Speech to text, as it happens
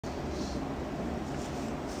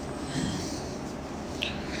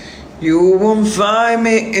You won't find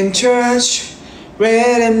me in church,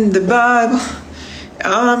 reading the Bible.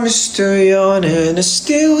 I'm still young and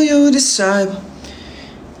still your disciple.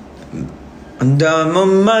 And I'm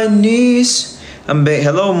on my knees.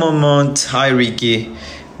 Hello, Momont. Hi, Ricky.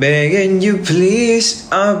 Begging you, please.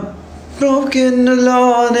 I'm broken,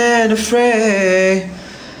 alone, and afraid.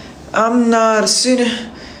 I'm not a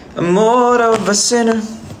sinner. I'm more of a sinner.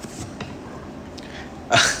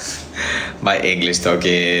 My English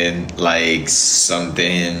talking like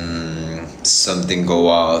something go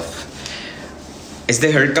off. Is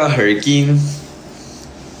the haircut hurricane?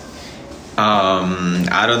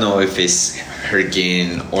 I don't know if it's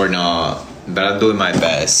hurricane or not, but I'm doing my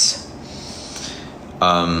best.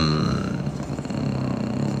 I'm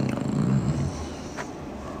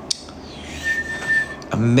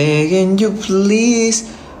begging you, please.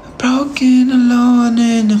 I'm broken, alone,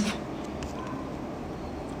 and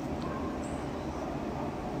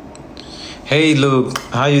hey, Luke,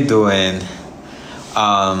 how you doing?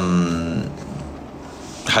 How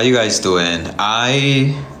you guys doing?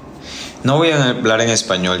 No voy a hablar en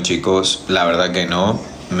español, chicos. La verdad que no.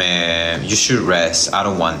 You should rest. I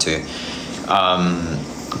don't want to.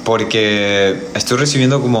 Porque estoy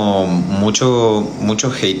recibiendo como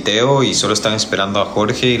mucho hateo y solo están esperando a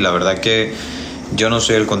Jorge, y la verdad que yo no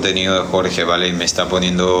soy el contenido de Jorge, ¿vale? Y me está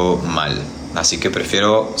poniendo mal. Así que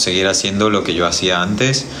prefiero seguir haciendo lo que yo hacía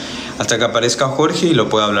antes hasta que aparezca Jorge y lo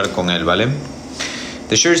pueda hablar con él, ¿vale?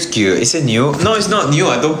 The shirt's cute. Is it new? No, it's not new.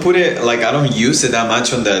 I don't put it, like, I don't use it that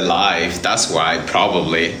much on the live. That's why,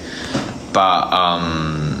 probably. But,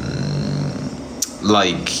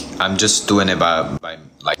 like, I'm just doing it by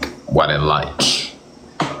like, what I like.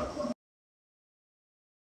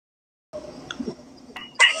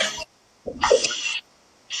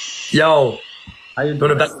 Yo. How you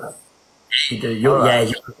doing?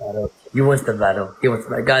 You wants the battle. He wants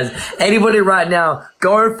the battle. Guys, anybody right now,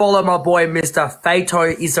 go follow my boy, Mr. Fato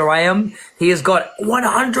Israel. He has got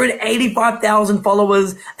 185,000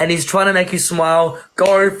 followers and he's trying to make you smile.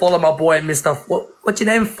 Go follow my boy, Mr. What's your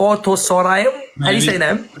name? Fato Sorayam? How do you say your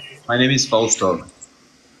name? My name is Fausto.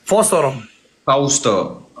 Fausto.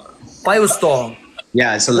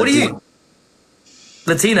 Yeah, it's a Latino. What are you?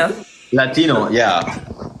 Latina? Latino, yeah.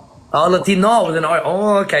 Oh, Latino with an O.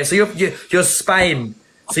 Oh, okay. So you're Spain.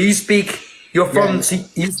 So you speak. You're from. Yeah. So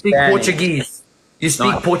you speak Spanish. Portuguese. You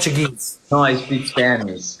speak Portuguese. No, I speak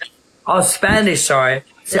Spanish. Oh, Spanish. Sorry.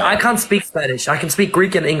 See, I can't speak Spanish. I can speak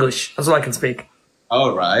Greek and English. That's all I can speak.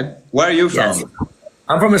 All right. Where are you from? Yes.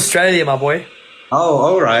 I'm from Australia, my boy. Oh,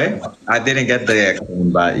 all right. I didn't get the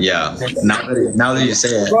accent, but yeah. Now that you say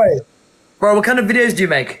it. Bro, what kind of videos do you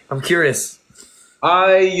make? I'm curious.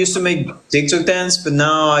 I used to make TikTok dance, but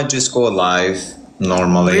now I just go live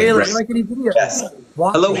normally. Really? You don't make any videos? Yes.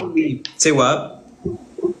 Why? Hello. Say what?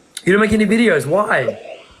 You don't make any videos. Why?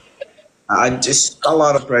 Just a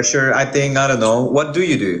lot of pressure. I think, I don't know. What do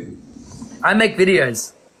you do? I make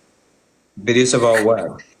videos. Videos about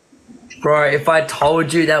what? Bro, if I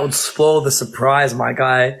told you, that would spoil the surprise, my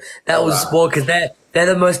guy. That would spoil, because they're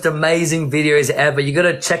the most amazing videos ever. You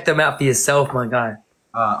gotta check them out for yourself, my guy.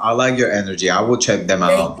 I like your energy. I will check them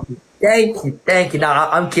out. Thank you. Nah,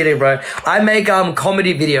 I'm kidding, bro. I make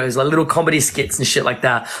comedy videos, like little comedy skits and shit like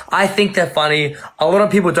that. I think they're funny. A lot of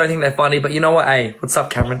people don't think they're funny, but you know what? Hey, what's up,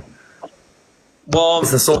 Cameron? Well,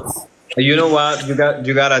 It's the sauce. you know what? You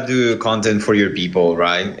gotta do content for your people,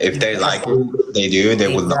 right? If they like it, they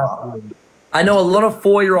will love. I know a lot of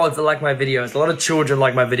 4-year-olds that like my videos. A lot of children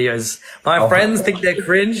like my videos. My friends think they're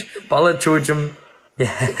cringe, but a lot of children,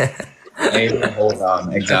 yeah. Hey, hold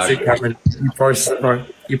on, exactly. That's it, Cameron. You process it, bro.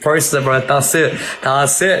 You process it, bro. That's it.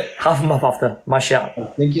 Half a month after my shout.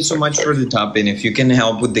 Thank you so much for the topping. If you can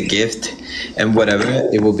help with the gift and whatever,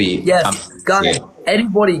 it will be. Yes, guys.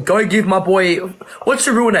 Anybody, go give my boy. What's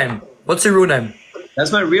your real name?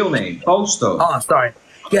 That's my real name, Fausto. Oh, sorry.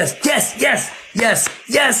 Yes,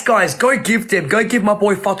 guys. Go gift him. Go give my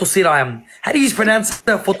boy Fotosiriam. How do you pronounce it?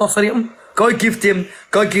 Fotosiriam? Go gift him.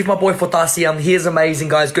 Go give my boy Fotasiam. He is amazing,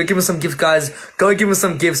 guys. Go give him some gifts, guys. Go give him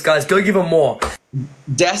some gifts, guys. Go give him more.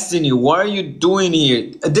 Destiny, what are you doing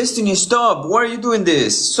here? Destiny, stop. Why are you doing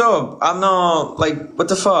this? Stop. I'm not, like, what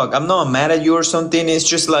the fuck? I'm not mad at you or something. It's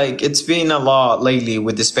just like, it's been a lot lately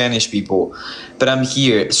with the Spanish people. But I'm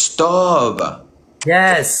here. Stop.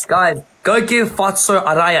 Yes, guys. Go give Fausto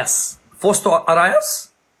Arias.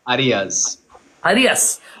 Arias.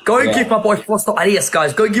 Go give my boy Fausto Arias,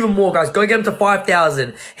 guys. Go give him more, guys. Go get him to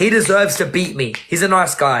 5,000. He deserves to beat me. He's a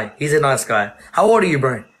nice guy. How old are you,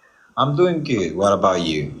 bro? I'm doing good. What about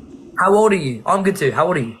you? How old are you? I'm good too. How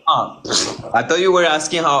old are you? I thought you were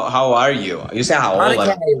asking how are you? You said how old?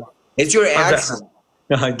 Like, it's your accent.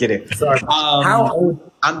 I get it. Sorry. How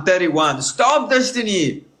old? I'm 31. Stop,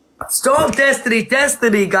 Destiny. Stop, Destiny.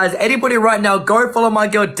 Destiny, guys. Anybody right now, go follow my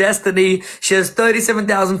girl Destiny. She has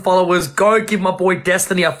 37,000 followers. Go give my boy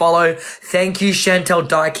Destiny a follow. Thank you, Chantel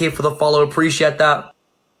Dyke here for the follow. Appreciate that.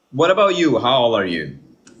 What about you? How old are you?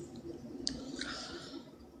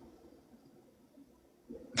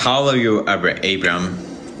 How old are you, Abram?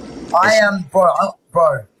 I am, bro,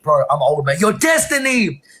 I'm old, man. Yo,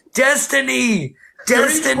 Destiny! Destiny!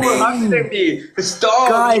 Destiny! Stop.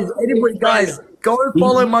 Guys, go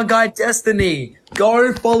follow my guy Destiny.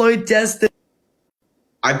 Go follow Destiny.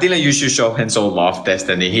 I think that you should show him some love,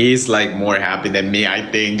 Destiny. He's like more happy than me,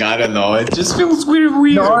 I think. I don't know. It just feels weird.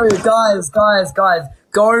 No, guys.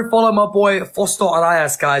 Go follow my boy Foster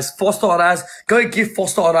Arias, guys. Foster Arias. Go give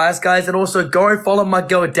Foster Arias, guys. And also go follow my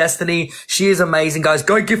girl Destiny. She is amazing, guys.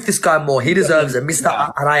 Go give this guy more. He deserves it. Mr.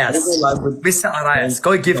 Arias. Mr. Arias.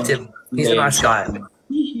 Go gift him. He's a nice guy.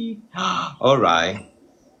 All right.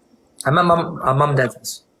 I'm my mum and dad's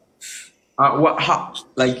house. What? How?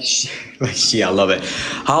 I love it.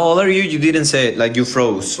 How old are you? You didn't say it. Like you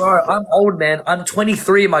froze. Bro, I'm old, man. I'm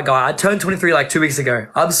 23, my guy. I turned 23 like 2 weeks ago.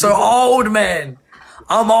 I'm so old, man.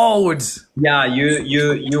 I'm old. Yeah,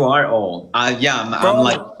 you are old. Yeah, I'm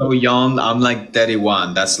like so young. I'm like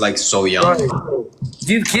 31. That's like so young. Bro,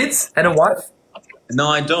 do you have kids and a wife? No,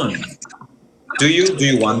 I don't. Do you? Do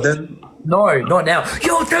you want them? No, not now.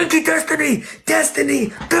 Yo, thank you, Destiny.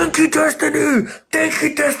 Destiny. Thank you, Destiny. Thank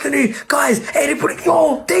you, Destiny. Guys, anybody,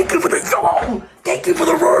 yo, thank you for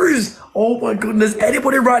the rose. Oh my goodness.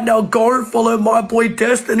 Anybody right now, go follow my boy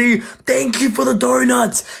Destiny. Thank you for the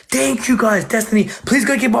donuts. Thank you, guys. Destiny, please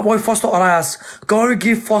go give my boy Foster Arias. Go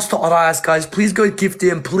give Foster Arias, guys. Please go gift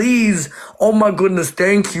him, please. Oh my goodness.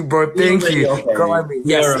 Thank you, bro. Thank you. Okay.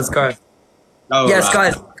 Yes, let's go. Oh, yes,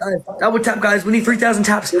 right. guys, double tap, guys. We need 3,000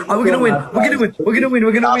 taps. We're gonna win. We're gonna win.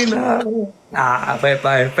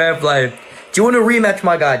 Fair play. Do you want a rematch,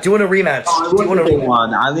 my guy? Do you want a rematch? Do you want a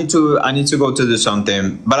rematch? I need to go to do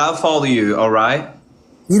something, but I'll follow you. All right.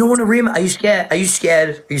 You don't want a rematch? Are you scared? Are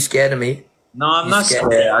you scared of me? No, I'm not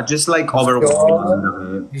scared. I just like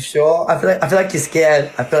overwhelmed. You sure? I feel like you're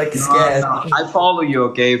scared. No, I follow you.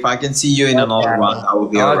 Okay, if I can see you in another one, I will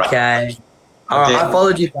be alright. Okay. All right. I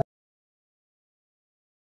followed you.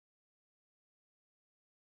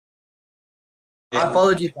 I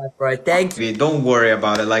followed you back, bro. Thank you. Don't worry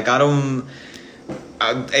about it. Like, I don't.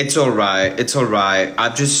 It's alright. It's alright.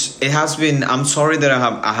 It has been. I'm sorry that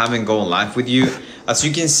I haven't gone live with you. As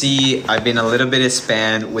you can see, I've been a little bit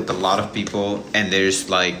spammed with a lot of people, and there's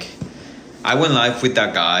like, I went live with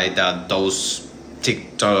that guy that those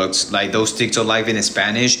TikTok live in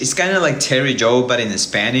Spanish. It's kind of like Terry Joe, but in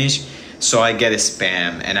Spanish. So I get a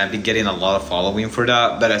spam, and I've been getting a lot of following for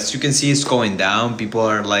that. But as you can see, it's going down. People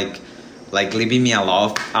are like leaving me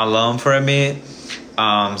alone for a minute.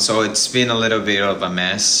 So it's been a little bit of a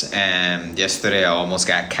mess, and yesterday I almost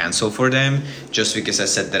got canceled for them just because I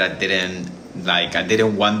said that I didn't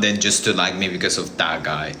want them just to like me because of that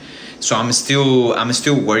guy. So I'm still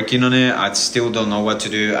working on it. I still don't know what to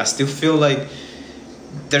do. I still feel like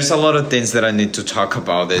there's a lot of things that I need to talk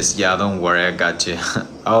about this. Yeah, don't worry, I got you.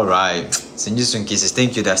 All right, send you some kisses.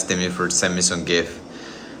 Thank you, Destiny, for sending me some gift.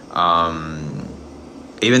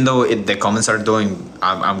 Even though the comments are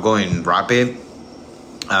I'm going rapid.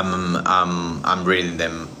 I'm reading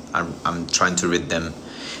them. I'm trying to read them.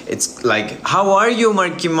 It's like, how are you,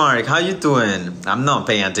 Marky Mark? How you doing? I'm not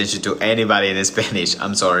paying attention to anybody in Spanish.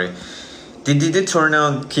 I'm sorry. Did they turn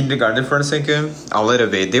on kindergarten for a second? A little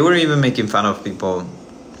bit. They were even making fun of people.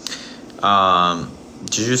 You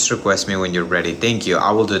just request me when you're ready. Thank you.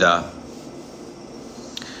 I will do that.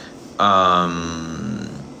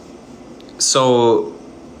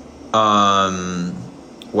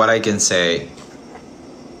 What I can say,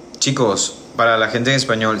 chicos, para la gente en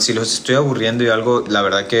español, si los estoy aburriendo y algo, la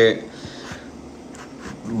verdad que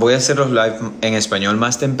voy a hacer los live en español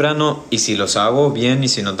más temprano, y si los hago bien y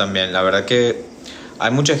si no también. La verdad que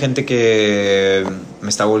hay mucha gente que me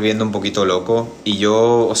está volviendo un poquito loco, y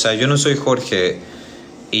yo no soy Jorge,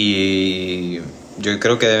 y yo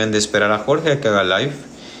creo que deben de esperar a Jorge a que haga live,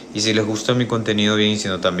 y si les gusta mi contenido bien y si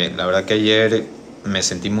no también. La verdad que ayer me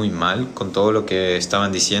sentí muy mal con todo lo que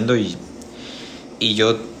estaban diciendo, y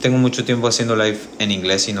yo tengo mucho tiempo haciendo live en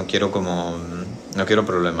inglés y no quiero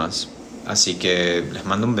problemas. Así que les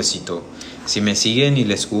mando un besito. Si me siguen y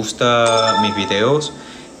les gusta mis videos,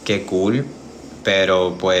 qué cool.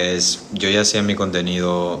 Pero pues yo ya hacía mi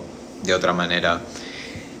contenido de otra manera.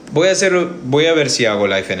 Voy a ver si hago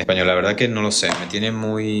live en español. La verdad que no lo sé. Me tiene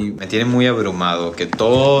muy abrumado que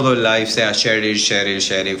todo el live sea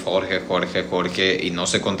Sheriff, Jorge y no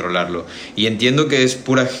sé controlarlo. Y entiendo que es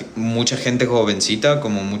mucha gente jovencita,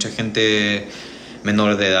 como mucha gente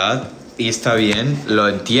menor de edad. Y está bien, lo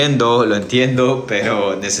entiendo,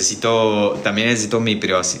 pero también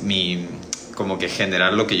necesito como que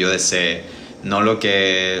generar lo que yo desee, no lo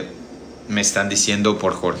que me están diciendo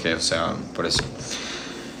por Jorge, o sea, por eso.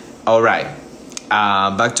 Alright,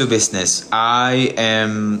 back to business.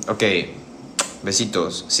 Okay,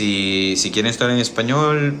 besitos. Si quieren estar en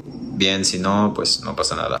español, bien, si no, pues no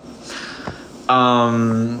pasa nada.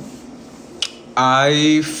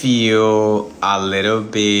 I feel a little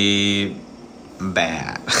bit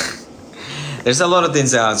bad. There's a lot of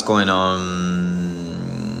things that's going on.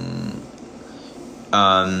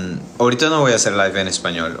 Ahorita no voy a hacer live en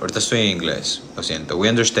español. Ahorita estoy en inglés. Lo siento. We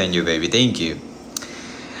understand you, baby. Thank you.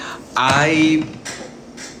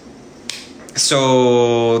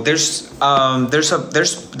 So there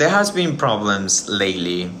has been problems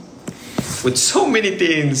lately with so many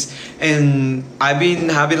things, and I've been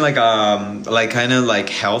having like kind of like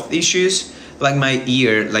health issues. Like my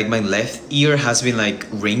left ear has been like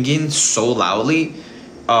ringing so loudly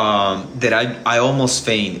that I almost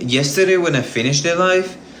faint. Yesterday when I finished the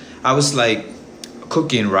live, I was like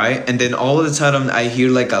cooking, right? And then all of a sudden I hear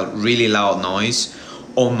like a really loud noise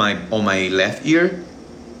on my left ear.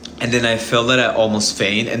 And then I felt that I almost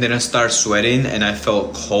faint, and then I start sweating and I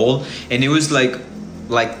felt cold, and it was like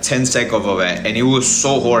 10 seconds of it, and it was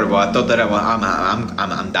so horrible. I thought that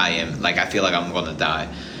I'm dying. Like I feel like I'm gonna die.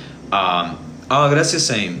 Oh, gracias,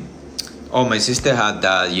 same. Oh, my sister had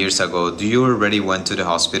that years ago. Do you already went to the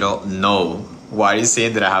hospital? No. Why are you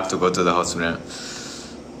saying that I have to go to the hospital?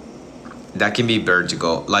 That can be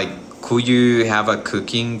vertigo. Like, could you have a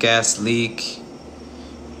cooking gas leak?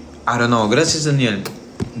 I don't know. Gracias, Daniel.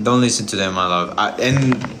 Don't listen to them, my love.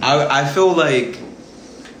 I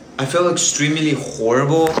feel extremely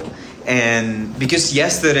horrible, and because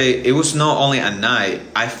yesterday it was not only at night,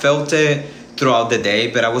 I felt it throughout the day,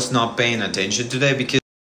 but I was not paying attention today because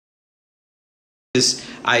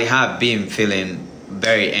I have been feeling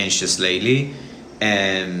very anxious lately,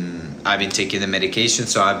 and I've been taking the medication,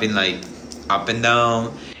 so I've been like up and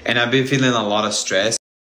down, and I've been feeling a lot of stress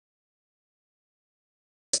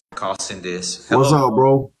causing this. Hello. What's up,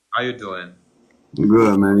 bro? How you doing? I'm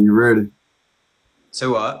good, man. You ready? Say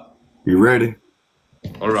what? You ready?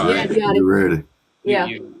 All right. Yeah, You ready? Yeah.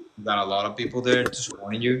 You got a lot of people there to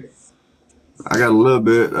support you. I got a little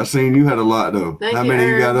bit. I seen you had a lot though. Thank How you, many you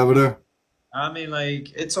Aaron. got over there? I mean,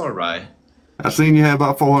 like, it's all right. I seen you had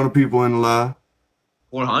about 400 people in the live.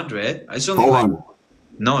 400? It's only like 400.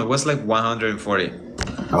 no, it was like 140.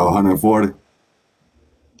 Oh, 140.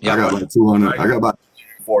 Yeah, I got but- like 200. I got about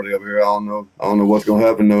 40 up here. I don't know. I don't know what's gonna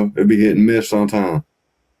happen though. It'll be hit and miss sometime.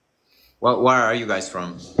 Where are you guys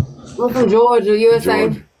from? We're from Georgia, USA.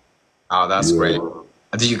 Georgia. Oh, that's Yeah. great.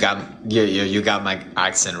 You got my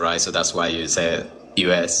accent right, so that's why you said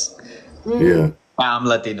U.S. Yeah. I'm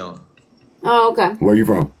Latino. Oh, okay. Where you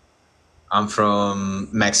from? I'm from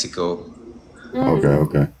Mexico. Okay,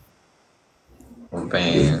 okay.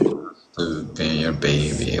 Being your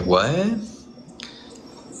baby. What?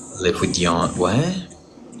 Live with your what?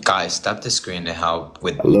 Guys, stop the screen to help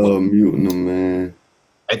with. I love muting them, man.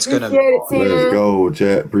 It's gonna be. Appreciate it, Let's Tina. go,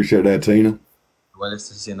 chat. Appreciate that, Tina. Igual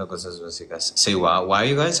estoy haciendo cosas básicas. Say why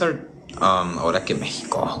you guys are ahora que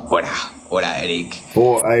México. Hola Eric.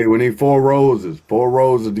 Hey, we need 4 roses. 4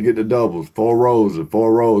 roses to get the doubles. 4 roses.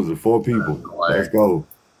 4 people. Let's go.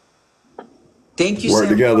 Thank you, Work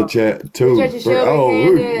Sam. together, chat. 2. Appreciate you, Shelby. Oh,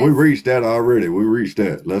 Candace. we reached that already. We reached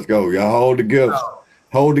that. Let's go. Y'all hold the gifts.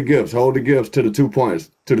 Hold the gifts. Hold the gifts to the 2 points.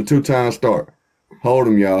 To the 2-time start. Hold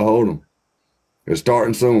them, y'all. Hold them. It's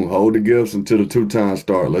starting soon. Hold the gifts until the 2-time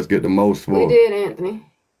start. Let's get the most We for it. did, Anthony.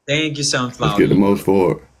 Thank you, Let's Sunflower. get the most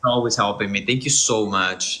for it. You're always helping me. Thank you so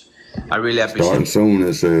much. I really Starting appreciate it. soon,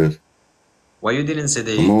 it says. Why you didn't say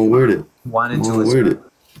that Come you on with it. wanted Come to on as with well? it.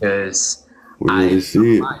 Because We want to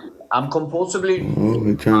see it. I'm compulsively Oh,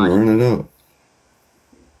 they're trying to run it up.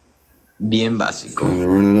 bien básico. Trying to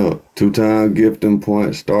run it up. 2-time gifting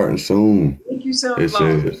point starting soon. Thank you, It Sunflower.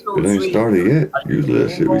 says You're so it ain't sweet. started yet. Usually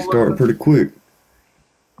that shit be starting pretty quick.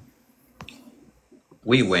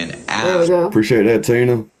 We went There we out. go. Appreciate that,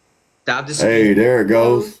 Tina. Stop the Hey, screen. there it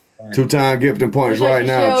goes. 2-time gifting points Appreciate right you,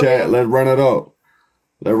 now, Shelby. chat. Let's run it up.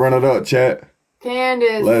 Let's run it up, chat.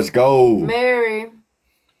 Candace. Let's go. Mary.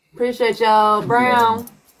 Appreciate y'all. Brown.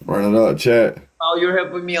 Run it up, chat. Oh, you're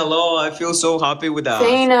helping me a lot. I feel so happy with that.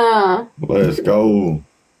 Tina. Let's go.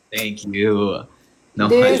 Thank you. No,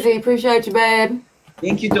 Dizzy. Appreciate you, babe.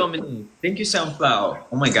 Thank you, Dominic. Thank you, Sunflower.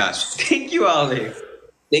 Oh my gosh. Thank you, Alex.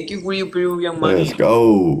 Thank you for your Peruvian money. Let's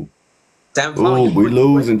go. Sunflower, Ooh, we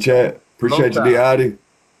losing, chat. Appreciate you, Love that. Diati.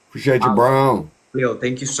 Appreciate you, Brown. Leo,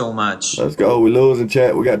 thank you so much. Let's go. We losing,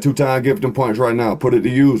 chat. We got 2-time gifting points right now. Put it to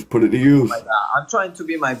use. Put it to use. I'm trying to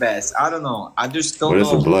be my best. I don't know. I just don't But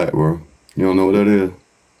it's know. a black, bro. You don't know what that is?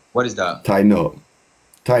 What is that? Tighten up.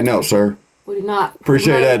 Tighten up, sir. We do not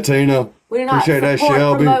Appreciate that, Tina. We do not Appreciate that, support,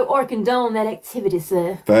 Shelby. promote, or condone that activity,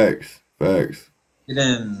 sir. Facts. Facts.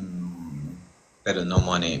 Pero no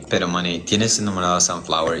money. Pero money. Tienes enamorado a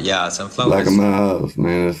Sunflower. Yeah, Sunflower Black is in my house,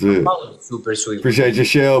 man. That's it. super sweet. Appreciate you,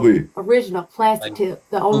 Shelby. Original plastic tip,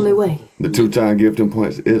 the only way. The 2-time gifting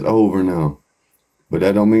points is over now. But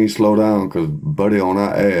that don't mean slow down, because Buddy on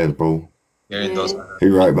our ass, bro. Here in those. He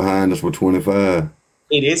right behind us with 25.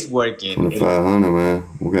 It is working. 2,500, man.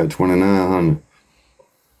 We got 2,900.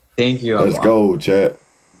 Thank you. Let's go, chat.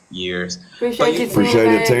 Years. Appreciate you, Appreciate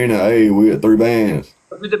it, Tina. Tina. Hey, we at 3 bands.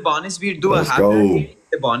 With the bonus beer, do Let's I have go.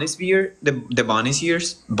 the bonus beer? The bonus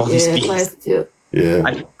years? Bonus Yeah, beers. plastic tip. Yeah,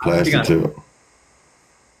 I don't plastic think tip.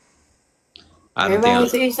 I don't Everybody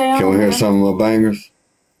think see sound? Can we hear some of my bangers?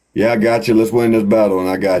 Yeah, I got you. Let's win this battle, and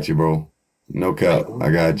I got you, bro. No cap.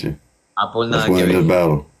 I got you. Apple Let's nada win que this ver.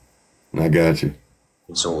 battle. And I got you.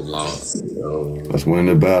 It's so loud. Let's win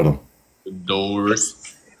this battle.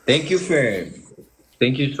 Doors. Thank you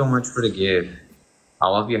so much for the gift. I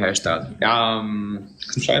love your hairstyle. I'm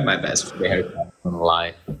trying my best for the hairstyle. I'm gonna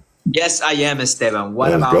lie. Yes, I am, Esteban. What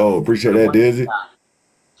Let's about go. Appreciate that, Dizzy.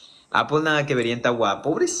 Apple nada que verienta guapa.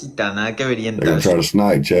 Pobrecita, nada que They're verienta. gonna try to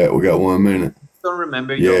snipe, chat. We got 1 minute. Don't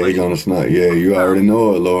remember Yeah, your he gonna snipe. Yeah, you already know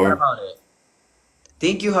it, What Laura. about it?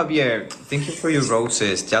 Thank you, Javier. Thank you for your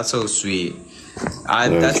roses. That's so sweet. Let's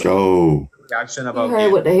That's go. reaction You about heard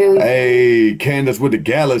you. what the hell. Hey, Candace with the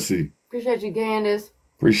galaxy. Appreciate you, Candace.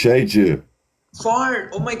 Appreciate you.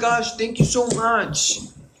 Fart. Oh my gosh. Thank you so much.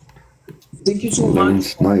 Thank you so Let him much.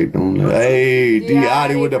 snipe. Don't let. Hey, Yeah,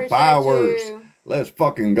 Diati with the appreciate fireworks. you. Let's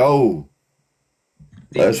fucking go.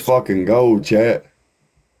 Let's fucking go, chat.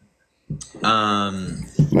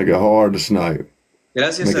 Make it hard to snipe.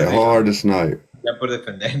 Gracias Make a it Dios hard to snipe. ya por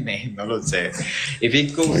defenderme. No lo sé. If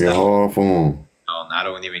it goes Make it down, hard for him. no, I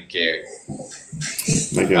don't even care.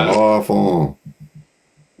 Make it hard for him.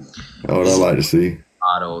 That's what I like to see.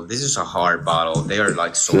 Bottle. This is a hard bottle. They are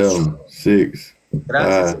like so 7, 6,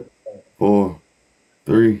 Gracias. 5, 4,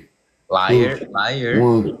 3, Liar. Liar.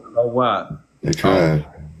 1. Oh, what? They tried.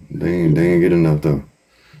 They ain't get enough though.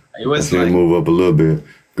 It I was see like, them move up a little bit.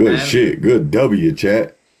 Good Man. shit. Good W,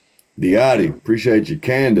 chat. Diati, appreciate you.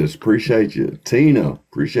 Candace, appreciate you. Tina,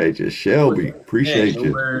 appreciate you. Shelby, yeah, appreciate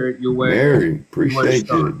you. you were, Mary, appreciate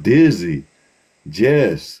star. you. Dizzy,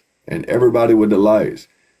 Jess, and everybody with the lights.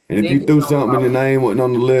 And if Thank you threw you. something and your name wasn't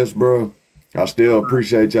on the list, bro, I still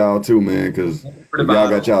appreciate y'all too, man, because if for the y'all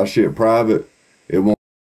got bottle. y'all shit private, it won't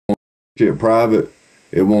shit private,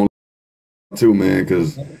 it won't too, man,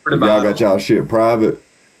 because if For the y'all got bottle. y'all shit private,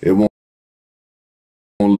 it won't.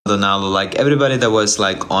 Donalo, like everybody that was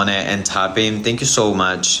like on it and tapping, thank you so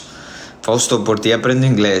much. Fausto, por ti aprendo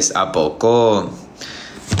inglés. ¿A poco?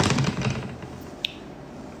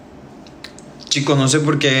 Chicos, no sé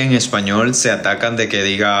por qué en español se atacan de que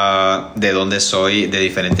diga de dónde soy, de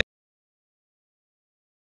diferentes.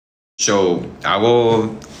 Yo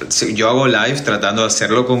hago live tratando de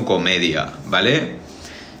hacerlo con comedia, ¿vale?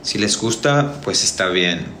 Si les gusta, pues está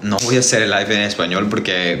bien. No voy a hacer el live en español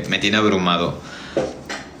porque me tiene abrumado.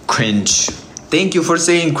 Cringe. Thank you for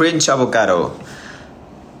saying cringe, avocado.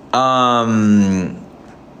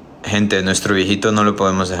 Gente, nuestro viejito no lo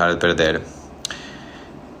podemos dejar de perder.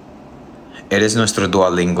 Eres nuestro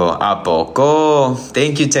Duolingo. ¿A poco?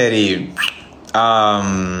 Thank you, Teddy.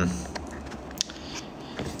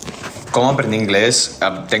 ¿Cómo aprendí inglés?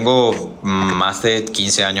 Tengo más de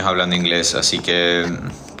 15 años hablando inglés, así que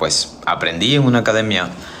pues aprendí en una academia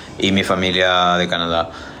y mi familia de Canadá.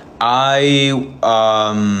 I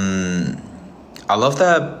love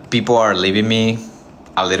that people are leaving me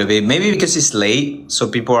a little bit, maybe because it's late, so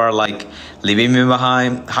people are like leaving me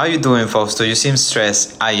behind. How you doing, Fausto? You seem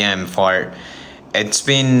stressed. I am, Fart. It's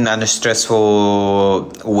been a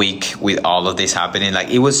stressful week with all of this happening. Like,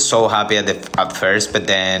 it was so happy at first, but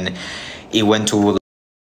then it went to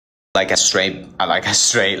like a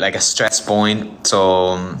stress point.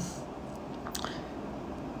 So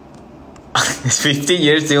it's 15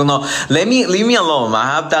 years still no. Leave me alone. I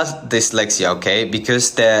have that dyslexia, okay?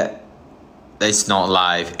 Because it's not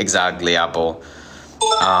live exactly, Apple.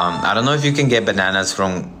 I don't know if you can get bananas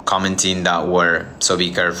from commenting that word, so be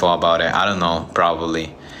careful about it. I don't know,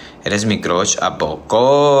 probably. Eres mi crush, ¿a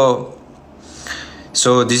poco?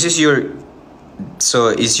 So this is So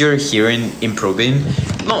is your hearing improving?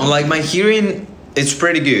 No, like my hearing, it's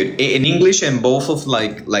pretty good in English and both of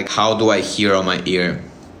like how do I hear on my ear.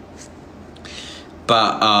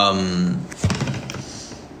 But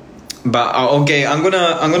okay, I'm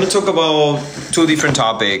gonna talk about two different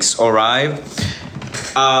topics. All right.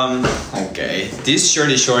 Okay, this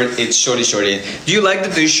shirt is short. It's shorty. Do you like the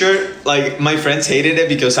t-shirt? Like my friends hated it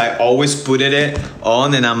because I always put it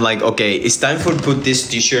on, and I'm like, okay, it's time for put this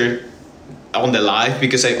t-shirt on the live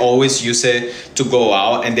because I always use it to go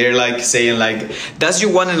out, and they're like saying like, that's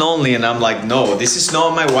your one and only, and I'm like, no, this is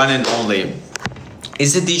not my one and only.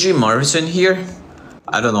 Is it DJ Morrison here?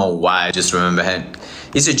 I don't know why, I just remember him.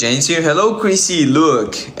 Is it James here? Hello, Chrissy,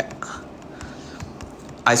 look.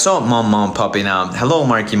 I saw mom popping out. Hello,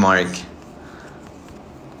 Marky Mark.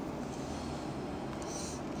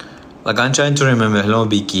 Like, I'm trying to remember. Hello,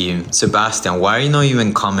 Vicky. Sebastian, why are you not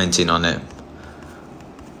even commenting on it?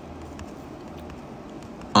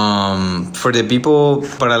 For the people,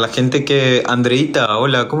 para la gente que... Andreita,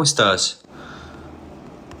 hola, ¿cómo estás?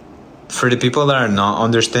 For the people that are not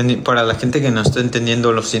understanding, para la gente que no está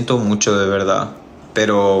entendiendo, lo siento mucho, de verdad.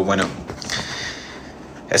 Pero, bueno,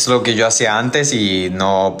 es lo que yo hacía antes y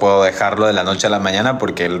no puedo dejarlo de la noche a la mañana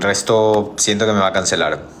porque el resto siento que me va a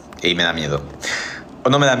cancelar y me da miedo. O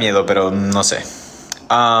no me da miedo, pero no sé.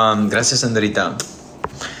 Gracias, Andrita.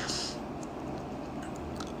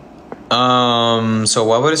 So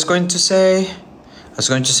what was I going to say? I was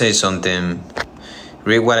going to say something.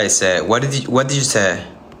 Read what I said. What did you say?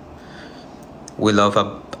 We love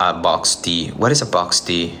a box tea. What is a box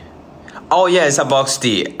tea? Oh yeah, it's a box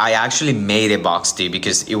tea. I actually made a box tea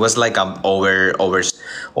because it was like an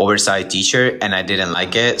oversized t-shirt and I didn't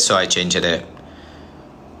like it, so I changed it.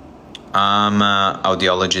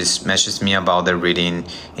 Audiologist messaged me about the reading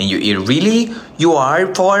in your ear. Really? You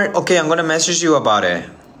are for? Okay, I'm gonna message you about it.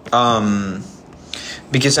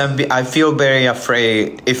 Because I feel very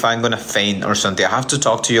afraid if I'm gonna faint or something. I have to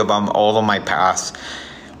talk to you about all of my past,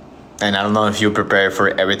 and I don't know if you're prepared for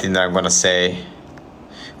everything that I'm gonna say.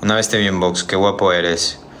 Una vez te vi en box, qué guapo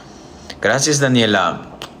eres. Gracias, Daniela.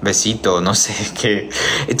 Besito, no sé qué.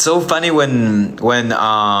 It's so funny when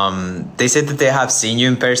they said that they have seen you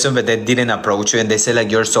in person, but they didn't approach you, and they say like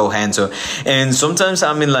you're so handsome. And sometimes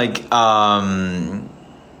I'm in like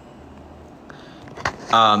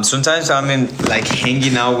sometimes I'm in like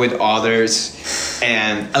hanging out with others,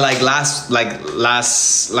 and like last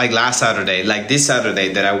Saturday, like this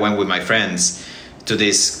Saturday that I went with my friends to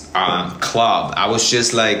this club, I was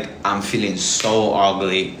just like, I'm feeling so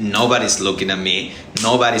ugly. Nobody's looking at me.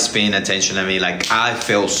 Nobody's paying attention to me. Like I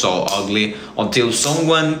felt so ugly until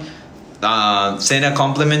someone sent a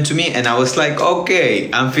compliment to me, and I was like,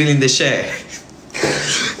 okay, I'm feeling the shit.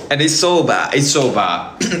 And it's so bad. It's so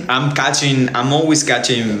bad. I'm always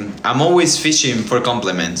fishing for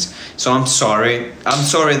compliments. So I'm sorry. I'm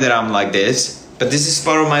sorry that I'm like this. But this is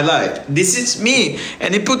part of my life. This is me.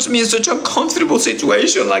 And it puts me in such a uncomfortable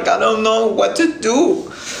situation. Like, I don't know what to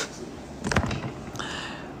do.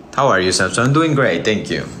 How are you, Samson? I'm doing great. Thank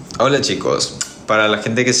you. Hola, chicos. Para la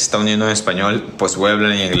gente que se está uniendo en español, pues voy a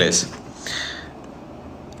hablar en inglés.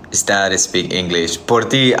 Start speak English. Por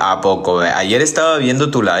ti, ¿a poco? Ayer estaba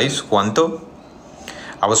viendo tu live, Juanto.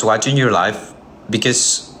 I was watching your live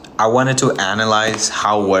because I wanted to analyze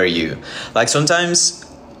how were you. Like sometimes...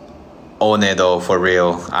 Own it though, for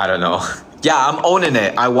real. I don't know. Yeah, I'm owning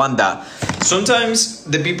it. I want that. Sometimes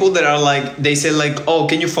the people that are like, they say like, oh,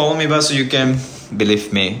 can you follow me back so you can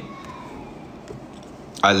believe me?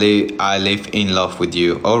 I live in love with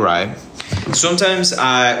you. All right. Sometimes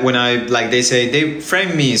when I like, they say they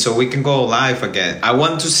frame me so we can go live again. I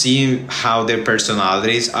want to see how their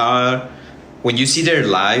personalities are. When you see their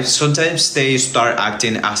lives, sometimes they start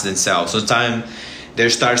acting as themselves. Sometimes they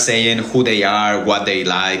start saying who they are, what they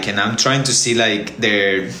like, and I'm trying to see like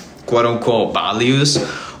their quote-unquote values,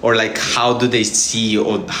 or like how do they see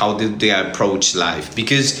or how do they approach life,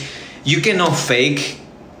 because you cannot fake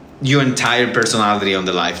your entire personality on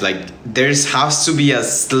the life. Like there has to be a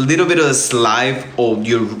little bit of a slide of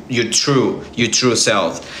your true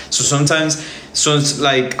self. So sometimes, it's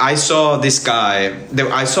like I saw a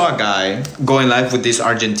guy going live with this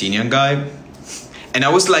Argentinian guy. And I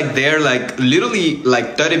was like there like literally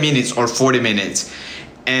like 30 minutes or 40 minutes.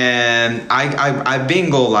 And I've been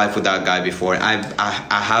go live with that guy before. I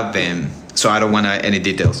have been, so I don't want any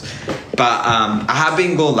details. But I have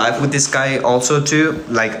been go live with this guy also too,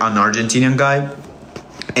 like an Argentinian guy.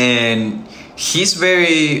 And he's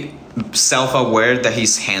very self-aware that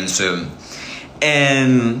he's handsome.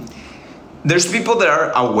 And there's people that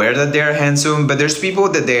are aware that they're handsome, but there's people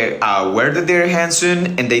that they're aware that they're handsome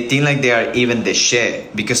and they think like they are even the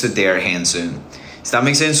shit because that they are handsome. Does that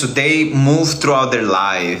make sense? So they move throughout their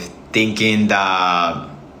life thinking that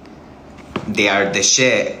they are the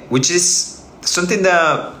shit, which is something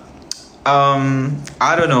that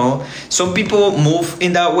I don't know. Some people move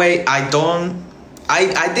in that way. I don't.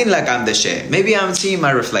 I think like I'm the shit. Maybe I'm seeing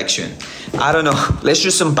my reflection. I don't know. Let's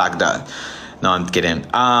just unpack that. No, I'm kidding.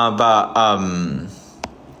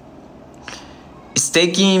 It's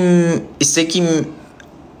taking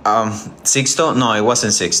Sixto. No, it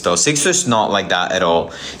wasn't Sixto. Sixto is not like that at all.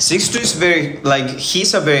 Sixto is very like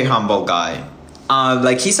he's a very humble guy.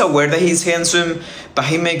 Like he's aware that he's handsome, but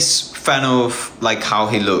he makes fun of like how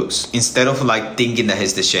he looks instead of like thinking that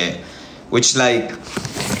he's the shit. Which like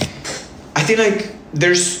I think like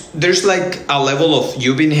there's like a level of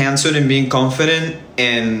you being handsome and being confident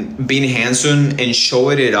and being handsome and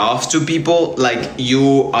showing it off to people like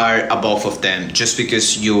you are above of them just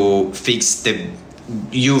because you fit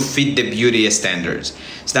the beauty standards.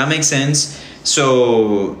 Does that make sense?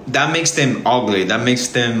 So that makes them ugly, that makes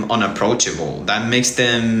them unapproachable, that makes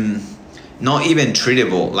them not even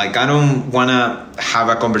treatable. Like I don't want to have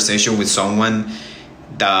a conversation with someone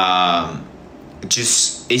that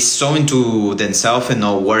just is so into themselves and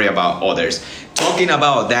not worry about others. Talking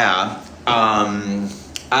about that,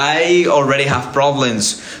 I already have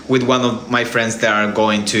problems with one of my friends that are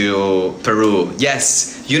going to Peru.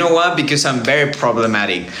 Yes, you know what? Because I'm very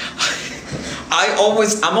problematic. I'm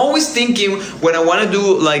always thinking when I want to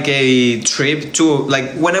do like a trip to like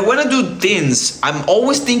when I want to do things, I'm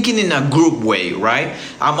always thinking in a group way, right?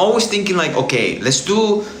 I'm always thinking like, okay, let's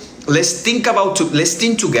think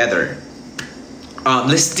together.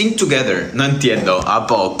 Let's think together. No entiendo. ¿A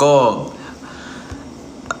poco?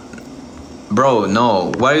 Bro,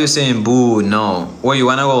 no. Why are you saying boo? No. Well, you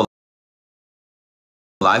wanna go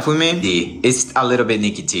live with me? It's a little bit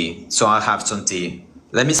Nikki tea, so I'll have some tea.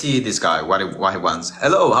 Let me see this guy, what he wants.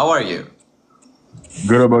 Hello, how are you?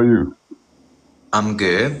 Good, how about you? I'm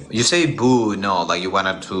good. You say boo, no, like you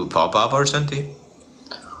wanted to pop up or something?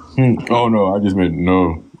 Oh, no, I just meant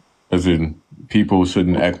no. As in, people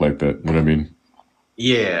shouldn't act like that, you know what I mean?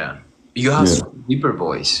 Yeah. You have Yeah. some deeper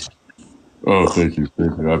voice. Oh, thank you.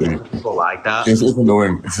 I mean, People like that. it's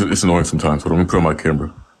annoying. It's annoying sometimes, but I'm going to put on my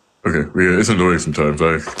camera. Okay, yeah, it's annoying sometimes.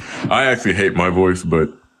 I actually hate my voice, but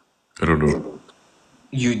I don't know.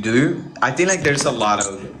 You do? I think like there's a lot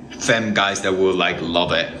of femme guys that will like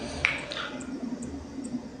love it.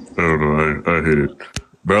 I don't know. I hate it.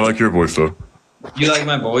 But I like your voice, though. You like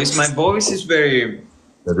my voice? My voice is very...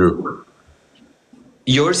 I do.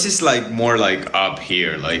 Yours is like more like up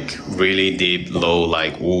here, like really deep, low,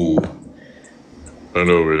 like ooh. I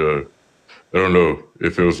know, but I don't know.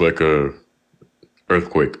 It feels like a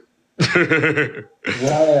earthquake.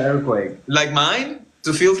 What earthquake? Like mine?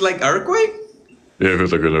 To feel like earthquake? Yeah, it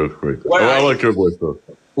feels like an earthquake. Where Oh, are I you? like your voice, though.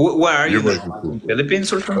 Where are you? Your voice is Like, cool.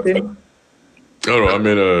 Philippines or something? Oh no,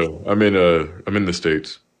 I'm in the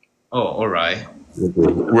States. Oh, all right.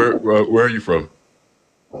 Where are you from?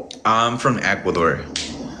 I'm from Ecuador.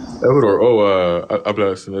 Ecuador. Oh,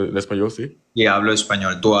 hablas en español, sí. Yeah, hablo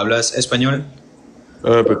español. ¿Tú hablas español?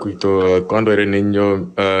 Poquito. Cuando era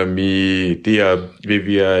niño, mi tía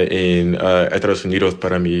vivía en Estados Unidos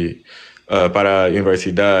para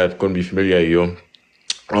universidad con mi familia y yo.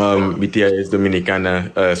 Mi tía es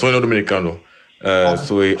dominicana. Soy no dominicano.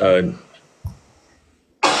 Soy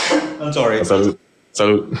I'm sorry. salud.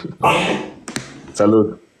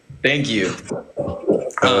 Salud. Thank you.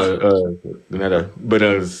 De nada.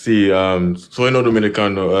 Pero sí, soy no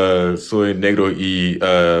dominicano. Soy negro y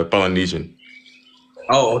Polynesian.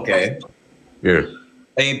 Oh, okay. Yeah.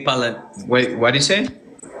 Hey, wait, what did you say?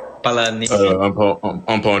 Polynesian.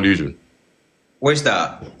 I'm Polynesian. Where's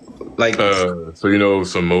that? Like, So you know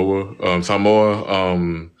Samoa,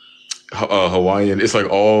 Hawaiian. It's like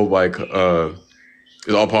all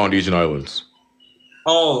it's all Polynesian islands.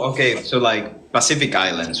 oh, okay. So like Pacific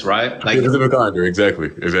Islands, right? Like Yeah, Pacific Islander, exactly.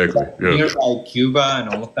 near Yeah. like Cuba and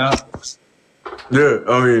all of that. Yeah.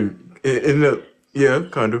 I mean, yeah,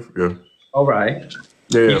 kind of. Yeah. All right.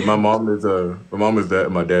 Yeah. My mom is that.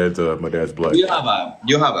 My dad's black. You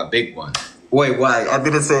have a big one. Wait, why? I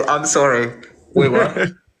didn't say. I'm sorry. Wait, what?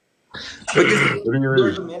 Because What do you you're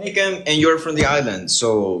read? Dominican and you're from the island,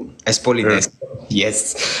 so es Polynesian.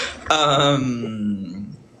 Yes.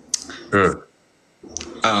 Yeah.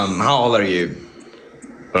 How old are you?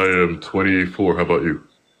 I am 24. How about you?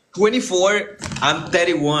 24. I'm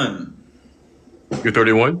 31. You're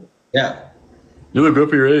 31. Yeah. You look good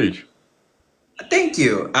for your age. Thank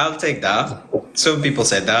you. I'll take that. Some people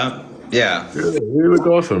said that. Yeah. Yeah, you look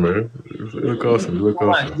awesome, man. You look awesome. You look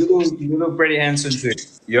awesome. You look pretty handsome too.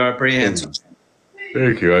 You are pretty handsome.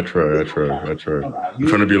 Thank you. I try. I'm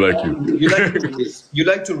trying to be like you. You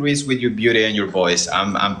like to race with your beauty and your voice.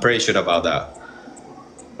 I'm pretty sure about that.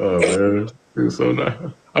 Oh man, you're so nice.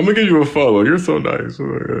 I'm gonna give you a follow. You're so nice. Oh,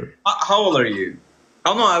 my God. How old are you?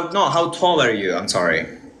 Oh no. How tall are you? I'm sorry.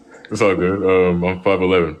 It's all good. I'm 5'11".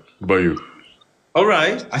 What about you? All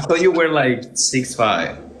right. I thought you were like 6'5".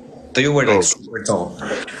 I thought you were like Oh. super tall.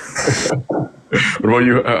 What about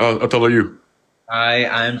you? How tall are you?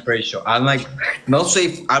 I'm pretty sure. I'm like not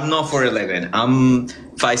say I'm not 4'11". I'm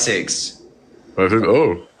 5'6". I said,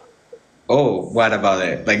 oh. Oh, what about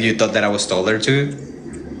it? Like you thought that I was taller too?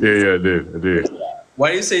 Yeah, I did.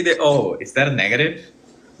 Why do you say that? Oh, is that a negative?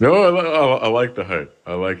 No, I like the height.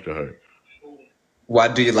 I like the height.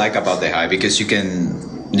 What do you like about the high? Because you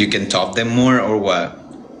can top them more or what?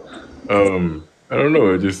 I don't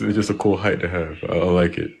know. It's just a cool height to have. I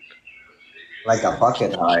like it. Like a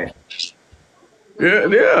bucket high. Yeah.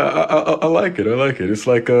 I like it. It's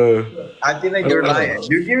like a. I feel like you're lying.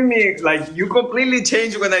 You give me like you completely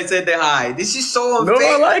changed when I said the high. This is so No,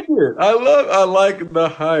 unfair. I like it. I like the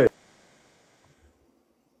height.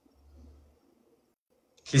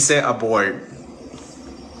 He said abort.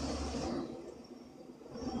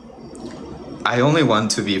 I only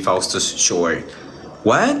want to be Fausto's short.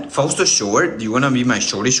 What? Fausto short? Do you want to be my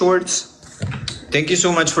shorty shorts? Thank you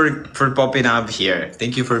so much for popping up here.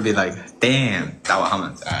 Thank you for being like, damn, tawa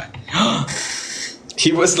haman.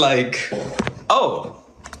 He was like, oh,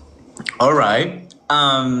 all right.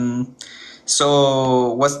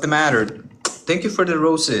 So what's the matter? Thank you for the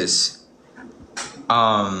roses.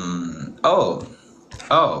 Oh.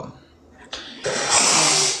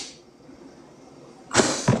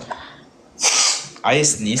 I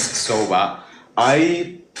sneezed so bad.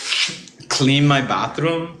 I clean my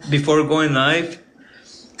bathroom before going live,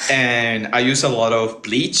 and I use a lot of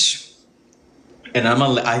bleach, and I'm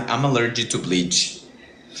allergic to bleach.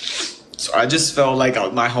 So I just felt like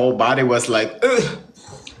my whole body was like, ugh.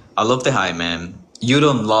 I love the high, man. You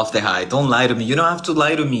don't love the high. Don't lie to me. You don't have to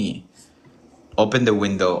lie to me. Open the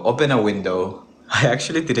window. Open a window. I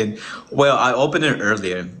actually didn't. Well, I opened it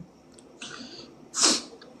earlier.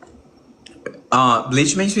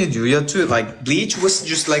 Bleach makes me do that too. Like bleach was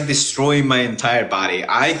just like destroying my entire body.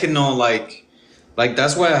 I cannot like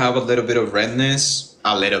that's why I have a little bit of redness.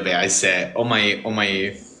 A little bit, I said, on my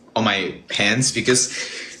hands, because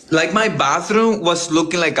like my bathroom was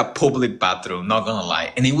looking like a public bathroom. Not gonna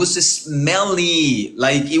lie, and it was smelly.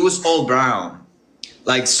 Like it was all brown.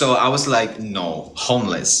 Like so, I was like, no,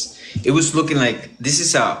 homeless. It was looking like this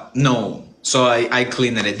is a no. So I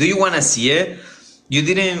cleaned it. Do you wanna see it? You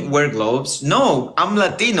didn't wear gloves? No, I'm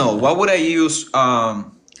Latino. Why would I use gloves?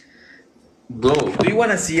 Do you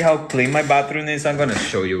want to see how clean my bathroom is? I'm gonna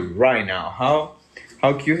show you right now.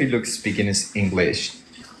 How cute he looks speaking his English.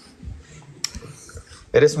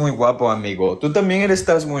 Eres muy guapo, amigo. Tú también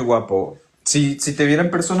estás muy guapo. Si te viera en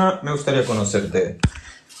persona, me gustaría conocerte.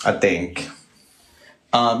 I think.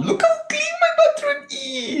 Look how clean my bathroom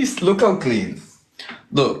is. Look how clean.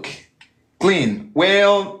 Look, clean.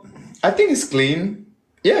 Well, I think it's clean.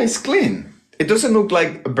 Yeah, it's clean. It doesn't look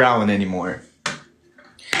like brown anymore.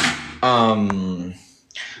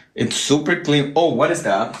 It's super clean. Oh, what is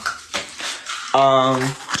that?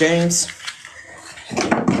 James.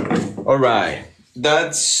 All right.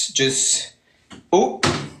 That's just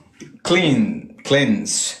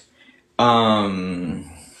cleanse.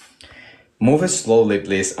 Move it slowly,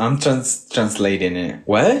 please. I'm translating it.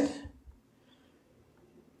 What?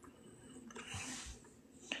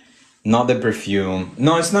 Not the perfume.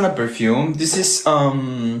 No, it's not a perfume. This is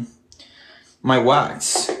my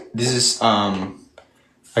wax. This is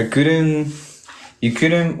you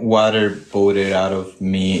couldn't water boat it out of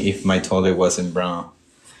me if my toilet wasn't brown.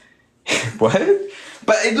 What?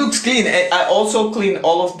 But it looks clean. I also clean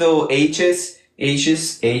all of the H's.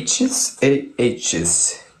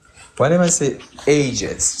 What am I saying?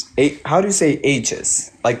 H's. How do you say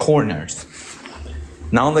H's? Like corners.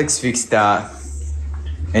 Now let's fix that.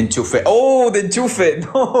 Enchufe. Oh, the enchufe.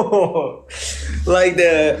 No. Like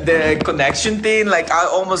the connection thing. Like I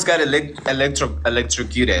almost got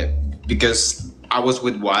electrocuted because I was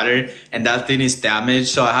with water and that thing is damaged.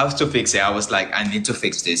 So I have to fix it. I was like, I need to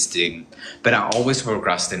fix this thing. But I always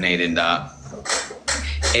procrastinate in that.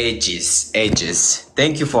 Edges.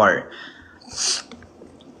 Thank you for it.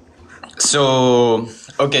 So,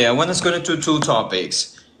 okay, I want to go into two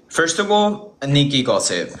topics. First of all, Nikki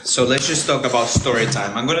gossip. So let's just talk about story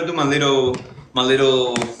time. I'm gonna do my little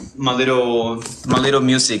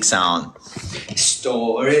music sound.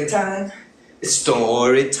 Story time.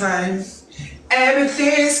 Story time.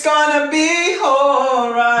 Everything's gonna be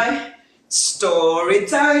alright. Story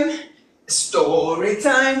time. Story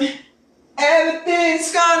time.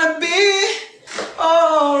 Everything's gonna be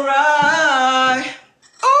alright.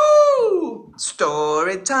 Oh,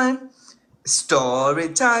 story time. Story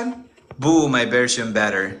time. Boo, my version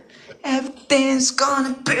better. Everything's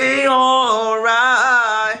gonna be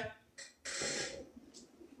alright.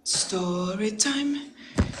 Story time.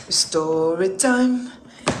 Story time.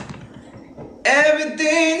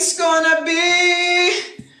 Everything's gonna be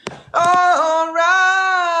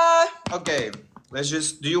alright. Okay, let's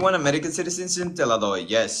just. Do you want American citizenship? Te la doy.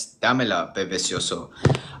 Yes, dámela, bebecioso.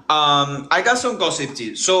 I got some gossip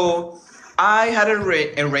too. So I had a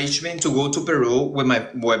arrangement to go to Peru with my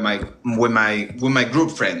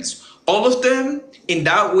group friends. All of them in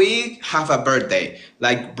that week have a birthday,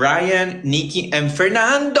 like Brian, Nikki, and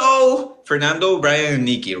Fernando. Fernando, Brian, and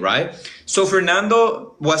Nikki, right? So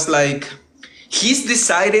Fernando was like, he's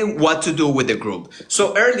deciding what to do with the group.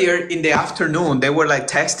 So earlier in the afternoon, they were like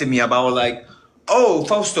texting me about like, oh,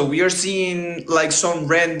 Fausto, we are seeing like some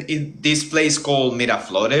rent in this place called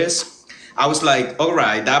Miraflores. I was like, all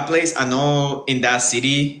right, that place, I know in that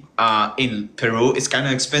city, in Peru, it's kind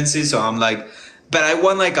of expensive. So I'm like, but I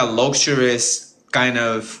want like a luxurious kind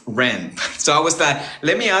of rent. So I was like,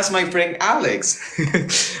 let me ask my friend Alex,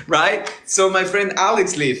 right? So my friend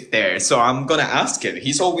Alex lives there. So I'm gonna ask him.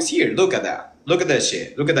 He's always here. Look at that. Look at that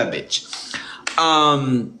shit. Look at that bitch.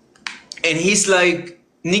 And he's like,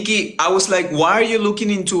 Nikki, I was like, why are you looking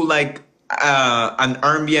into like an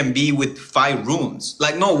Airbnb with 5 rooms?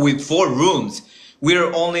 Like, no, with 4 rooms.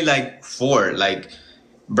 We're only like 4. Like,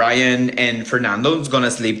 Brian and Fernando's gonna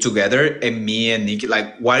sleep together, and me and Nikki,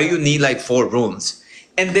 like, why do you need like 4 rooms?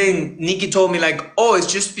 And then Nikki told me like, oh, it's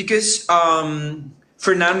just because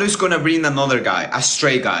Fernando is gonna bring another guy, a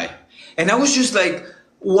straight guy. And I was just like,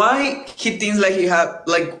 why he thinks like he have,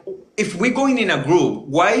 like, if we're going in a group,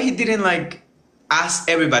 why he didn't like ask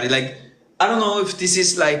everybody? Like, I don't know if this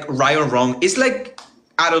is like right or wrong. It's like,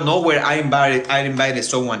 out of nowhere, I invited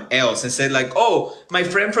someone else and said like, oh, my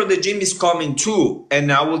friend from the gym is coming too.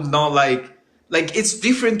 And I would not like it's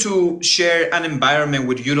different to share an environment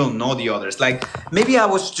where you don't know the others. Like, maybe I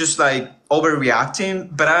was just like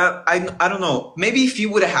overreacting, but I don't know. Maybe if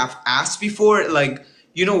you would have asked before, like,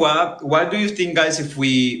 you know what do you think, guys, if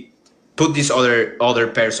we put this other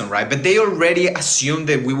person, right? But they already assume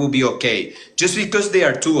that we will be okay just because they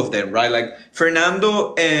are 2 of them, right? Like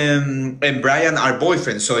Fernando and Brian are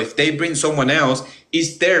boyfriends. So if they bring someone else,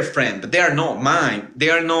 it's their friend, but they are not mine. They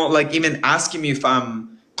are not like even asking me if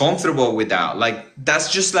I'm comfortable with that. Like,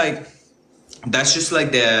 that's just like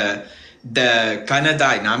the kind of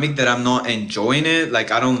dynamic that I'm not enjoying it.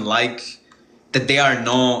 Like, I don't like that they are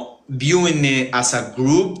not viewing it as a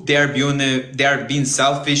group. They are being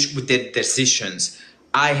selfish with their decisions.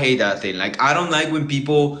 I hate that thing. Like, I don't like when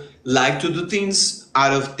people like to do things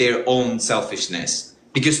out of their own selfishness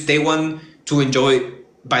because they want to enjoy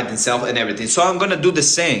by themselves and everything. So I'm gonna do the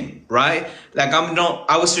same, right? Like,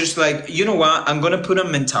 I was just like, you know what? I'm gonna put a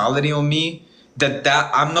mentality on me that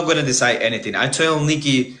I'm not gonna decide anything. I tell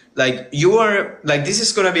Nikki, like, you are like, this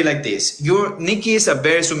is gonna be like this. Nikki is a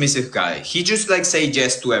very submissive guy. He just like say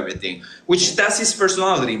yes to everything, which that's his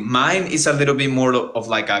personality. Mine is a little bit more of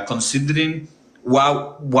like a considering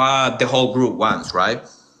what the whole group wants, right?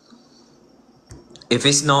 If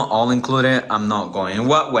it's not all included, I'm not going. In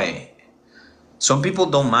what way? Some people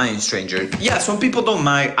don't mind strangers. Yeah, some people don't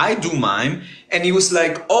mind. I do mind. And he was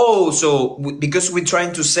like, oh, so because we're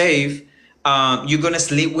trying to save, you're gonna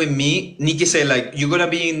sleep with me. Nikki said like, you're gonna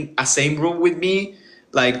be in a same room with me.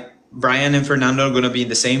 Like, Brian and Fernando are gonna be in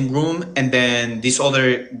the same room, and then this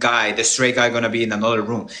other guy, the straight guy, gonna be in another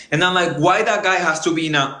room. And I'm like, why that guy has to be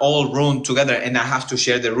in an all room together, and I have to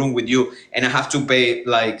share the room with you, and I have to pay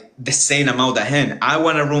like the same amount as him? I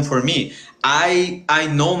want a room for me. I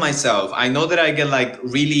know myself. I know that I get like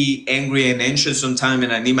really angry and anxious sometimes,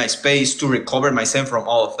 and I need my space to recover myself from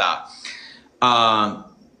all of that.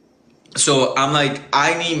 So I'm like,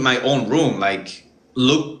 I need my own room. Like,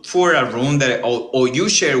 look for a room that or you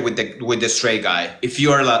share with the straight guy if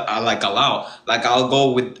you are like allowed. Like, I'll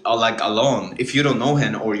go with like alone. If you don't know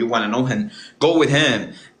him or you want to know him, go with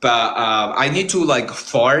him. But I need to like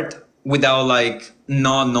fart without like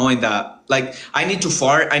not knowing that. Like, I need to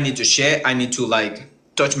fart, I need to shit, I need to like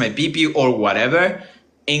touch my pee or whatever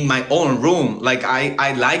in my own room. Like,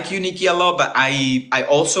 I like you, Nikki, a lot, but I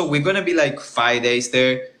also, we're gonna be like 5 days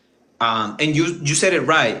there. And you said it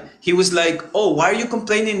right. He was like, oh, why are you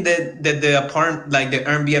complaining that the apartment, like the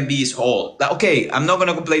Airbnb is all? Like, okay, I'm not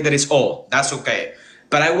gonna complain that it's all. That's okay.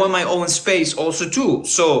 but I want my own space also too.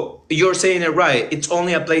 So you're saying it right. It's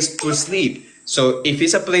only a place to sleep. So if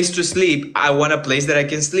it's a place to sleep, I want a place that I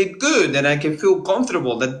can sleep good, that I can feel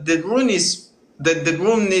comfortable, that the room is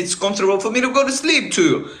comfortable for me to go to sleep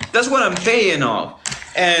to. That's what I'm paying off.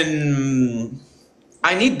 And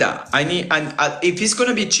I need that. If it's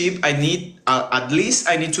gonna be cheap, I need at least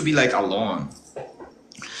I need to be like alone.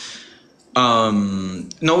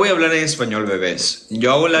 No voy a hablar en español, bebés.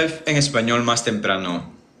 Yo hago live en español más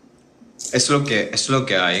temprano. Es lo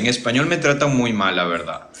que hay. En español me tratan muy mal, la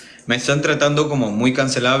verdad. Me están tratando como muy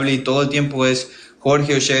cancelable y todo el tiempo es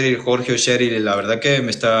Jorge o Cheryl, y la verdad que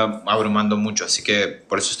me está abrumando mucho, así que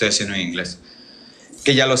por eso estoy haciendo en inglés.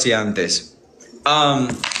 Que ya lo hacía antes.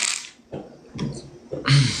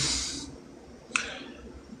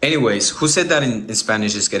 Anyways, who said that in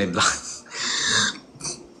Spanish is getting blind?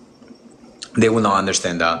 They will not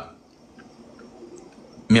understand that.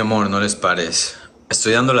 Mi amor, no les pares.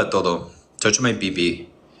 Estoy dándole a todo. Touch my pee-pee.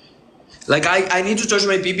 Like, I need to touch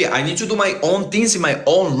my pee-pee. I need to do my own things in my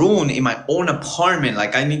own room, in my own apartment.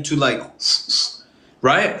 Like, I need to, like,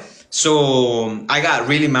 right? So, I got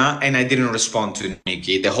really mad and I didn't respond to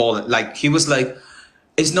Nikki. The whole, like, he was like,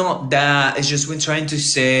 it's not that, it's just we're trying to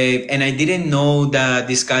save, and I didn't know that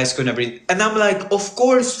this guy's gonna bring, and I'm like, of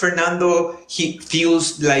course, Fernando, he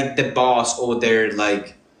feels like the boss over there,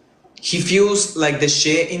 like, he feels like the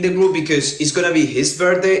shit in the group because it's gonna be his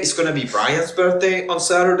birthday, it's gonna be Brian's birthday on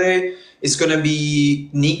Saturday, it's gonna be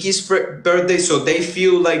Nikki's birthday, so they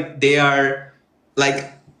feel like they are,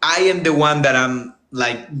 like, I am the one that I'm,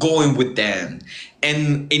 like, going with them,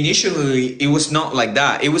 and initially, it was not like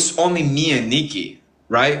that, it was only me and Nikki.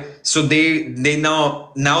 Right? So they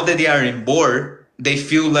know, now that they are on board, they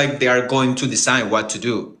feel like they are going to decide what to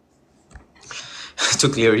do. To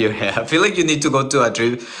clear your hair. I feel like you need to go to a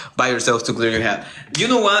trip by yourself to clear your hair. You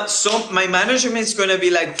know what? So my management is gonna be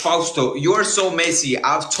like, Fausto, you are so messy.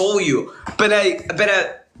 I've told you.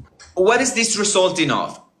 But what is this resulting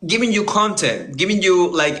of? Giving you content, giving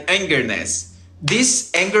you like angerness.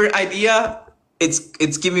 This anger idea,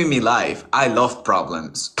 it's giving me life. I love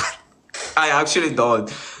problems. I actually don't.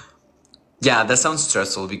 Yeah, that sounds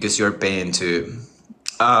stressful because you're paying too.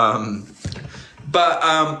 I'm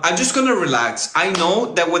just gonna relax. I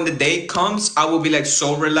know that when the day comes, I will be like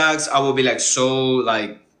so relaxed. I will be like so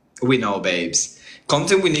like, we know, babes.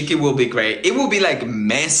 Content with Nikki will be great. It will be like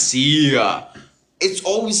messy. It's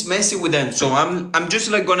always messy with them. So I'm just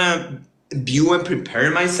like gonna view and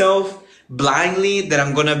prepare myself blindly that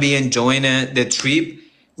I'm gonna be enjoying the trip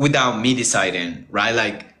without me deciding, right?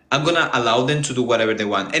 Like, I'm gonna allow them to do whatever they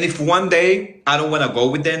want. And if one day I don't wanna go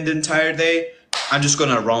with them the entire day, I'm just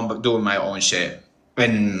gonna run doing my own shit.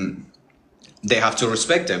 And they have to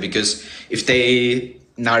respect it, because if they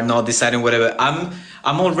are not deciding whatever,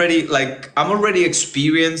 I'm already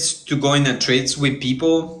experienced to going on trips with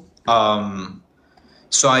people.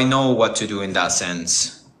 So I know what to do in that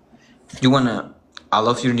sense. I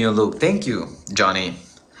love your new look. Thank you, Johnny.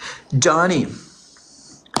 Johnny.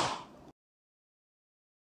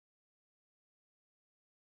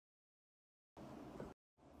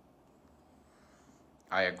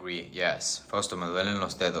 I agree, yes. Fausto, me duelen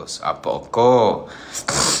los dedos. ¿A poco?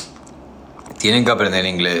 Tienen que aprender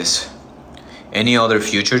inglés. Any other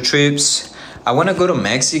future trips? I want to go to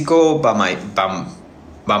Mexico by my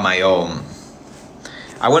own.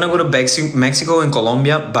 I want to go to Mexico and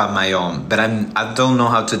Colombia by my own, but I don't know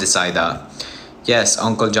how to decide that. Yes,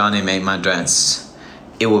 Uncle Johnny made my dress.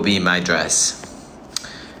 It will be my dress.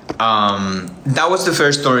 That was the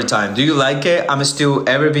first story time. Do you like it? I'm still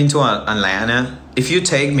ever been to Atlanta? If you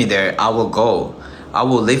take me there, I will go. I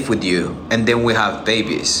will live with you, and then we have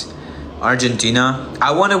babies. Argentina.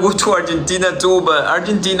 I want to go to Argentina too, but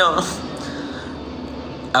Argentina.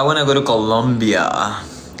 I want to go to Colombia.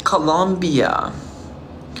 Colombia.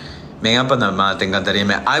 Venga, Panama, te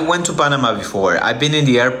encantaría. I went to Panama before. I've been in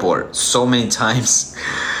the airport so many times,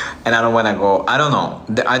 and I don't want to go. I don't know.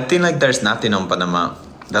 I think like there's nothing on Panama.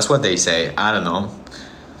 That's what they say. I don't know.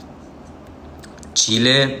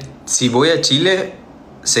 Chile. Si voy a Chile,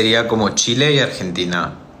 sería como Chile y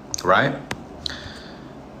Argentina, right?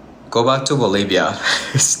 Go back to Bolivia.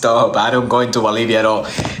 Stop. I don't go into Bolivia at all.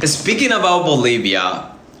 Speaking about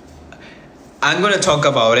Bolivia, I'm going to talk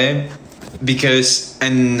about it because,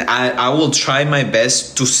 and I will try my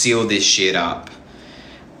best to seal this shit up.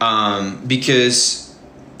 Because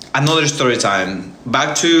another story time.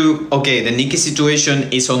 Back to, okay, the Nikki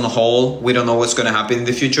situation is on hold. We don't know what's going to happen in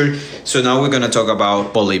the future. So now we're going to talk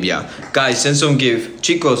about Bolivia. Guys, send some gift.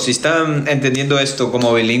 Chicos, si están entendiendo esto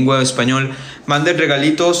como bilingüe español, manden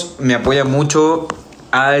regalitos. Me apoya mucho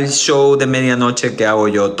al show de medianoche que hago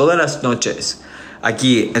yo todas las noches.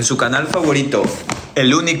 aquí en su canal favorito,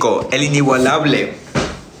 el único, el inigualable.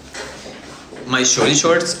 My shorty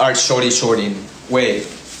shorts are shorting. Wait.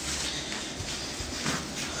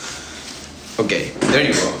 Okay, there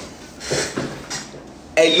you go.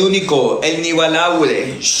 El único, el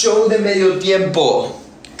inigualable, show de medio tiempo.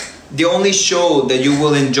 The only show that you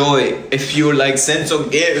will enjoy if you like send or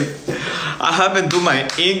give. I haven't do my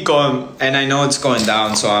income and I know it's going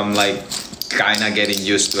down, so I'm like kinda getting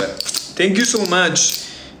used to it. Thank you so much,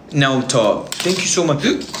 No Top. Thank you so much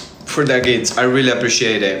for that gift. I really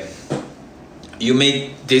appreciate it. You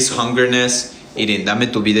make this hungerness eating. Dame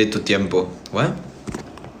tu vida y tu tiempo. What?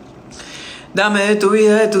 Dame tu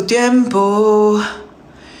vida y tu tiempo.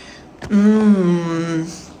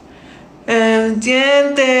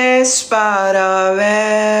 Entiendes para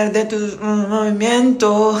ver de tus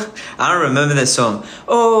movimientos. I don't remember the song.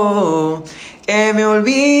 Oh, que me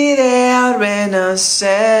olvide al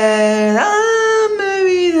renacer. Dame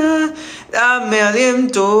vida, dame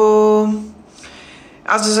aliento.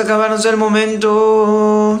 Hasta acabarnos el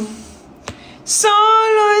momento.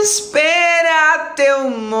 Solo espérate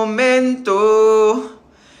un momento.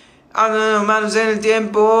 Ando manos en el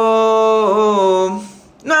tiempo.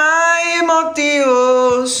 No hay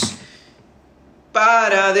motivos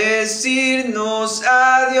para decirnos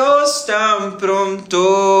adiós tan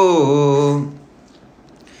pronto.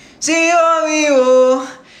 Sigo vivo,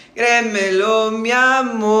 créemelo, mi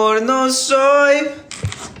amor, no soy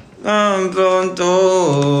tan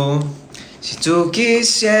pronto. Si tú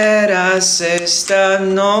quisieras esta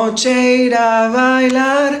noche ir a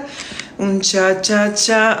bailar un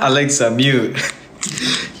cha-cha-cha. Alexa, mute.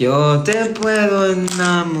 Yo te puedo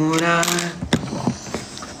enamorar.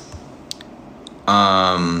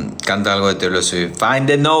 Canta algo de Taylor Swift. Find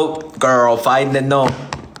the note, girl, find the note.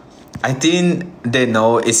 I think the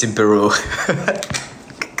note is in Peru.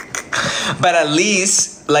 But at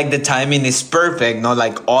least, like, the timing is perfect, not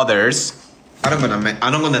like others. I'm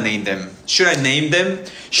gonna name them. Should I name them?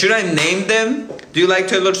 Do you like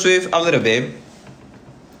Taylor Swift? A little bit.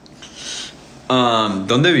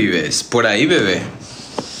 ¿Dónde vives? Por ahí, bebé.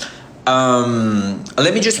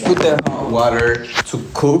 Let me just put the hot water to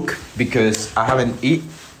cook because I haven't eaten.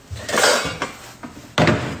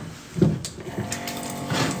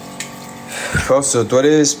 Also, tú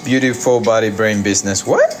eres Beautiful Body Brain Business.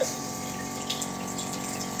 What?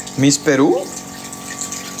 Miss Peru?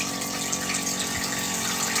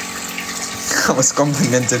 I was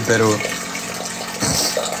complimented Peru.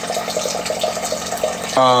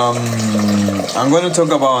 I'm going to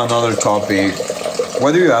talk about another topic.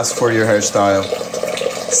 What do you ask for your hairstyle?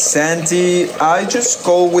 Santi, I just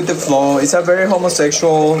go with the flow. It's a very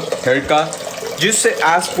homosexual haircut. Just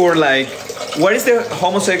ask for like, what is the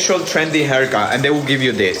homosexual trendy haircut? And they will give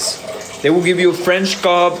you this. They will give you French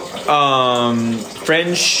cup,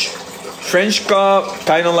 French cup,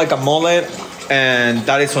 kind of like a mullet, and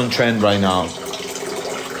that is on trend right now.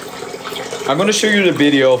 I'm gonna show you the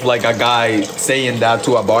video of like a guy saying that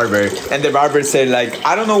to a barber, and the barber said like,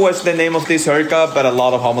 I don't know what's the name of this haircut, but a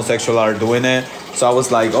lot of homosexuals are doing it. So I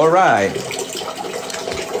was like, all right,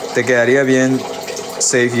 te quedaría bien.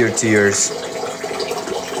 Save your tears.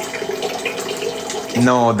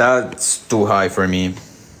 No, that's too high for me.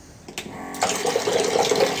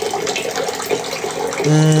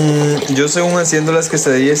 Yo según haciendo las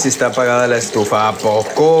quesadillas si está apagada la estufa. ¿A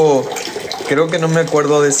poco? Creo que no me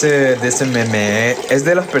acuerdo de ese meme. ¿Es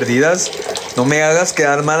de las perdidas? No me hagas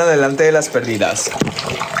quedar mal adelante de las perdidas.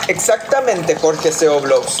 Exactamente, Jorge SEO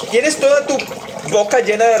Blogs. Tienes toda tu boca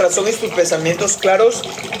llena de razón y tus pensamientos claros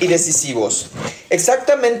y decisivos.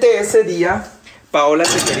 Exactamente ese día, Paola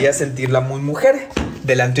se quería sentir la muy mujer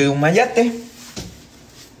delante de un mayate.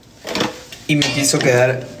 Y me quiso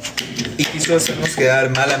hacernos quedar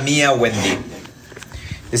mal a mí, a Wendy.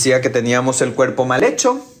 Decía que teníamos el cuerpo mal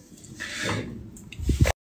hecho.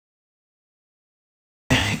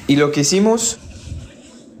 Y lo que hicimos...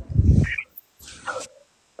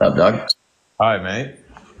 What's up, dog? Hi, mate.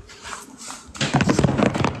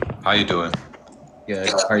 How you doing? Good.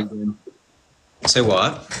 How are you doing? Say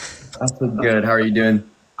what? I'm so good. How are you doing?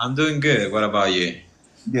 I'm doing good. What about you?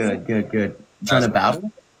 Good. You trying to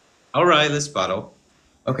battle? All right, let's battle.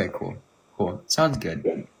 Okay, cool. Sounds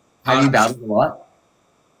good. Have you battled a lot?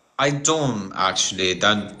 I don't actually.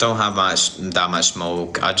 Don't have that much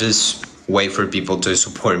smoke. I just wait for people to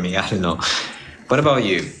support me. I don't know. What about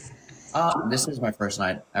you? This is my first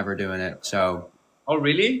night ever doing it, so. Oh,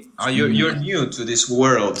 really? You're new to this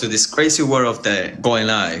world, to this crazy world of the going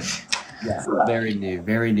live. Yeah, very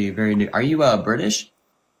new. Are you British?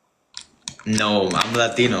 No, I'm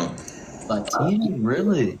Latino. Latino,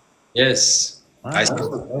 really? Yes. Wow. I speak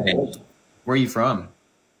Spanish. Where are you from?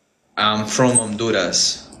 I'm from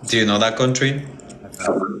Honduras. Do you know that country?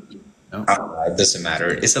 No. It doesn't matter.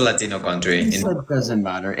 It's a Latino country. It doesn't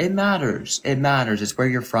matter. It matters. It matters. It's where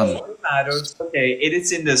you're from. It matters. Okay, it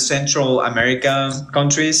is in the Central American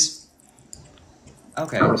countries.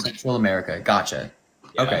 Okay, Central America. Gotcha.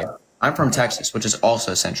 Yeah. Okay. I'm from Texas, which is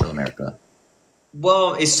also Central America.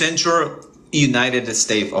 Well, it's Central United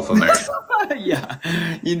States of America. Yeah,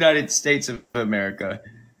 United States of America.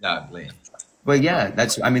 Exactly. But yeah,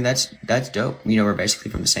 that's dope. You know, we're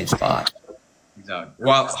basically from the same spot. Exactly.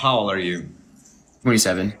 Well, how old are you?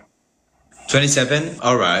 27. 27?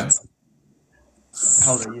 All right.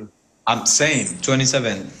 How old are you? I'm same.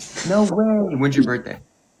 27. No way. When's your birthday?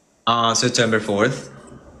 September 4th.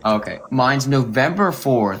 Okay. Mine's November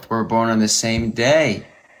 4th. We're born on the same day.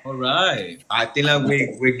 All right. I think like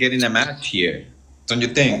we're getting a match here. Don't you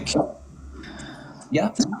think?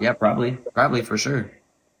 Yeah. Yeah, probably. Probably for sure.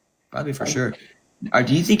 Probably for sure.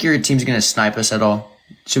 Do you think your team's going to snipe us at all?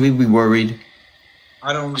 Should we be worried?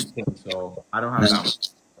 I don't think so. I don't have that.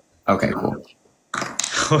 Okay, cool.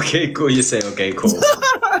 Okay, cool. You say okay, cool.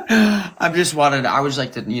 I would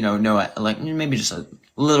like to, know, like maybe just a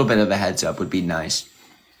little bit of a heads up would be nice.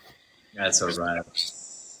 That's all right.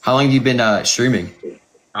 How long have you been streaming?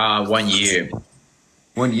 1 year.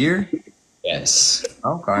 1 year? Yes.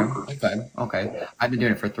 Okay. I've been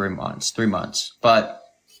doing it for 3 months. But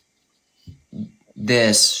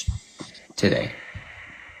today.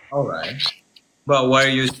 All right. But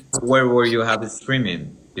where were you having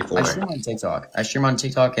streaming before? I stream on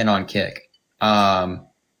TikTok and on Kick. Karen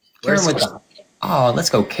Where's with let's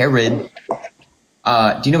go, Karen.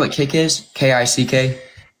 Do you know what Kick is? KICK?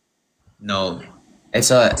 No. It's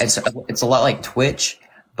a lot like Twitch,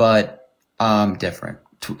 but different.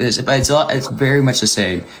 It's very much the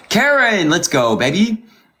same. Karen, let's go, baby.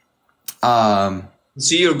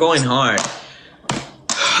 See, you're going hard.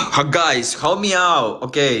 Guys, help me out.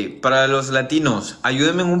 Okay, para los latinos,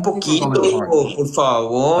 ayúdenme un poquito, por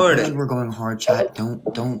favor. We're going hard, chat.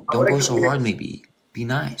 Don't go so hard. Maybe be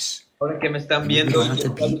nice. Ahora que me están We viendo, don't have to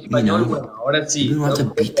beat, ahora sí. we don't have to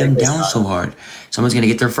beat them down so hard. Someone's gonna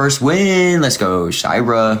get their first win. Let's go,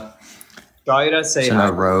 Shira. Shira, say hi.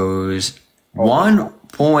 Shira Rose. 1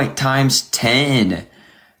 point times 10.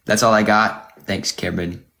 That's all I got. Thanks,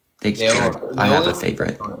 Karen. Thanks, Karen. I have a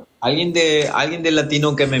favorite. Alguien de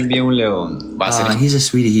latino que me envíe un león. Va a ser. He's a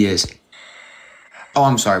sweetie. He is. Oh,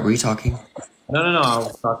 I'm sorry. Were you talking? No. I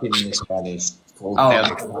was talking in Spanish. Oh.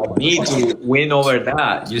 I need to win over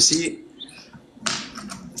that. You see?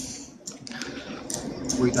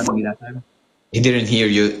 Were you talking to me that time? He didn't hear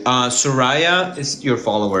you. Soraya is your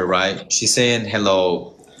follower, right? She's saying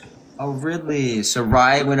hello. Oh, really? So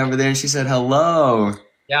Riot went over there and she said hello.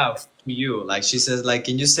 Yeah, to you. Like she says, like,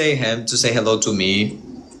 can you say him to say hello to me?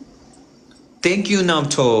 Thank you,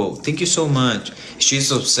 Namto. Thank you so much.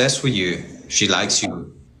 She's obsessed with you. She likes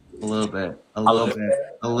you. A little bit.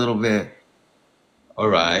 All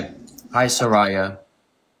right. Hi, Soraya.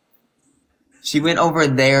 She went over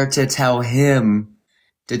there to tell him,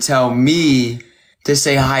 to tell me, to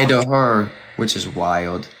say hi to her, which is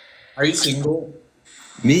wild. Are you single?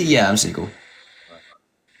 Me? Yeah, I'm single.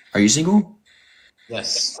 Are you single?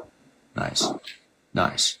 Yes. Nice.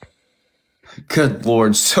 Good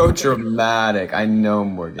Lord, so dramatic. I know,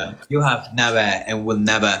 Morgan. You have never and will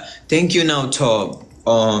never. Thank you, Naoto.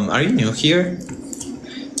 Are you new here?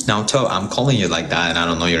 Naoto, I'm calling you like that and I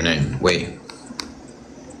don't know your name. Wait.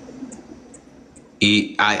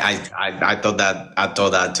 I thought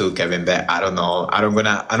that too, Kevin, but I don't know. I don't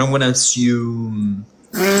wanna assume.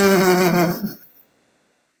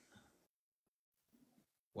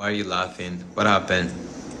 Why are you laughing? What happened?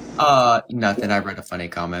 Nothing. I read a funny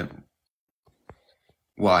comment.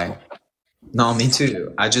 Why? No, me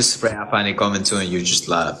too. I just read a funny comment too and you just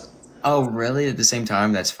laugh. Oh, really? At the same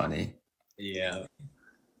time? That's funny. Yeah.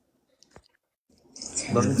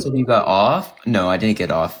 Logan said you got off? No, I didn't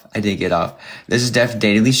get off. This is Def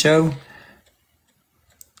Daily Show.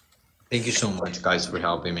 Thank you so much, guys, for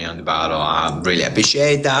helping me on the battle. I really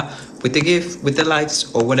appreciate that. With the gift, with the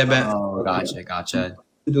likes, or whatever. Oh, gotcha.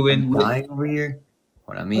 Doing Dying over here?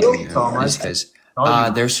 What I mean is because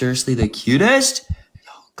they're seriously the cutest.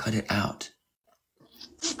 Yo, cut it out.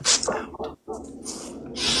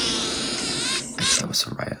 That was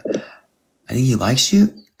Soraya. I think he likes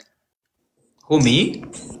you. Who, me?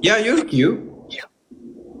 Yeah, you're cute.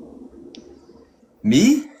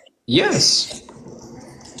 Me? Yes.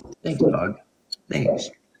 Thanks, dog.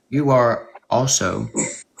 Thanks. You are also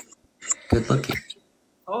good looking.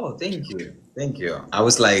 Oh, thank you. Thank you. I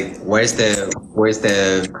was like, where's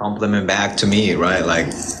the compliment back to me, right? Like,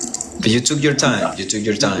 but you took your time.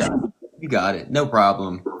 You got it. No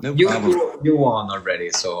problem. No You problem. you won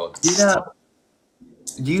already, so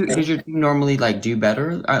Does your team normally like do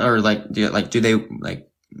better, or like do they like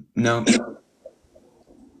no?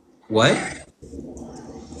 what?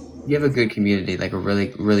 You have a good community, like a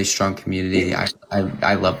really strong community.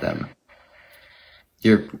 I love them.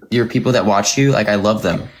 Your people that watch you, like I love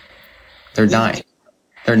them. They're nice.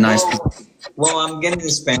 They're nice people. Well, I'm getting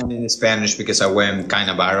in Spanish because I went kind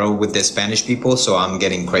of viral with the Spanish people, so I'm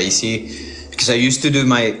getting crazy. Because I used to do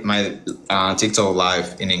my TikTok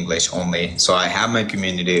live in English only, so I have my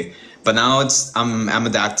community. But now I'm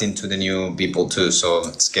adapting to the new people too, so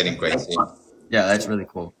it's getting crazy. Yeah, that's really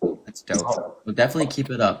cool. That's dope. Well, definitely keep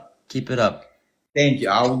it up. Keep it up. Thank you.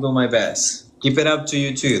 I will do my best. Keep it up to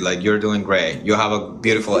you too. Like you're doing great. You have a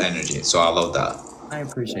beautiful energy, so I love that. I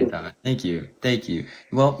appreciate that. Thank you. Thank you.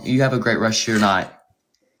 Well, you have a great rest of your night.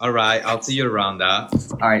 All right, I'll see you around that.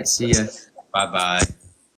 All right, see ya. Bye bye.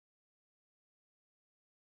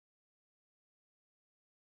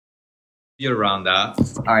 See you around that.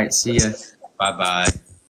 All right, see ya. Bye bye.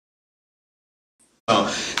 Oh,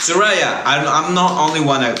 Soraya, I'm not only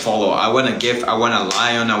one I follow. I want a gift. I want a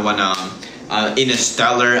lion. I want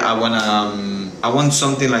Interstellar. I want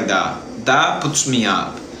something like that. That puts me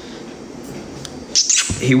up.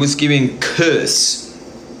 He was giving kiss.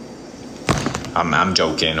 I'm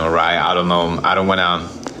joking, alright? I don't know. I don't want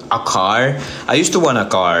a car. I used to want a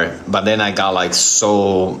car, but then I got like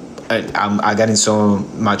I got in so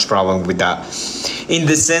much problem with that. In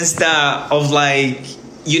the sense that of like,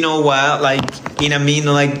 you know what? Like,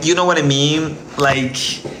 like, you know what I mean? Like,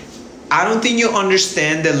 I don't think you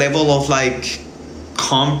understand the level of like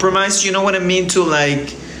compromise. You know what I mean? To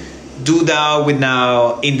like do that with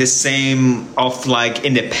now in the same of like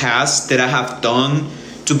in the past that I have done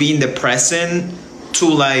to be in the present to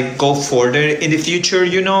like go further in the future,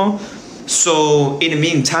 you know? So in the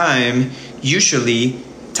meantime, usually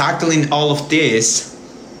tackling all of this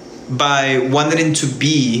by wanting to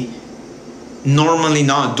be normally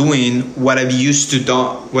not doing what I used to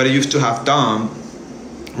have done,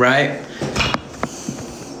 right?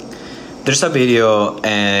 There's a video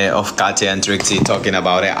of Katya and Trixie talking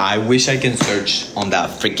about it. I wish I can search on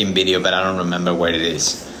that freaking video, but I don't remember where it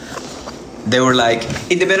is. They were like,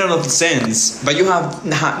 in the better of sense, but you have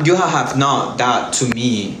not that to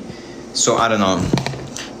me. So I don't know.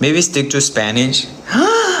 Maybe stick to Spanish.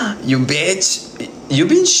 You bitch. You've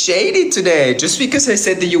been shady today just because I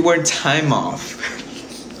said that you were time off.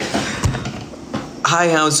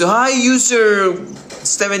 Hi, so hi, user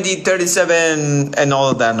 7037 and all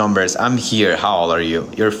of that numbers. I'm here. How old are you?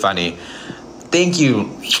 You're funny. Thank you.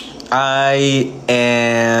 I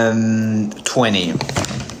am 20.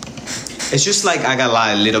 It's just like I got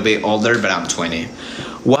like a little bit older, but I'm 20.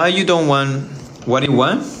 What do you don't want? What do you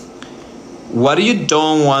want? What do you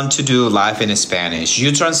don't want to do live in Spanish?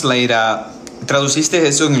 You translate traduciste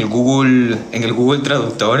eso en el Google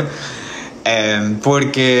Traductor.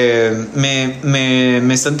 Porque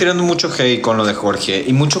me están tirando mucho hate con lo de Jorge.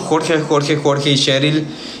 Y mucho Jorge y Cheryl.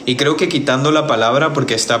 Y creo que quitando la palabra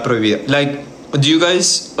porque está prohibida. Like, do you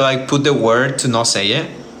guys like put the word to not say it?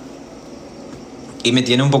 Y me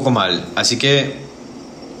tiene un poco mal. Así que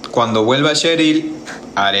cuando vuelva Cheryl,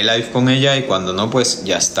 haré live con ella. Y cuando no, pues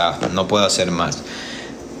ya está. No puedo hacer más.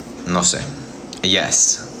 No sé.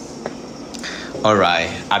 Yes. Alright.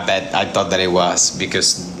 I thought that it was.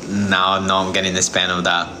 Because now I'm getting the span of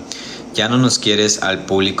that. ¿Ya no nos quieres al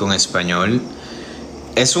público en español?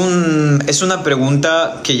 Es una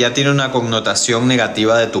pregunta que ya tiene una connotación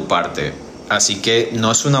negativa de tu parte. Así que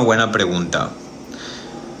no es una buena pregunta.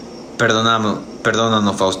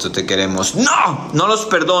 Perdónanos, Fausto, te queremos. ¡No! No los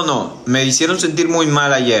perdono. Me hicieron sentir muy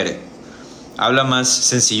mal ayer. Habla más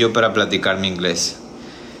sencillo para platicar mi inglés.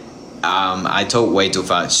 I talk way too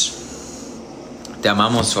fast. Te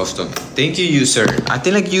amamos, Fausto. Thank you, user. I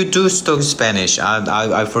think like you do talk Spanish.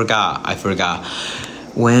 I forgot.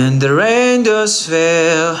 When the rain does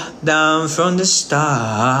fell down from the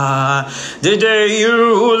star, the day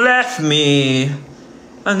you left me,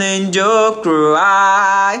 an angel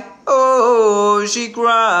cried, oh, she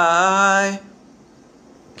cried.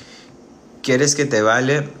 ¿Quieres que te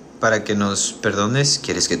baile para que nos perdones?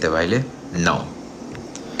 ¿Quieres que te baile? No.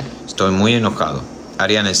 Estoy muy enojado.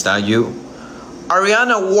 Ariana, ¿está you?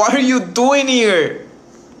 Ariana, what are you doing here?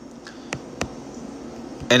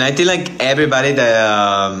 And I think like everybody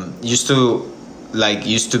that used to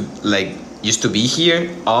be here,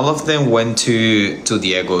 all of them went to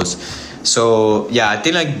Diego's. So yeah, I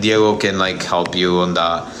think like Diego can like help you on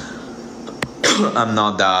that. I'm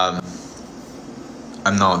not that,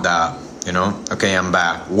 you know. Okay, I'm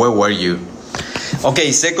back. Where were you?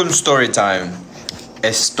 Okay, second story time.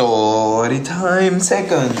 Story time.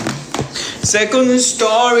 Second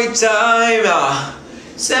story time.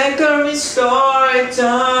 Second story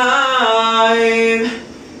time.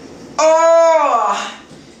 Oh,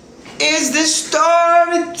 it's the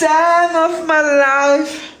story time of my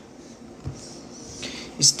life.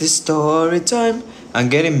 It's the story time. I'm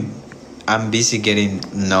busy getting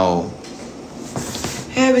no.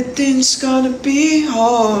 Everything's gonna be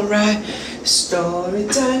alright. Story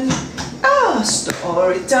time.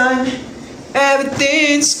 Story time.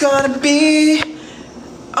 Everything's gonna be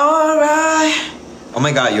alright. Oh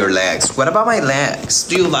my god, your legs. What about my legs?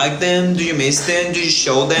 Do you like them? Do you miss them? Do you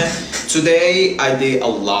show them? Today I did a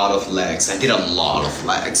lot of legs. I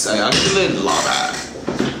actually love it.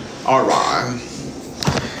 Alright.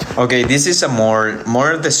 Okay, this is a more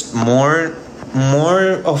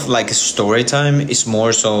of like a story time. It's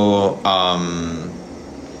more so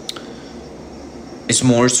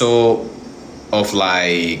of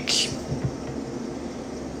like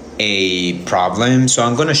a problem. So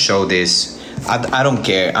I'm gonna show this. I don't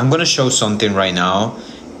care. I'm gonna show something right now,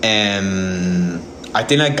 and I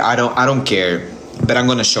think like I don't care, but I'm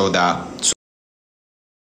gonna show that. So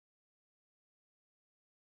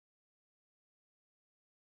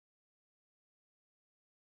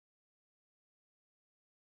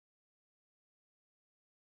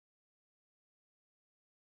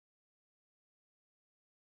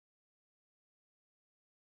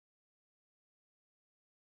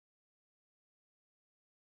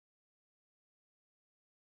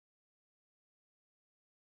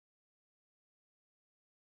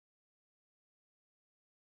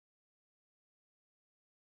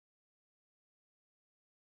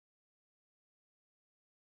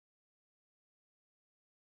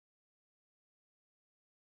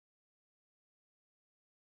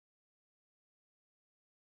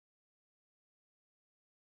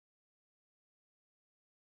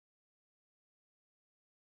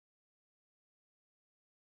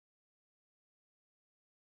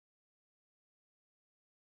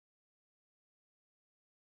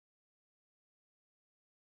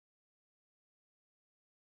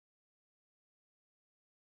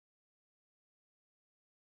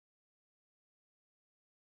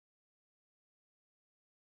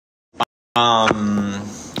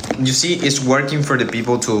you see, it's working for the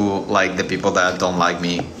people the people that don't like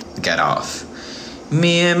me get off.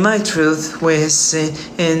 Me and my truth, we sit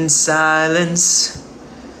in silence.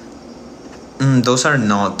 Those are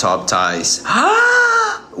not top ties. How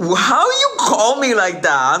you call me like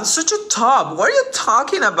that? I'm such a top. What are you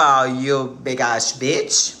talking about, you big ass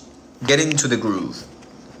bitch? Get into the groove.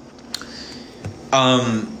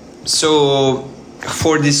 So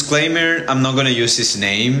for disclaimer, I'm not gonna use his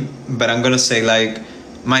name, but I'm gonna say like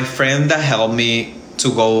my friend that helped me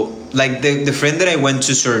to go, like the friend that I went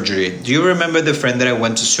to surgery. Do you remember the friend that I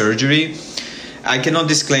went to surgery? I cannot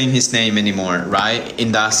disclaim his name anymore, right?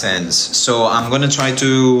 In that sense. So I'm gonna try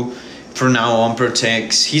to, from now on,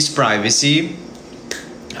 protect his privacy.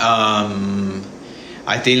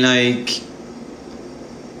 I think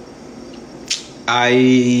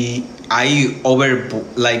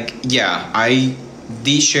like I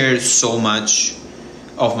did share so much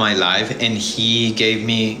of my life, and he gave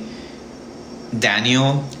me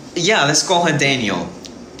Daniel. Yeah, let's call him Daniel.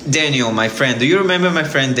 Daniel, my friend. Do you remember my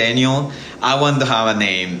friend Daniel? I want to have a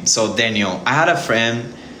name. So Daniel, I had a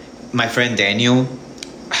friend, my friend Daniel,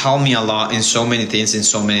 helped me a lot in so many things, in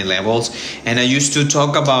so many levels. And I used to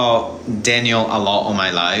talk about Daniel a lot on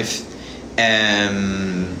my life.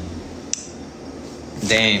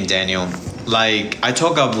 Damn, Daniel. Like, I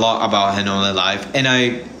talk a lot about him on my life. And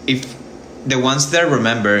if the ones that I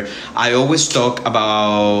remember, I always talk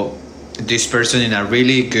about this person in a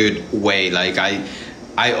really good way. Like,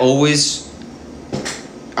 I always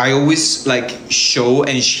like show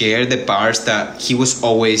and share the parts that he was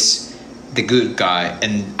always the good guy,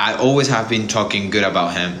 and I always have been talking good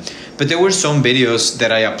about him. But there were some videos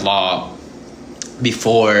that I upload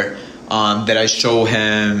before that I show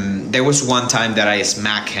him. There was one time that I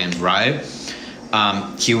smacked him, right?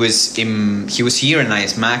 He was here and I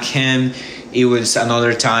smacked him. It was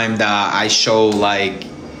another time that I show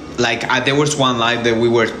there was one live that we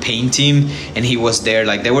were painting and he was there.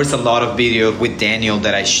 Like, there was a lot of videos with Daniel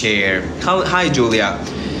that I share. Hi Julia.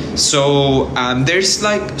 So there's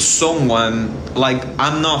like someone, like,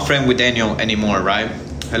 I'm not a friend with Daniel anymore, right?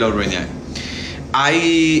 Hello Rina.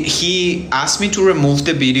 He asked me to remove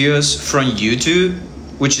the videos from YouTube,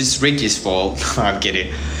 which is Ricky's fault. I'm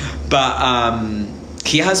kidding. But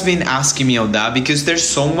he has been asking me of that because there's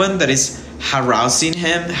someone that is harassing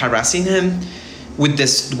him with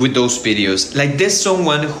those videos. Like, there's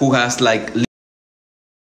someone who has like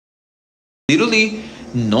literally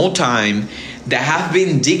no time that have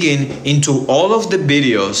been digging into all of the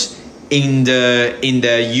videos in the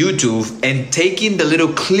YouTube and taking the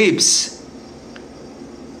little clips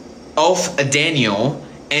of Daniel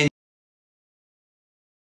and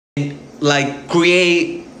like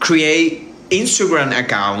create Instagram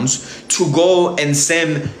accounts to go and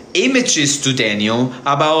send images to Daniel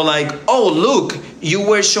about like, oh look, you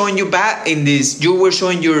were showing your butt in this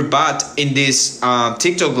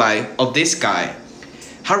TikTok live of this guy,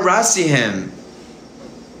 harassing him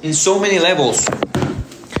in so many levels.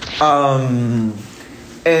 And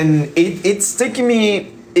it's taking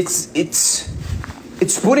me, it's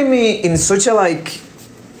putting me in such a like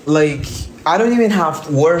I don't even have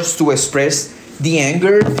words to express the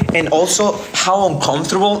anger and also how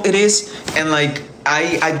uncomfortable it is, and like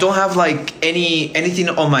I don't have like anything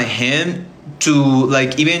on my hand to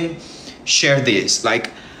like even share this.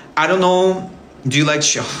 Like I don't know, do you like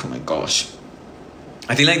oh my gosh,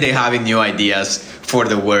 I think like they having new ideas for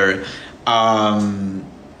the word, and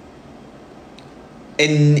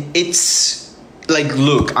it's like,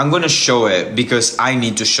 look, I'm gonna show it because I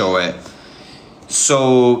need to show it.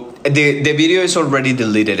 So the video is already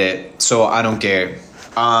deleted, so I don't care.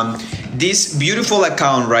 This beautiful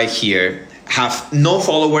account right here have no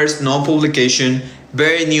followers, no publication,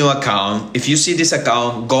 very new account. If you see this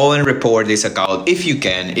account, go and report this account if you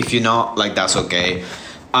can. If you're not, like, that's okay.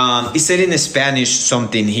 It said in Spanish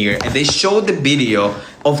something here, and they showed the video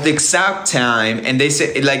of the exact time, and they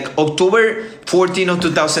said like October 14 of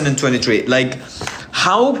 2023. Like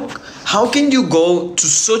how can you go to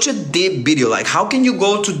such a deep video? Like how can you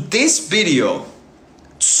go to this video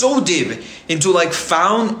so deep into like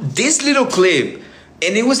found this little clip,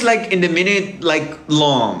 and it was like in the minute like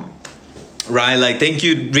long, right? Like thank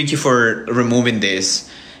you Ricky for removing this.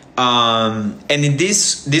 And in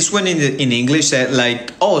this one in English said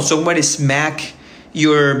like, oh, somebody smack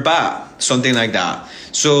your butt, something like that.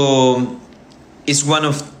 So it's one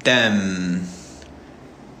of them.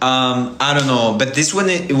 I don't know, but this one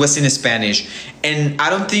it was in Spanish, and I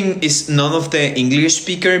don't think it's none of the English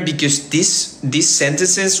speaker, because these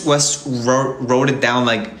sentences was wrote it down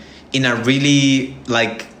like in a really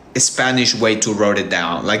like Spanish way to wrote it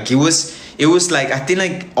down. Like it was like I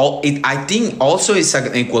think also it's like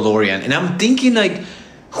an Ecuadorian, and I'm thinking like,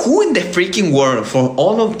 who in the freaking world, for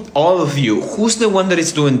all of you, who's the one that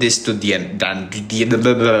is doing this to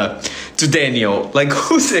Daniel? Like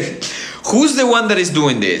who's the one that is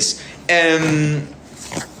doing this?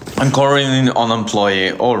 I'm currently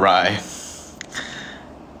unemployed. All right.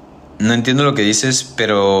 No entiendo lo que dices,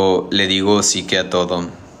 pero le digo sí que a todo.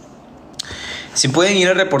 Si pueden ir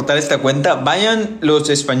a reportar esta cuenta, vayan los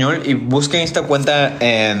de español y busquen esta cuenta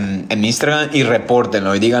en Instagram y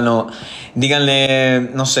repórtenlo y díganle,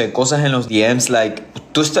 no sé, cosas en los DMs, like,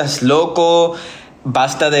 tú estás loco,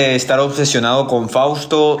 basta de estar obsesionado con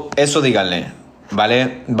Fausto, eso díganle,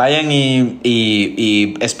 ¿vale? Vayan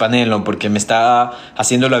y espanenlo porque me está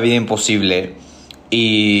haciendo la vida imposible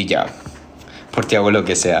y ya, porque hago lo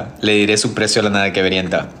que sea, le diré su precio a la nada que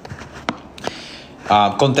verienta.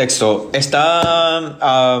 Contexto, está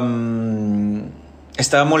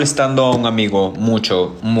molestando a un amigo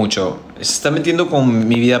mucho. Se está metiendo con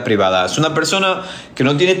mi vida privada. Es una persona que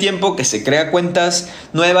no tiene tiempo, que se crea cuentas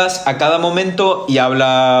nuevas a cada momento y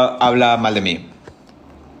habla mal de mí.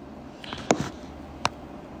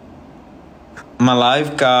 My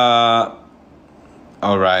life got...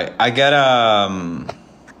 Alright, I got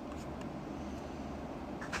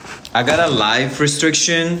a live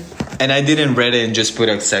restriction and I didn't read it and just put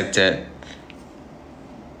accepted.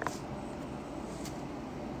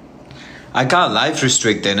 I got live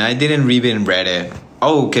restricted and I didn't even read it.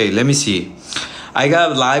 Oh, okay, let me see. I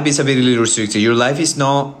got live disability restricted. Your life is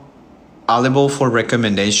not eligible for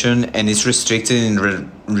recommendation and it's restricted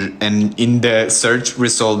in the search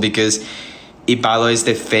result because it violates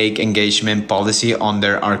the fake engagement policy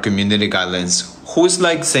under our community guidelines. Who's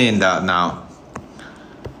like saying that now?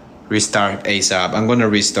 Restart ASAP. I'm gonna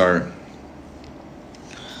restart.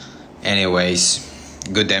 Anyways,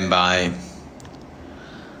 good then, bye.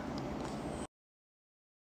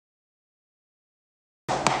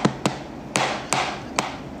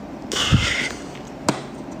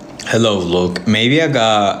 Hello, look, maybe I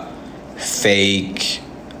got fake.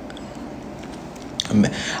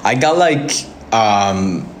 I got like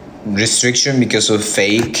restriction because of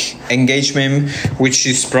fake engagement, which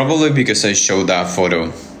is probably because I showed that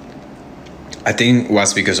photo. I think it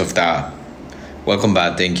was because of that. Welcome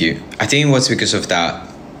back, thank you. I think it was because of that.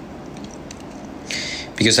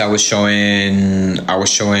 Because I was showing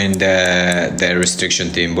the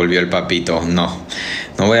restriction team. Volvió el papito. No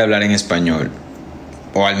voy a hablar en español.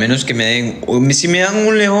 O al menos que me den... Si me dan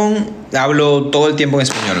un león, hablo todo el tiempo en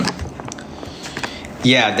español.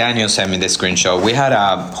 Yeah, Daniel sent me the screenshot. We had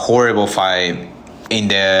a horrible fight in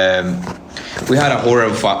the... We had a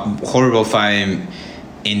horrible fight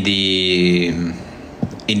in the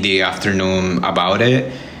afternoon about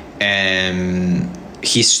it. And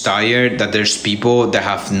he's tired that there's people that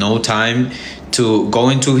have no time to go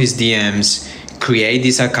into his DMs, create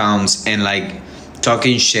these accounts, and like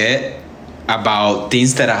talking shit about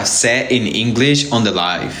things that I've said in English on the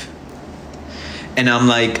live. And I'm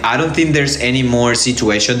like, I don't think there's any more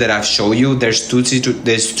situation that I've shown you. There's two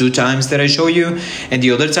times that I show you, and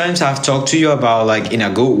the other times I've talked to you about like in a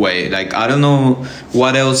good way. Like I don't know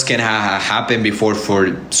what else can happen before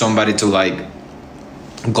for somebody to like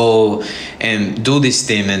go and do this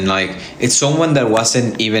thing. And like it's someone that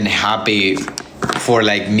wasn't even happy for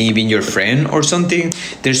like me being your friend or something.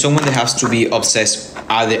 There's someone that has to be obsessed,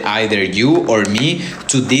 either you or me,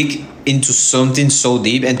 to dig into something so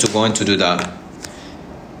deep and to go and to do that.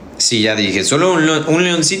 Sí, ya dije, solo un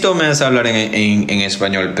leoncito me hace hablar en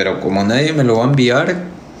español, pero como nadie me lo va a enviar.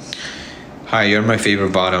 Hi, you're my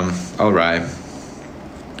favorite bottom. Alright.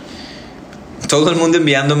 Todo el mundo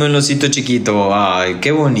enviándome un leoncito chiquito. Ay,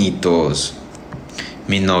 qué bonitos.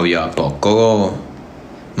 Mi novio, ¿a poco?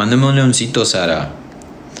 Mándame un leoncito, Sara.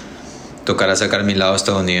 Tocará sacar mi lado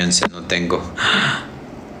estadounidense, no tengo.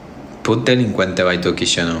 Put delincuente by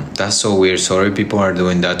Tokishano. That's so weird. Sorry people are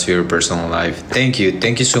doing that to your personal life. Thank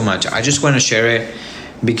you so much. I just want to share it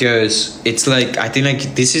because it's like, I think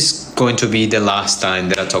like this is going to be the last time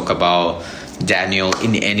that I talk about Daniel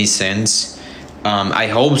in any sense. I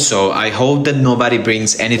hope so. I hope that nobody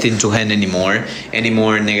brings anything to him anymore. Any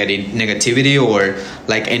more negativity or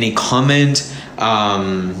like any comment.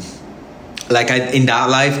 Like in that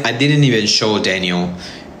life, I didn't even show Daniel.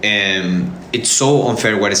 It's so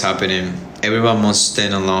unfair what is happening. Everyone must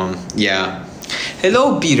stand alone. Yeah.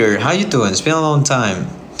 Hello, Peter. How you doing? It's been a long time.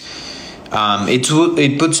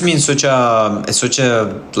 It puts me in such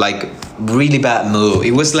a like really bad mood.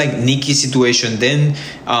 It was like Nikki's situation, then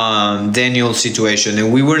Daniel's situation,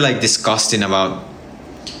 and we were like discussing about.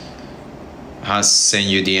 Has sent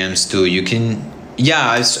you DMs too. You can.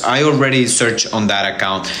 Yeah, I already searched on that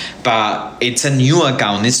account, but it's a new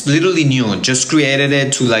account. It's literally new. Just created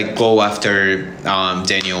it to like go after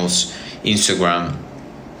Daniel's Instagram.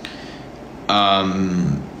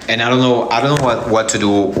 And I don't know what to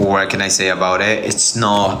do or what can I say about it. It's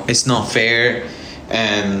not fair.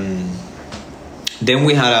 And then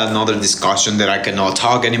we had another discussion that I cannot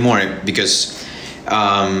talk anymore because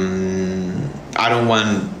I don't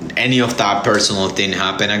want any of that personal thing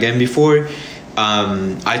happen again before.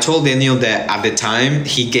 I told Daniel that at the time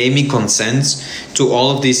he gave me consent to all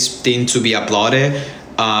of these things to be uploaded,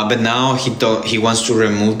 but now he wants to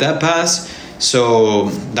remove that pass, so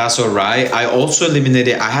that's alright. I also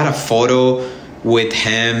eliminated. I had a photo with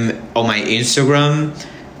him on my Instagram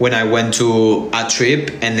when I went to a trip,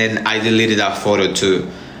 and then I deleted that photo too,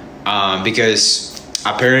 because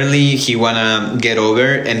apparently he wanna get over,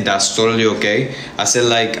 and that's totally okay. I said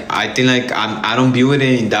like I think like I don't view it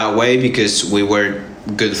in that way because we were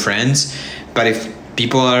good friends, but if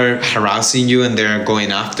people are harassing you and they're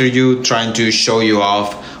going after you, trying to show you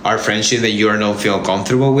off our friendship, that you don't feel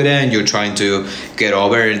comfortable with it and you're trying to get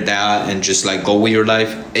over that and just like go with your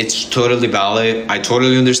life, it's totally valid. I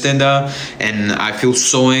totally understand that, and I feel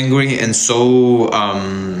so angry and so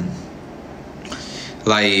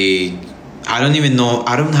like I don't even know.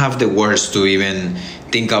 I don't have the words to even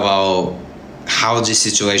think about how this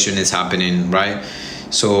situation is happening, right?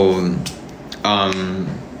 So,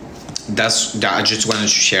 that's that. I just wanted to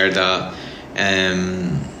share that.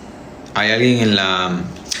 Hay alguien en la.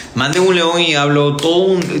 Manden un león y hablo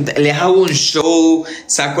todo. Les hago un show.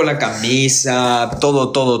 Saco la camisa.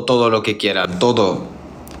 Todo lo que quieran. Todo.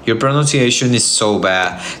 Your pronunciation is so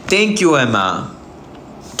bad. Thank you, Emma.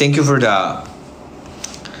 Thank you for that.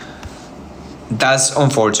 That's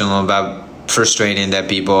unfortunate, but frustrating that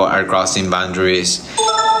people are crossing boundaries.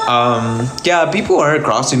 Yeah, people are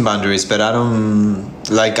crossing boundaries, but I don't,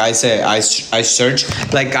 like I said, I search,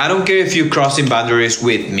 like I don't care if you're crossing boundaries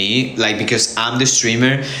with me, like because I'm the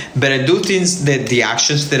streamer, but I do things that the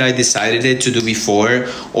actions that I decided to do before,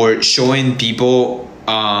 or showing people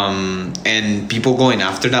and people going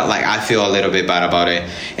after that, like I feel a little bit bad about it.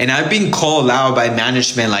 And I've been called out by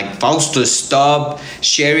management like, Fausto, stop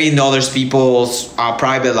sharing other people's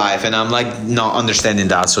private life, and I'm like not understanding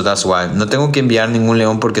that, so that's why. No tengo que enviar ningún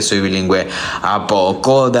león porque soy bilingüe. ¿A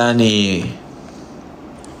poco, Dani?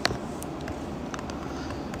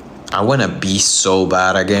 I wanna be so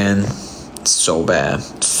bad again. So bad.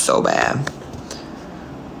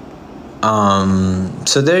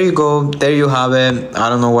 So there you go. There you have it. I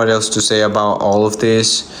don't know what else to say about all of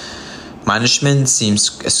this. Management seems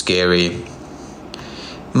scary.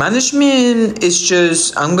 Management is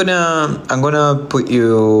just, I'm gonna put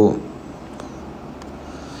you,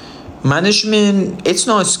 management, it's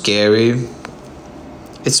not scary.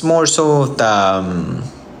 It's more so the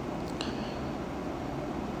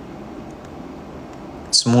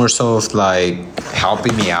it's more so of like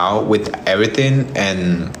helping me out with everything,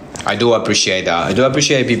 and I do appreciate that. I do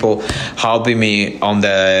appreciate people helping me on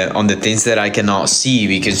the things that I cannot see,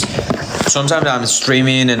 because sometimes I'm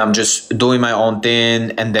streaming and I'm just doing my own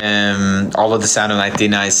thing, and then all of a sudden I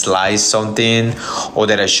think I slice something, or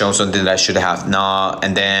that I show something that I should have not,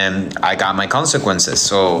 and then I got my consequences.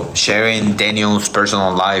 So sharing Daniel's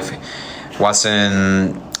personal life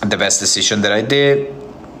wasn't the best decision that I did,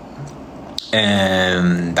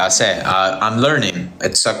 and that's it. I'm learning.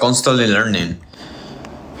 It's a constantly learning.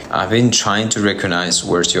 I've been trying to recognize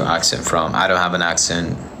where's your accent from. I don't have an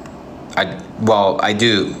accent. I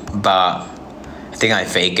do, but I think I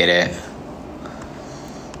fake it.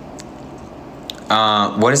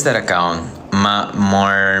 What is that account?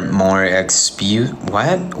 More XP?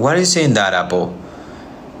 What is saying that, Apple?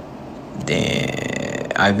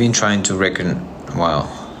 I've been trying to recognize. Wow,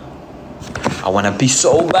 I wanna be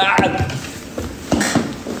so bad.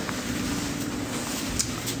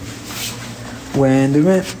 When do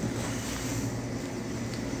it?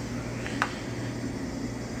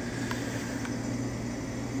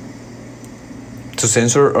 To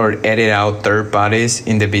censor or edit out third parties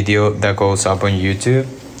in the video that goes up on YouTube.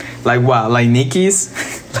 Like what? Like Nikki's?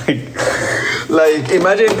 like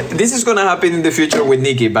imagine this is gonna happen in the future with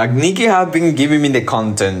Nikki, but Nikki have been giving me the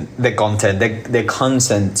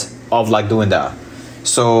consent of like doing that.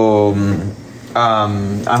 So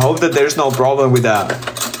I hope that there's no problem with that.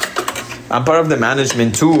 I'm part of the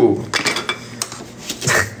management too.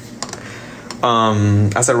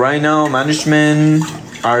 As of right now, management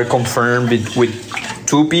are confirmed with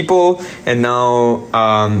 2 people, and now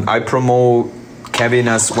I promote Kevin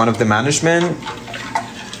as one of the management.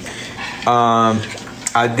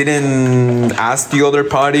 I didn't ask the other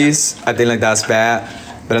parties. I think like that's bad,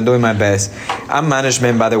 but I'm doing my best. I'm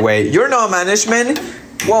management, by the way. You're not management.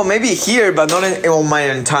 Well, maybe here, but not on my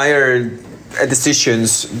entire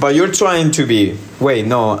decisions. But you're trying to be. Wait,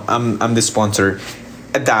 no, I'm the sponsor.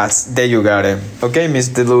 There you got it. Okay, Miss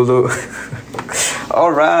Delulu.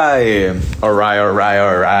 All right.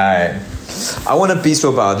 I want to be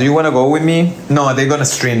so bad. Do you want to go with me? No, they're gonna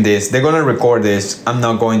stream this. They're gonna record this. I'm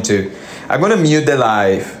not going to. I'm gonna mute the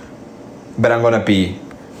live, but I'm gonna pee.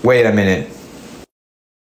 Wait a minute.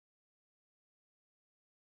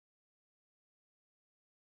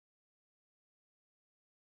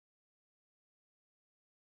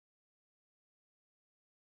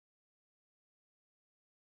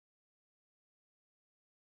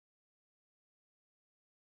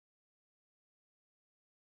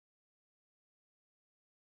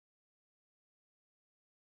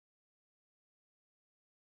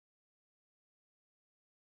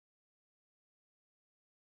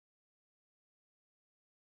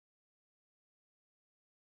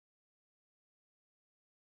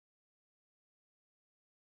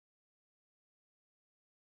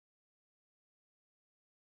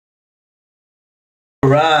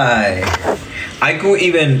 Right. I could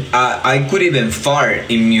even fart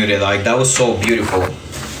in muted. Like that was so beautiful.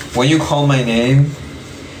 When you call my name,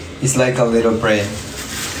 it's like a little prayer.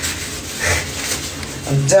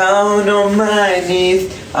 I'm down on my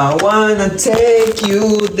knees. I wanna take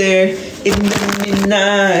you there in the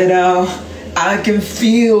midnight hour. I can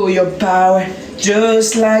feel your power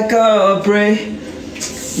just like a prayer.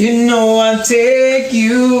 You know I'll take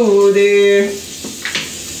you there.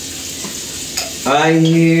 I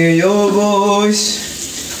hear your voice,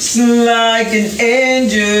 it's like an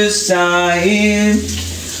angel sighing.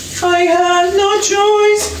 I have no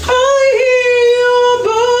choice, I hear your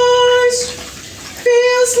voice,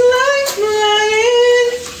 feels like flying.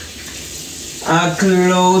 I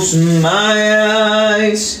close my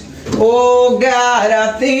eyes, oh God,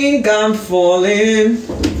 I think I'm falling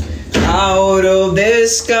out of the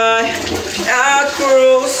sky. I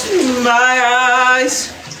close my eyes.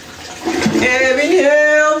 Heaven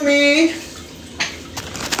help me.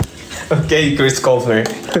 Okay, Chris Colfer.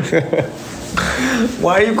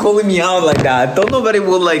 Why are you calling me out like that? I thought nobody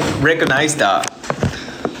would like recognize that.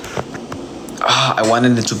 I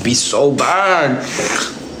wanted it to be so bad.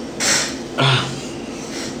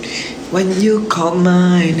 When you call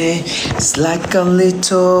my name, it's like a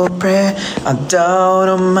little prayer. I'm down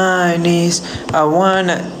on my knees. I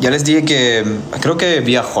wanna. Ya les dije que creo que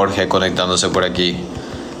vi a Jorge conectándose por aquí.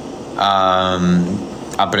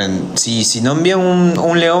 Si no envían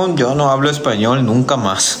un león, yo no hablo español nunca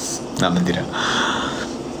más. No, mentira.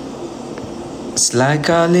 It's like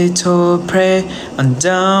a little prayer and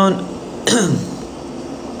down.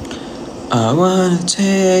 I wanna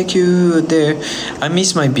take you there. I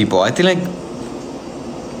miss my people. I think like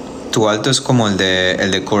Tu Alto es como el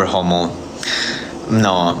de Kurt Homo.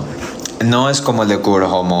 No es como el de Kurt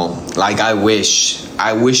Homo. Like I wish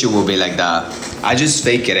it would be like that. I just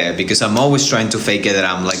fake it because I'm always trying to fake it that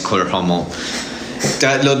I'm like Kurt Homo.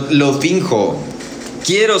 Lo finjo.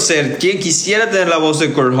 Quisiera tener la voz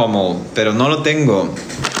de Kurt Homo, pero no lo tengo.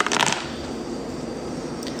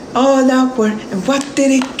 All that work, and what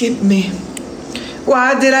did it give me?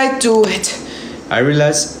 Why did I do it? I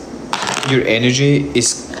realized your energy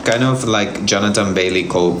is kind of like Jonathan Bailey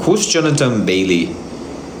Cole. Who's Jonathan Bailey?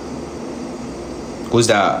 Who's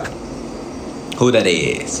that? Who that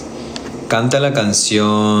is? Canta la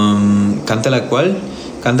canción. ¿Canta la cuál?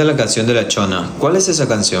 Canta la canción de la Chona. ¿Cuál es esa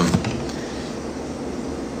canción?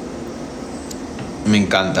 Me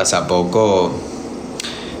encanta, ¿a poco?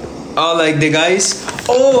 Oh, like the guys.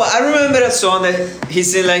 Oh, I remember that song that he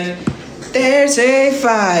said like, there's a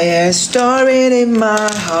fire starting in my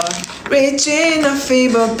heart, reaching a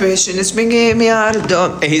fever pitch and it's bringing me out of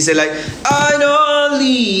dawn. And he said like, I know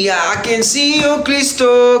I can see you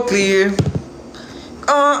crystal clear.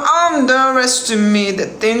 On the rest of me, the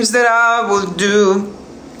things that I will do.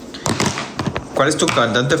 ¿Cuál es tu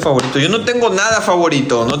cantante favorito? Yo no tengo nada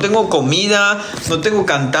favorito. No tengo comida, no tengo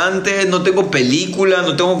cantante, no tengo película,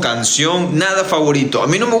 no tengo canción, nada favorito. A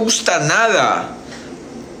mí no me gusta nada.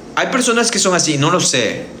 Hay personas que son así, no lo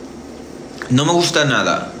sé. No me gusta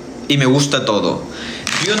nada y me gusta todo.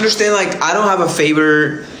 Do you understand? Like, I don't have a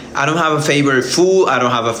favorite food, I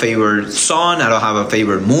don't have a favorite song, I don't have a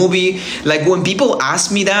favorite movie. Like, when people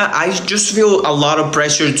ask me that, I just feel a lot of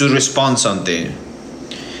pressure to respond something.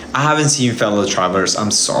 I haven't seen Fellow Travelers,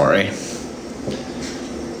 I'm sorry.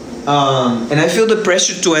 And I feel the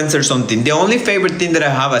pressure to answer something. The only favorite thing that I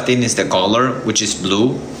have, I think, is the color, which is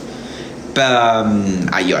blue. But,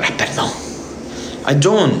 perdón. I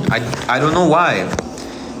don't know why.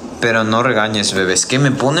 Pero no regañes, bebé. Es que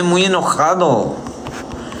me pone muy enojado.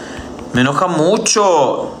 Me enoja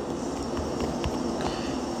mucho.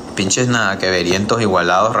 Pinches nada que verientos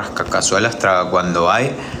igualados, rascacazuelas, traga cuando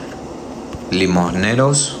hay.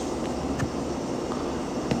 Limosneros.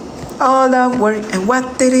 All that work and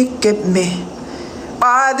what did it give me?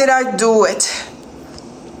 Why did I do it?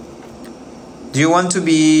 Do you want to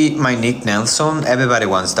be my Nick Nelson? Everybody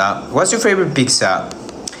wants that. What's your favorite pizza?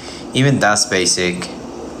 Even that's basic.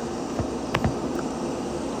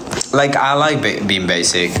 Like, I like being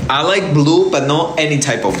basic. I like blue, but not any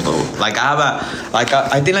type of blue. Like,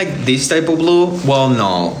 I think like this type of blue. Well,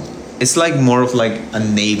 no, it's like more of like a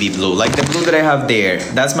navy blue, like the blue that I have there.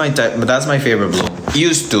 That's my type. That's my favorite blue.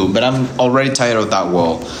 Used to, but I'm already tired of that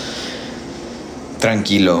wall.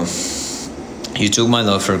 Tranquilo. You took my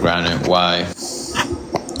love for granted. Why?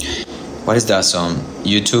 What is that song?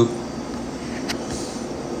 YouTube.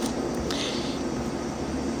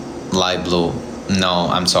 Light blue. No,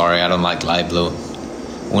 I'm sorry, I don't like light blue.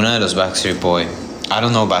 Una de los Backstreet Boy. I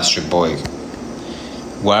don't know Backstreet Boy.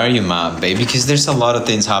 Why are you mad, babe? Because there's a lot of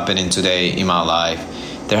things happening today in my life.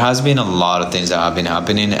 There has been a lot of things that have been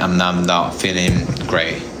happening and I'm not feeling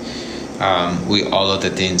great. With all of the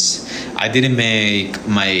things. I didn't make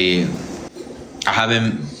my... I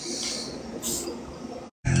haven't...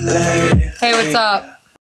 Hey, what's up?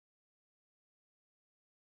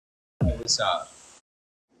 What's up?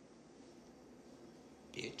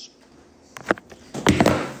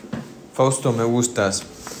 Fausto, me gustas.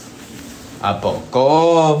 ¿A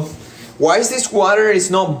poco? Why is this water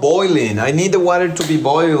is not boiling? I need the water to be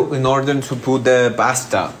boiled in order to put the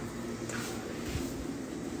pasta.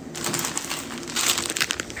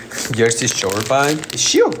 Jersey's short bike. Is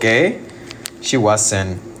she okay? She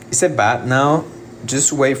wasn't. Is it bad now?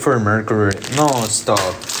 Just wait for Mercury. No,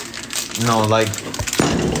 stop. No, like,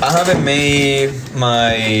 I haven't made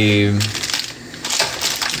my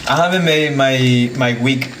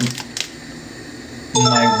week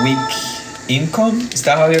income. Is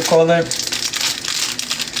that how you call it?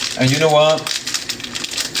 And you know what?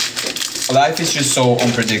 Life is just so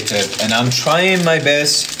unpredictable, and I'm trying my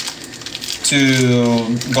best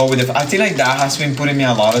to go with it. I feel like that has been putting me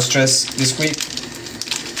a lot of stress this week.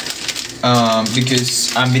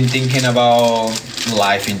 Because I've been thinking about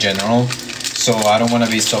life in general, so I don't want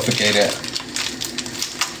to be suffocated,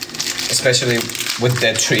 especially with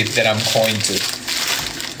that trip that I'm going to.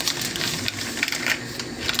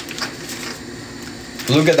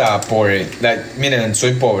 Look at that, pobre. Like, miren,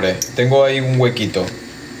 soy pobre. Tengo ahí un huequito.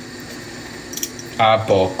 ¿A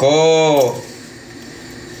poco?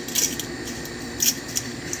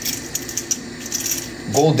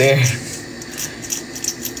 Go there.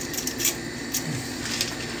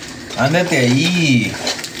 Ándate ahí.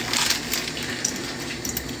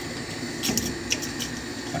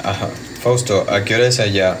 Ajá. Fausto, ¿a qué hora es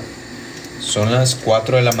allá? Son las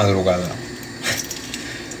 4 de la madrugada.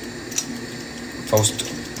 Fausto,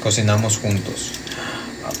 cocinamos juntos.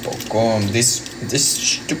 ¿A poco? This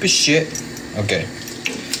stupid shit. Okay.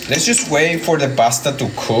 Let's just wait for the pasta to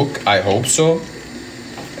cook. I hope so.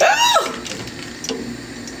 ¡Ah!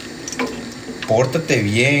 Pórtate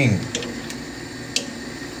bien.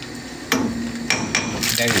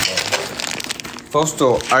 There you go.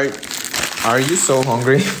 Fausto, are you so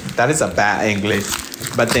hungry? That is a bad English,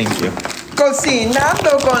 but thank you.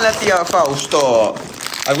 Cocinando con la tía Fausto.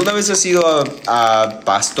 ¿Alguna vez has ido a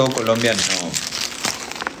Pasto, Colombia? No.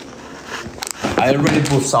 I already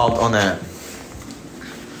put salt on it.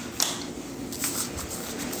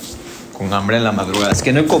 Con hambre en la madrugada. Es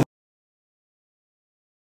que no he comido.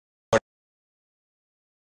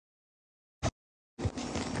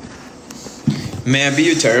 May I be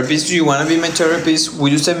your therapist? Do you want to be my therapist?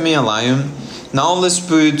 Will you send me a lion? Now let's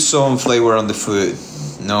put some flavor on the food.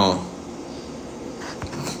 No.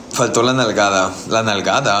 Faltó la nalgada. La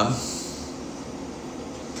nalgada.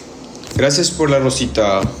 Gracias por la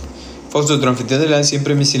rosita. Fausto, tu anfitrión de la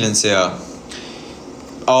siempre me silencia.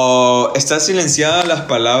 Está silenciada las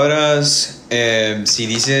palabras si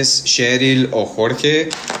dices Cheryl o Jorge.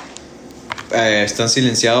 Están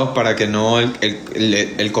silenciados para que no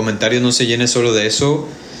el comentario no se llene solo de eso.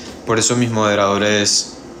 Por eso mis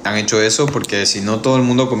moderadores han hecho eso, porque si no todo el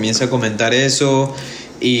mundo comienza a comentar eso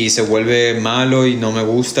y se vuelve malo y no me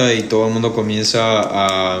gusta y todo el mundo comienza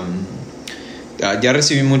a... Ya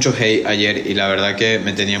recibí mucho hate ayer y la verdad que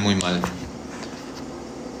me tenía muy mal.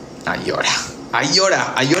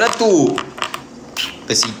 Ayora tú.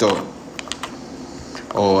 Besito.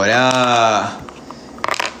 Ahora...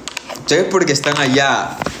 Ustedes porque están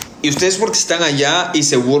allá. Y ustedes porque están allá y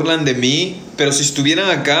se burlan de mí. Pero si estuvieran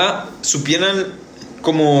acá, supieran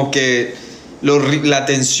como que la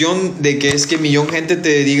tensión de que es que millón de gente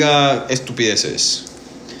te diga estupideces.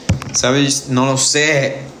 ¿Sabes? No lo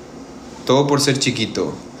sé. Todo por ser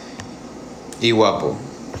chiquito y guapo.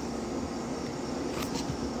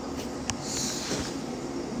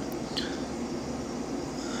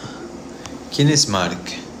 ¿Quién es Mark?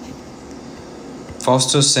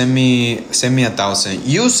 Fausto, send me 1,000.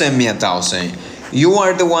 You send me 1,000. You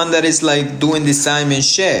are the one that is like doing this time and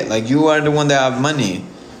shit. Like you are the one that have money.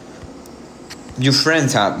 Your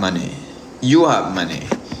friends have money. You have money.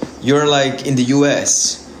 You're like in the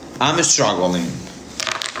US. I'm struggling.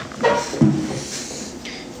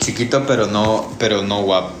 Chiquito pero no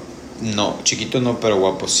guapo. No, chiquito no pero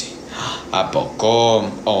guapo sí. ¿A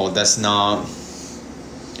poco? Oh, that's not...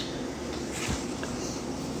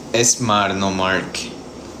 Es Mar, no Mark.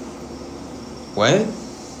 What?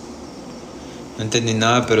 No entendí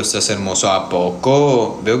nada, pero estás hermoso. ¿A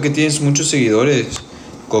poco? Veo que tienes muchos seguidores.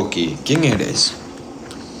 Coqui, ¿quién eres?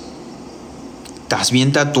 Estás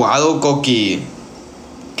bien tatuado, Coqui.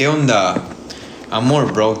 ¿Qué onda? I'm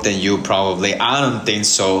more broke than you, probably. I don't think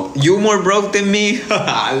so. You more broke than me?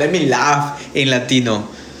 Let me laugh en latino.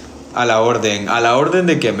 A la orden. ¿A la orden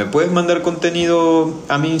de qué? ¿Me puedes mandar contenido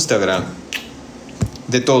a mi Instagram?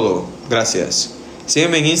 De todo. Gracias.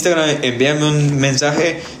 Sígueme en Instagram. Envíame un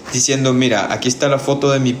mensaje diciendo, mira, aquí está la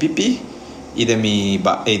foto de mi pipi y de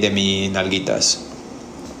mi nalguitas.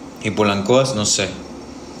 Y Polancoas, no sé.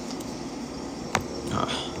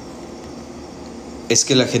 Es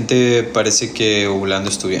que la gente parece que ovulando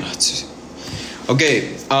estuviera.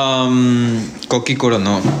 Okay, Coqui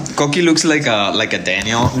coronó. Coqui looks like a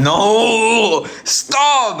Daniel. No,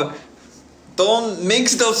 stop! Don't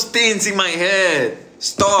mix those things in my head.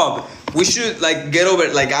 Stop. We should like get over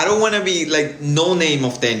it. Like I don't want to be like no name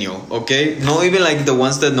of Daniel. Okay, not even like the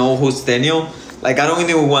ones that know who's Daniel. Like I don't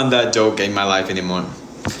even want that joke in my life anymore.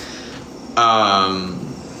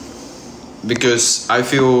 Because I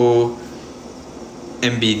feel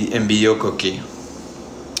envidio Coqui.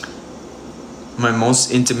 My most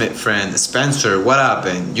intimate friend, Spencer. What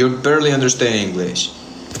happened? You barely understand English.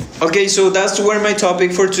 Okay, so that's where my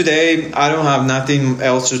topic for today. I don't have nothing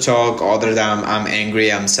else to talk other than I'm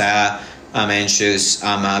angry, I'm sad, I'm anxious,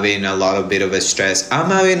 I'm having a bit of stress.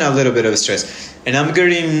 And I'm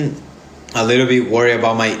getting a little bit worried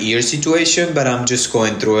about my ear situation, but I'm just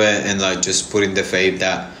going through it and like just putting the faith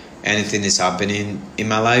that anything is happening in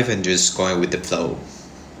my life and just going with the flow.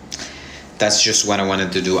 That's just what I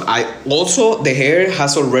wanted to do. I also, the hair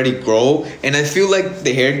has already grown and I feel like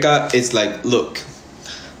the haircut is like, look,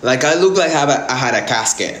 Like I look like I had a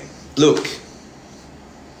casket. Look.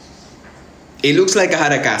 It looks like I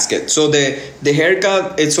had a casket. So the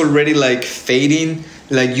haircut, it's already like fading.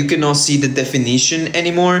 Like you cannot see the definition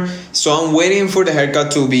anymore. So I'm waiting for the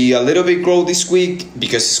haircut to be a little bit grow this week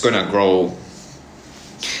because it's gonna grow.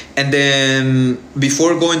 And then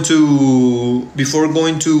before going to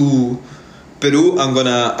Peru, I'm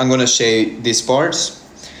gonna shave these parts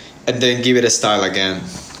and then give it a style again.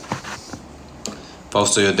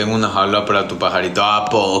 Fausto, yo tengo una jaula para tu pajarito. ¿A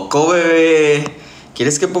poco, bebé?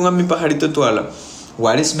 ¿Quieres que ponga mi pajarito en tu jaula?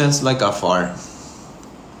 Why it smells like a fart?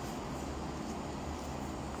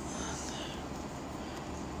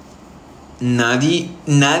 Nadie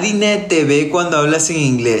te ve cuando hablas en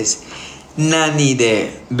inglés. Nani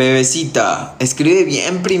de bebecita, escribe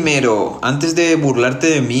bien primero antes de burlarte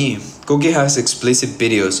de mí. Cookie has explicit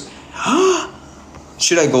videos.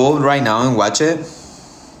 Should I go right now and watch it?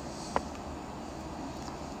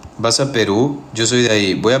 ¿Vas a Perú? Yo soy de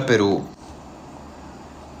ahí. Voy a Perú.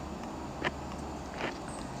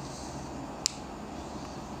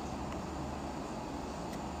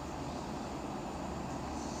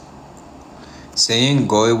 Saying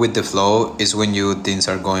go with the flow is when things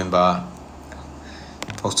are going bad.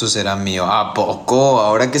 Esto será mío. ¿A poco?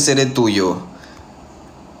 ¿Ahora que seré tuyo?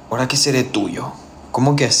 ¿Ahora que seré tuyo?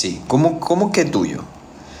 ¿Cómo que así? ¿Cómo que tuyo?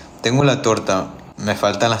 Tengo la torta. Me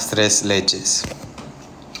faltan las 3 leches.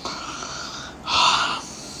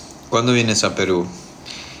 ¿Cuándo vienes a Perú?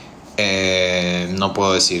 No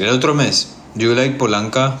puedo decir. El otro mes. Do you like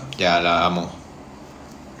Polanca? Ya la amo.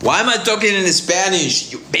 Why am I talking in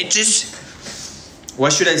Spanish, you bitches?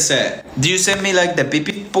 What should I say? Do you send me like the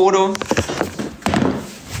pipi photo?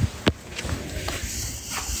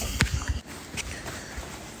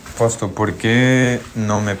 Fausto, ¿por qué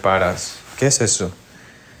no me paras? ¿Qué es eso?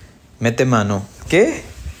 Mete mano. ¿Qué?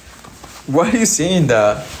 Why are you saying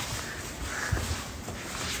that?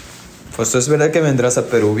 Fausto, ¿es verdad que vendrás a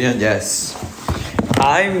Peruvian? Yes.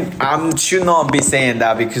 I should not be saying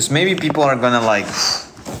that because maybe people are gonna like...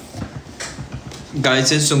 Guys,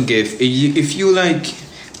 send some gift. If you like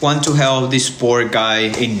want to help this poor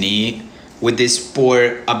guy in need with this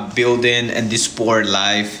poor building and this poor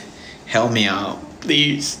life, help me out,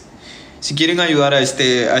 please. Si quieren ayudar a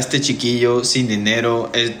este chiquillo sin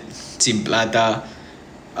dinero, sin plata,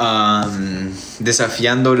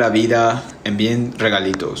 desafiando la vida, envíen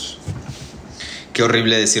regalitos. Qué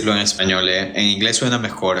horrible decirlo en español, ¿eh? En inglés suena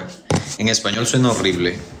mejor. En español suena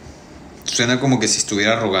horrible. Suena como que si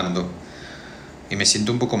estuviera rogando. Y me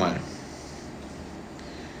siento un poco mal.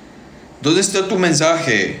 ¿Dónde está tu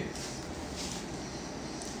mensaje?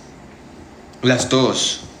 Las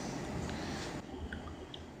 2.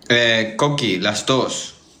 Coqui, las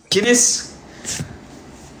 2. ¿Quién es?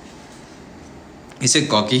 ¿Is it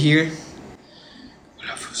Coqui here?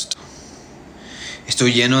 Hola, Fausto.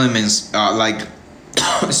 Estoy lleno de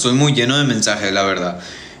estoy muy lleno de mensajes, la verdad.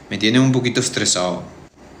 Me tiene un poquito estresado.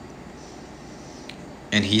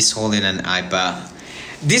 And he's holding an iPad.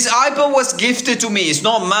 This iPad was gifted to me. It's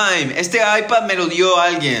not mine. Este iPad me lo dio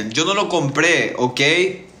alguien. Yo no lo compré, ¿ok?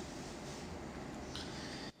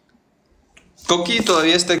 Coqui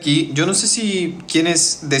todavía está aquí. Yo no sé si quién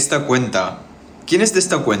es de esta cuenta. ¿Quién es de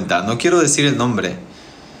esta cuenta? No quiero decir el nombre.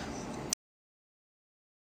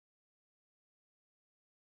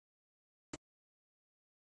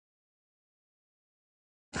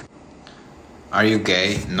 Are you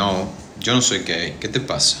gay? No, yo no soy gay. ¿Qué te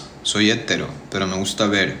pasa? Soy hetero, pero me gusta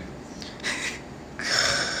ver.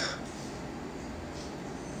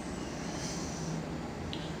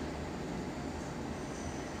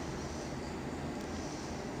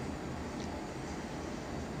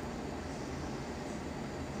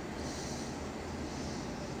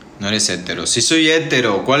 No eres hetero. Sí soy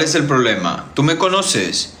hetero. ¿Cuál es el problema? ¿Tú me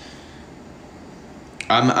conoces?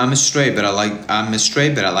 I'm straight, but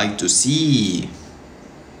I like to see.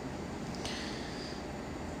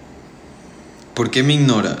 ¿Por qué me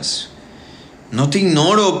ignoras? No te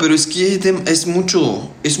ignoro, pero es que es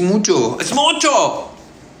mucho. Es mucho. ¡Es mucho!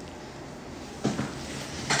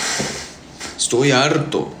 Estoy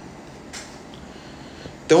harto.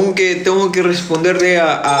 Tengo que responderle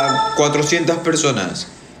a 400 personas.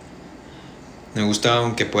 Me gusta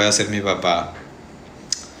aunque pueda ser mi papá.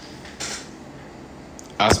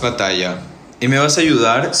 Haz batalla. ¿Y me vas a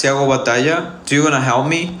ayudar si hago batalla? So you're gonna help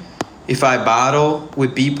me if I battle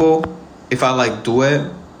with people? If I like do it?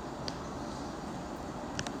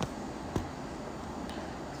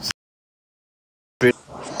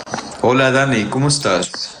 Hola Dani, ¿cómo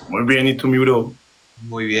estás? Muy bien, ¿y tú, mi bro?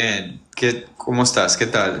 Muy bien. ¿Cómo estás? ¿Qué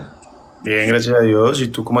tal? Bien, gracias a Dios. ¿Y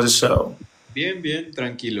tú cómo has estado? Bien,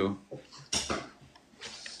 tranquilo.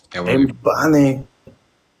 Ya, bueno. Pane.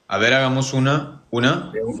 A ver, hagamos una.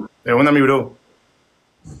 Una. De una, mi bro.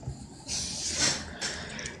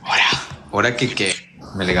 ¿Ahora qué?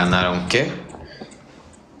 ¿Me le ganaron qué?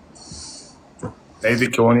 Lady,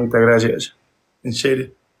 qué bonita, gracias. En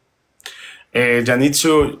serio.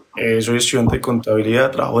 Janitsu, soy estudiante de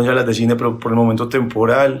contabilidad, trabajo en salas de cine, pero por el momento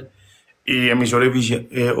temporal y emisor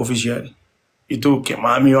oficial. ¿Y tú, qué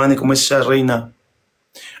más, mi Vane? ¿Cómo estás, reina?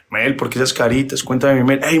 Mel, ¿por qué esas caritas? Cuéntame, mi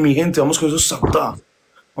Mel. ¡Ey, mi gente! Vamos con esos zapta.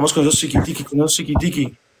 Vamos con esos tiki-tiki, con esos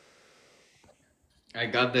tiki-tiki. I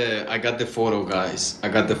got the photo, guys. I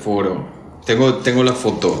got the photo. Tengo la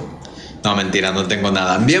foto. No, mentira, no tengo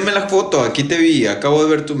nada. Envíame la foto, aquí te vi, acabo de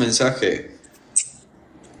ver tu mensaje.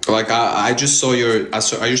 Like I just saw your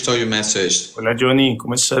message. Hola, Johnny,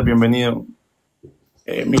 ¿cómo estás? Bienvenido.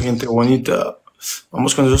 Mi gente bonita.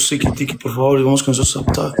 Vamos con esos tiki-tiki, por favor, y vamos con esos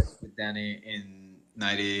zapta. Danny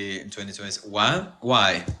in 2020. What?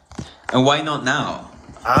 Why? And why not now?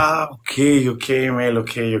 Ah, ok, Mel,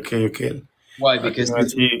 ok. Why? Because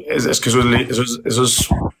Sí, es que eso es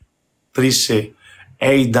triste.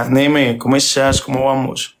 Hey, Daneme, ¿cómo estás? ¿Cómo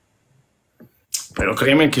vamos? Pero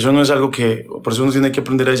créeme que eso no es algo que... Por eso uno tiene que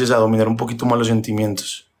aprender a veces a dominar un poquito más los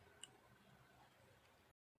sentimientos.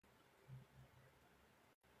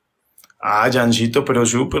 Ah, Jancito, pero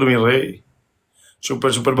súper, mi rey.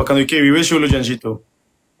 Súper bacano. ¿Y qué? ¿Vives solo, Jancito?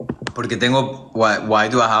 porque tengo why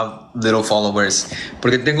do I have little followers?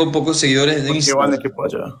 Porque tengo pocos seguidores en ¿Por qué Instagram. van? ¿Qué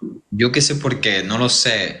pasa? Yo qué sé por qué, no lo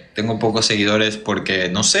sé. Tengo pocos seguidores porque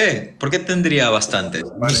no sé. ¿Por qué tendría bastantes?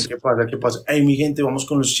 Vale, ¿qué pasa? Hey, mi gente, vamos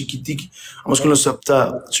con los chiquitiki. Vamos con los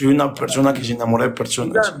zapta. Soy una persona que se enamora de You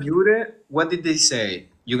personas. got muted? What did they say?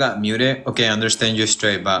 You got muted? Okay, I understand you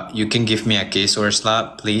straight, but you can give me a kiss or a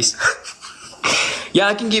slap, please. Yeah,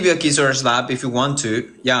 I can give you a kiss or a slap if you want to.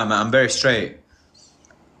 Yeah, I'm very straight.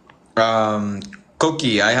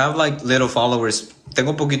 Coqui, I have like little followers.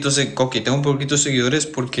 Tengo poquitos seguidores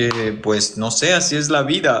porque, pues, no sé, así es la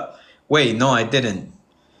vida. Wait, no, I didn't.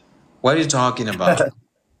 What are you talking about?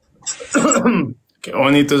 Qué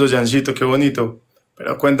bonito eso, Jancito, qué bonito.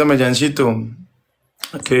 Pero cuéntame, Jancito, ¿en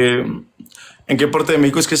qué parte de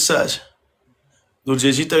México es que estás?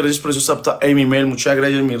 Dulcecita, gracias por eso, zapta. Hey, mi Mel, muchas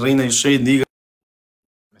gracias, mi reina, yo soy diga.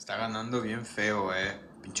 Me está ganando bien feo,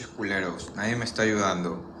 pinches culeros. Nadie me está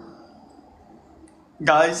ayudando.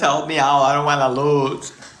 Guys, help me out. I don't wanna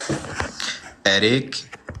lose. Eric,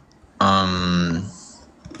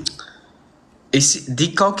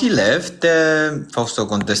 did Coqui left? Fausto,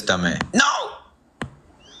 contéstame. No!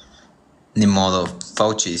 Ni modo,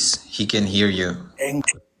 Fauchis, he can hear you.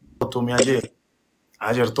 Tomé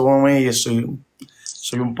ayer tomé y soy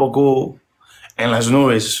un poco en las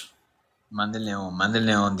nubes. Mande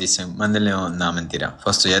león, dicen. Mande león. No, mentira.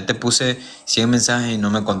 Fausto, ya te puse 100 mensajes y no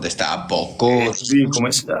me contestaba. Poco. Sí, ¿cómo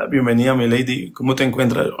estás? Bienvenida, mi lady. ¿Cómo te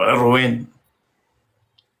encuentras? Hola, Rubén.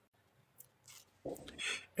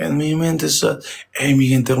 En mi mente está... Hey, mi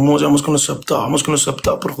gente hermosa, vamos con los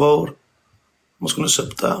zapta, por favor. Vamos con los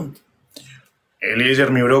zapta. Eliezer,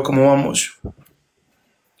 mi bro, ¿cómo vamos?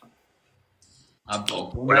 ¿A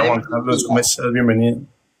poco? Hola, Juan Carlos, ¿cómo estás? Bienvenido.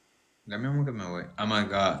 Ya mismo que me voy. Oh my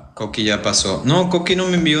god. Coqui ya pasó. No, Coqui no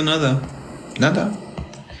me envió nada. Nada.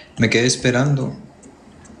 Me quedé esperando.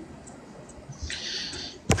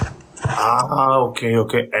 Ah, ok.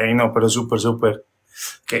 Ey, no, pero súper.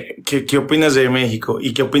 ¿Qué opinas de México?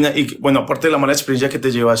 ¿Y qué opinas? Y, bueno, aparte de la mala experiencia que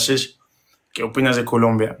te llevaste, ¿qué opinas de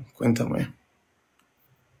Colombia? Cuéntame.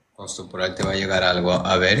 Fausto, por ahí te va a llegar algo.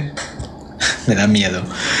 A ver. Me da miedo.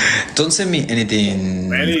 Entonces, anything.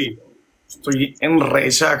 Mary, estoy en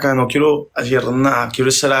resaca, no quiero hacer nada, quiero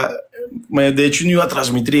estar... De hecho, no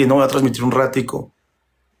voy a transmitir un ratico.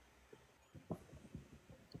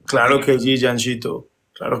 Claro que sí, Jancito,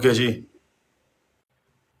 claro que sí.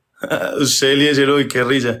 Usted, Eliezer, hoy, qué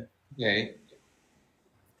risa. Okay.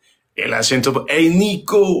 El acento... ¡Ey,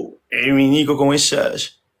 Nico! ¡Ey, mi Nico, ¿cómo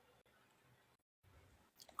estás?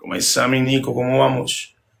 ¿Cómo está, mi Nico? ¿Cómo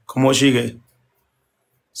vamos? ¿Cómo sigue?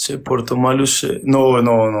 ¿Se portó mal usted? No,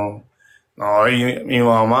 y mi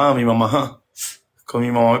mamá. Con mi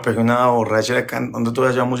mamá me pegué una borracha cantando toda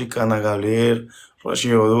esa música, Ana Gabriel,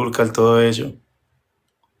 Rocío Dúrcal, todo eso.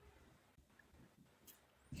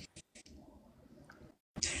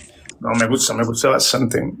 No, me gusta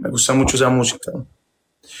bastante, me gusta mucho esa música.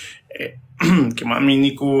 ¿Qué más, mi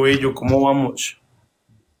Nico, bello? ¿Cómo vamos?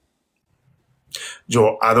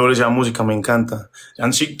 Yo adoro esa música, me encanta.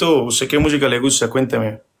 Jancito, ¿usted qué música le gusta?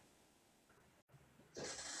 Cuénteme.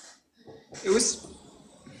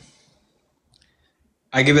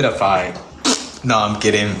 I give it a 5. No, I'm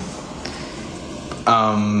kidding.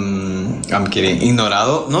 I'm kidding.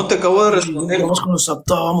 ¿Ignorado? No, te acabo de responder. Vamos con los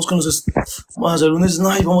apta, vamos con los... Vamos a hacer un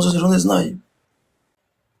snipe, vamos a hacer un snipe.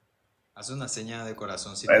 Haz una seña de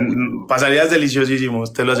corazoncito. Pasarías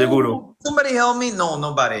deliciosísimos, te lo aseguro. Somebody help me? No,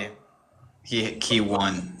 nobody. He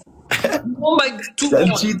won. Oh my God.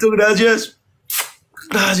 Sanchito, gracias.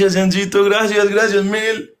 Gracias, Sanchito, gracias,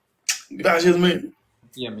 Mel. Gracias, Mel.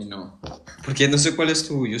 Y a mí no. Porque no sé cuál es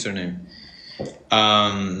tu username.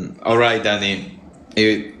 Alright, Dani.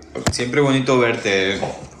 Siempre bonito verte.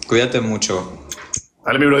 Cuídate mucho.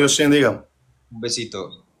 Dale, mi bro, Dios te bendiga. Un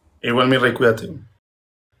besito. Igual, mi rey, cuídate.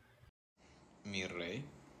 Mi rey.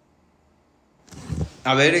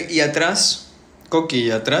 A ver, ¿y atrás? Coqui,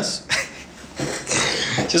 ¿y atrás?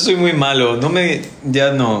 Yo soy muy malo.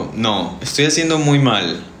 No. Estoy haciendo muy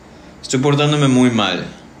mal. Estoy portándome muy mal.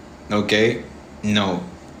 ¿Ok? No.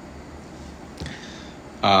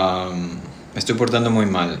 Me estoy portando muy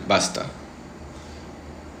mal. Basta.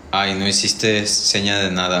 Ay, no hiciste seña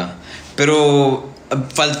de nada. Pero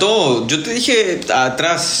faltó. Yo te dije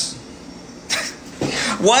atrás.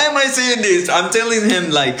 Why am I saying this? I'm telling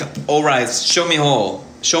him like, all right, show me hole.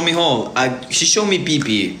 Show me hole. She showed me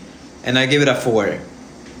pee-pee, and I give it a 4.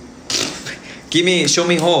 Show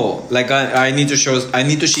me hole. Like I need to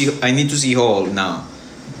see hole now.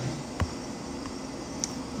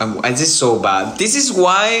 This is so bad. This is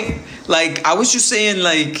why, like, I was just saying,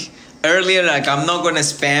 like, earlier, like, I'm not gonna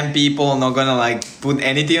spam people, I'm not gonna, like, put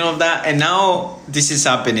anything of that, and now this is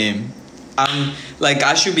happening. I'm, like,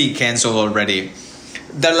 I should be canceled already.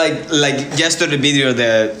 That, like, yesterday video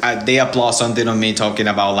that they applaud something on me talking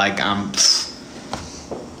about, like,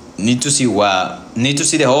 need to see what? Need to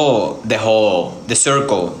see the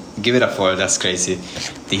circle. Give it a 4, that's crazy.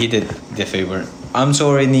 He did the favor. I'm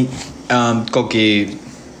sorry, Coqui.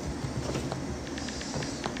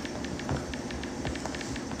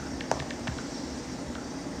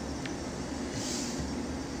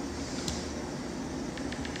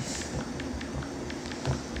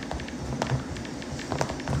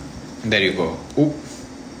 There you go. Ooh.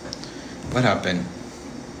 What happened?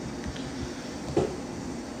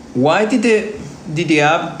 Why did the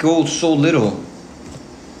app go so little?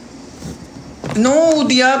 No,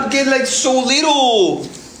 the app get like so little.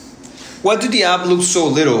 Why did the app look so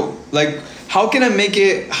little? Like, how can I make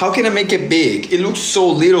it big? It looks so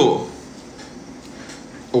little.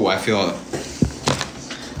 Oh, I feel it.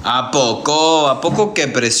 ¿A poco qué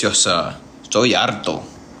preciosa? Estoy harto.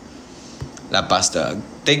 La pasta.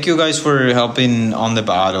 Thank you guys for helping on the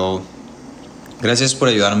battle. Gracias por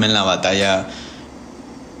ayudarme en la batalla.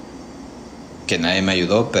 Que nadie me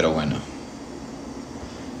ayudó, pero bueno.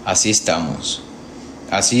 Así estamos.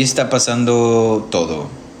 Así está pasando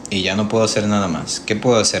todo. Y ya no puedo hacer nada más. ¿Qué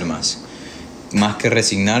puedo hacer más? Más que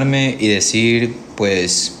resignarme y decir,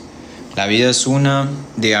 pues, la vida es una.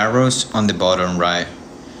 The arrows on the bottom right.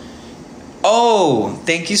 Oh,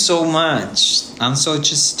 thank you so much. I'm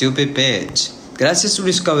such a stupid bitch. Gracias,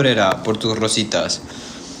 Luis Cabrera, por tus rositas.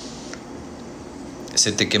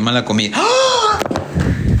 Se te quema la comida.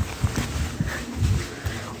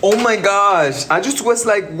 Oh my gosh. I just was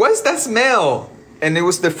like, what's that smell? And it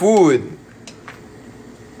was the food.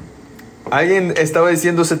 Alguien estaba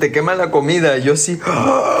diciendo, se te quema la comida. Yo sí.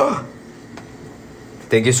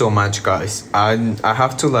 Thank you so much, guys. I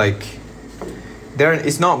have to like...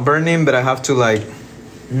 It's not burning, but I have to like...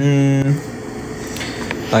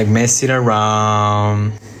 like mess it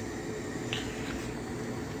around.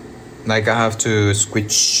 Like I have to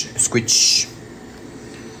squishy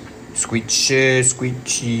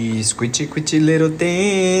little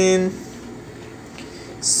thing.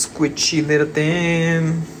 Squishy little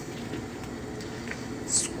thing.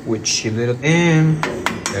 Squishy little thing.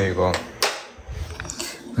 There you go.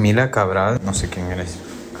 Mila Cabral, no sé quién eres.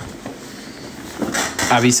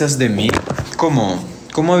 ¿Avisas de mí? ¿Cómo?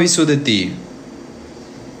 ¿Cómo aviso de ti?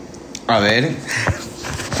 A ver.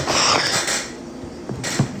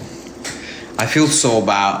 I feel so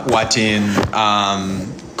bad watching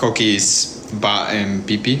Coqui's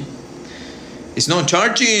PP. It's not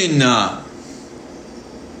charging.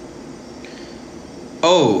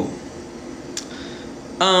 Oh.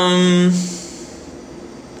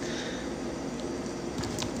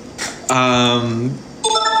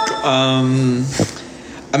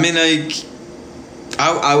 I mean, like,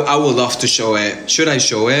 I would love to show it. Should I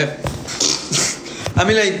show it? I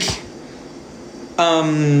mean, like,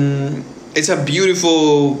 it's a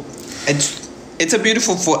beautiful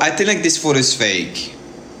photo. I think like this photo is fake.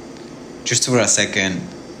 Just for a second.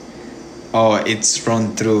 Oh, it's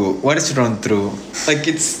run through. What is run through? Like,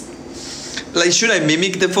 it's like, should I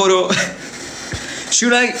mimic the photo?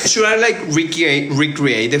 should I like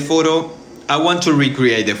recreate the photo? I want to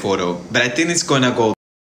recreate the photo, but I think it's gonna go.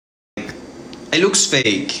 It looks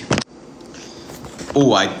fake.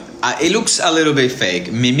 Oh, it looks a little bit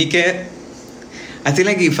fake. Mimic it. I think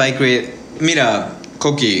like if I create. Mira,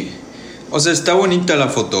 Coqui. O sea, está bonita la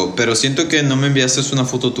foto, pero siento que no me enviaste una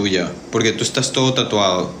foto tuya, porque tú estás todo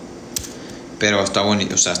tatuado. Pero está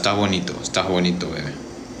bonito, o sea, estás bonito, bebé.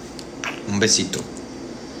 Un besito.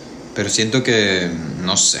 Pero siento que,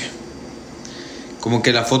 no sé. Como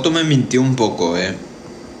que la foto me mintió un poco,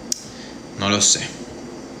 No lo sé.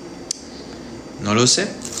 No lo sé.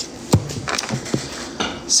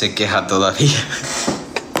 Se queja todavía.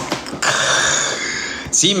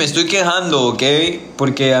 Sí, me estoy quejando, ¿ok?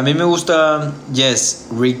 Porque a mí me gusta, yes,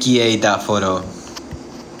 recreate that photo.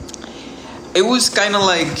 It was kind of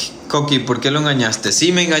like, Coqui, ¿por qué lo engañaste?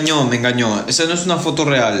 Sí, me engañó. Esa no es una foto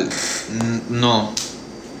real. No.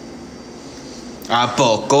 ¿A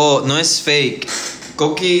poco? No es fake.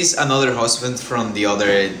 Coqui is another husband from the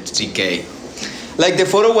other GK. Like, the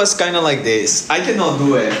photo was kind of like this. I cannot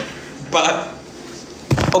do it. But,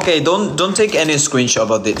 okay, don't take any screenshot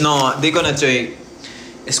about it. No, they're gonna take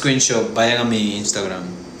screenshot. Vayan a mi Instagram.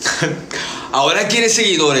 Ahora quiere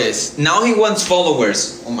seguidores. Now he wants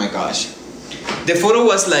followers. Oh my gosh. The photo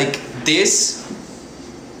was like this,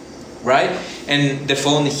 right? And the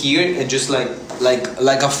phone here, and just like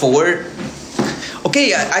a forward.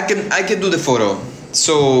 Okay, I can do the photo.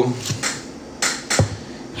 So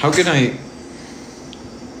how can I?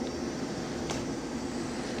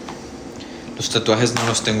 Los tatuajes no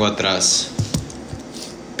los tengo atrás.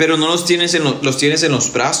 Pero no los tienes los tienes en los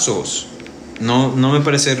brazos. No me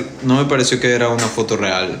pareció que era una foto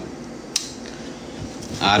real.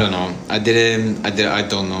 I don't know. I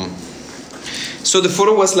don't know. So the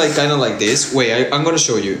photo was like kind of like this. Wait, I'm gonna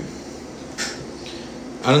show you.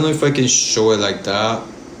 I don't know if I can show it like that.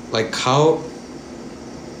 Like how.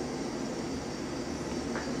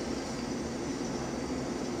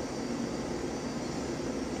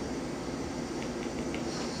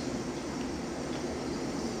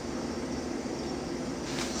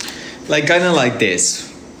 Like kind of like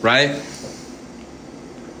this, right?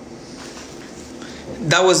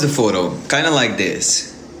 That was the photo, kind of like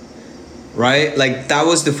this, right? Like that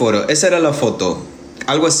was the photo. Esa era la foto,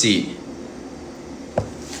 algo así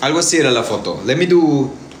era la foto. Let me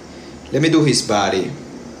do his body.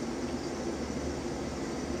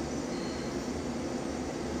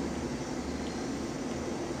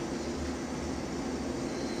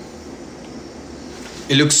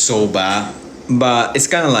 It looks so bad, but it's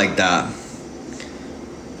kind of like that.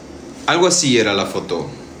 Algo así era la foto.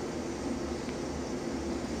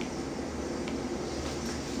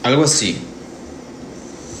 Algo así.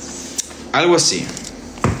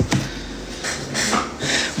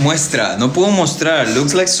 Muestra. No puedo mostrar.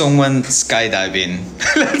 Looks like someone skydiving.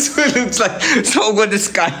 That's what it looks like. Someone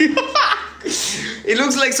sky. It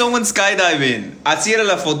looks like someone skydiving. Así era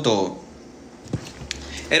la foto.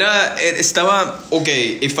 Estaba.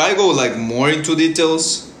 Okay, if I go like more into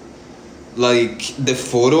details, like the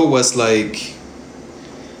photo was like.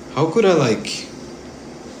 How could I like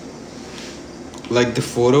the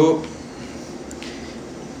photo,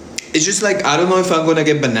 it's just like, I don't know if I'm gonna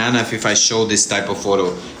get banana if I show this type of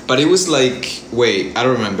photo, but it was like, wait, I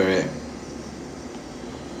don't remember it.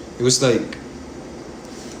 It was like,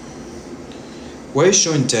 why is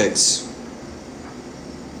showing text?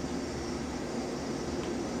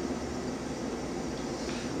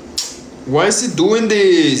 Why is it doing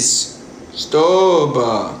this?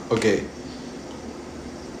 Stop. Okay.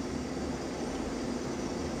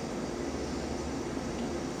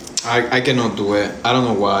 I cannot do it. I don't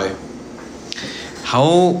know why.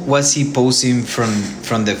 How was he posing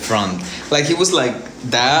from the front? Like he was like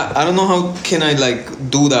that. I don't know how can I like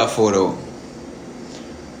do that photo.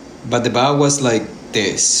 But the back was like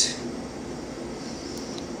this.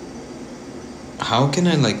 How can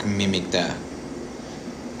I like mimic that?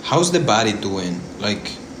 How's the body doing?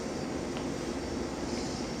 Like,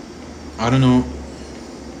 I don't know.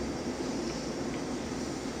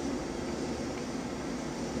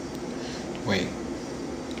 Wait.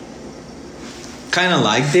 Kind of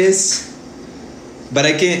like this, but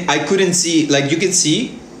I couldn't see, like you can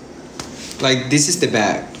see, like this is the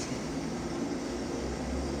back.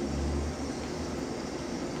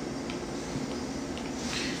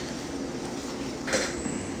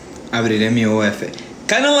 Abriré mi OF.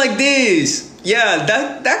 Kind of like this. Yeah,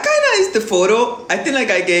 that kind of is the photo. I think like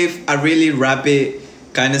I gave a really rapid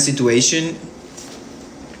kind of situation.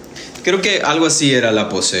 Creo que algo así era la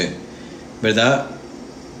pose, ¿verdad?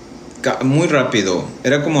 Muy rápido.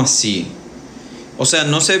 Era como así. O sea,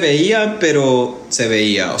 no se veía, pero se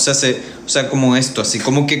veía. O sea, como esto, así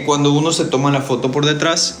como que cuando uno se toma la foto por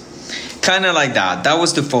detrás. Kind of like that. That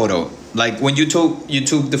was the photo. Like when you took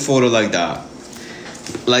the photo like that.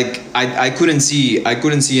 Like I couldn't see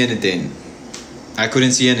anything. I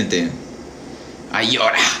couldn't see anything. Ay,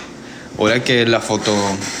 ahora que la foto.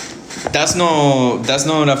 That's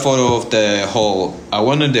not a photo of the hole. I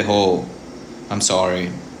wanted the hole. I'm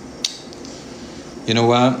sorry. You know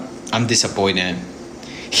what? I'm disappointed.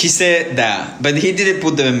 He said that, but he didn't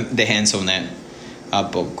put the hands on it. ¿A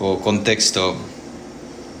poco? Contexto.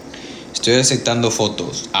 Estoy aceptando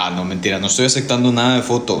fotos. Ah, no, mentira. No estoy aceptando nada de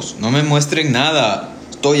fotos. No me muestren nada.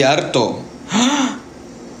 Estoy harto.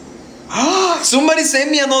 Somebody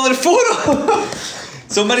sent me another photo.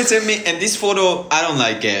 Somebody sent me, and this photo, I don't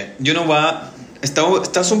like it. You know what?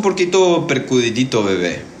 Estás un poquito percudidito,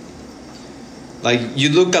 bebé. Like, you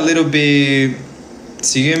look a little bit...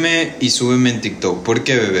 Sígueme y súbeme en TikTok. ¿Por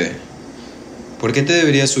qué, bebé? ¿Por qué te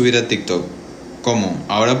debería subir a TikTok? ¿Cómo?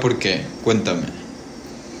 ¿Ahora por qué? Cuéntame.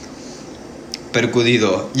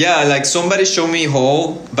 Percudido. Yeah, like somebody showed me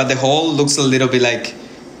hole, but the hole looks a little bit like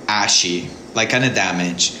ashy, like kind of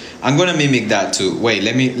damaged. I'm gonna mimic that too. Wait,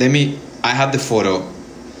 let me. I have the photo,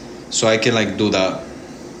 so I can like do that.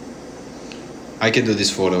 I can do this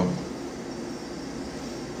photo.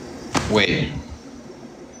 Wait.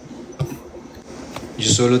 Yo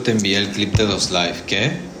solo te envié el clip de los live,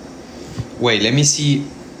 ¿qué? Wait, let me see.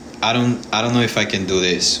 I don't know if I can do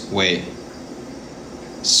this. Wait.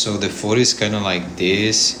 So the photo is kind of like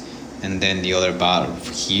this, and then the other bar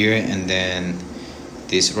here, and then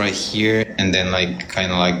this right here, and then like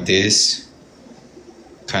kind of like this,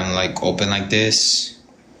 kind of like open like this,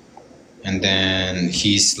 and then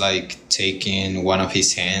he's like taking one of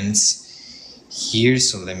his hands here.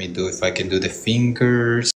 So let me do, if I can do the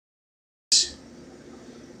fingers,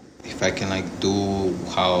 if I can like do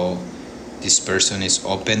how this person is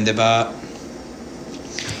open the bar.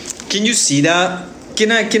 Can you see that?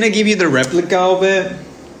 Can I give you the replica of it?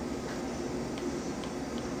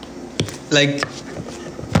 Like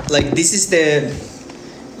this is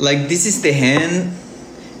the hand,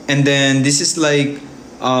 and then this is like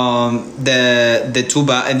the two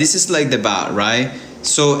bat, and this is like the bat, right?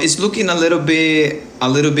 So it's looking a little bit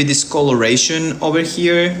discoloration over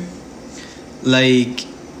here. Like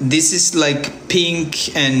this is like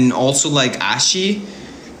pink and also like ashy.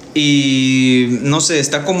 Y no sé,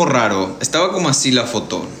 está como raro. Estaba como así la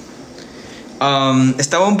foto.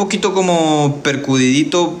 Estaba un poquito como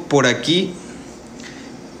percudidito por aquí,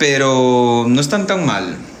 pero no están tan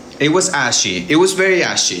mal. It was ashy. It was very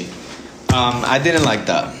ashy. I didn't like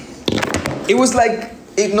that. It was like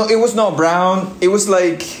it was not brown. It was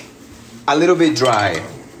like a little bit dry.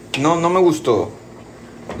 No me gustó.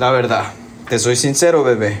 La verdad. Te soy sincero,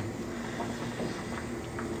 bebé.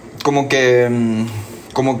 Como que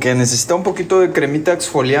necesita un poquito de cremita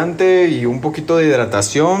exfoliante y un poquito de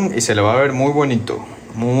hidratación y se le va a ver muy bonito.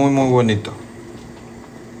 Muy bonito.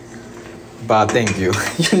 But thank you.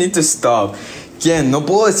 You need to stop. ¿Quién? No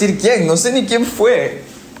puedo decir quién. No sé ni quién fue.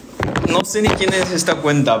 No sé ni quién es esta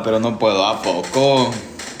cuenta, pero no puedo. ¿A poco?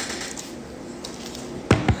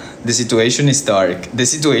 The situation is dark. The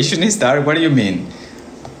situation is dark? What do you mean?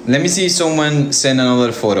 Let me see someone send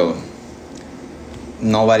another photo.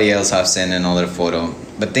 Nobody else have sent another photo.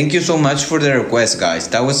 But thank you so much for the request, guys.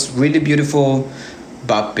 That was really beautiful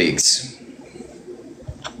butt pics.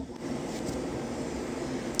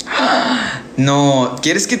 No,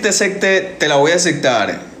 ¿quieres que te acepte? Te la voy a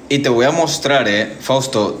aceptar. Y te voy a mostrar,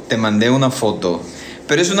 Fausto, te mandé una foto.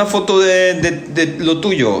 Pero es una foto de lo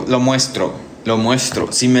tuyo. Lo muestro.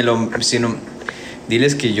 Si no,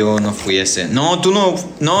 diles que yo no fui ese. No, tú no.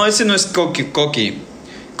 No, ese no es Coqui.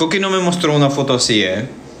 Coqui no me mostró una foto así,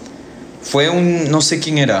 Fue un... no sé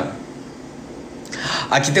quién era.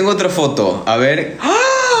 Aquí tengo otra foto. A ver.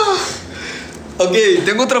 ¡Ah! Ok,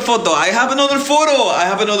 tengo otra foto. I have another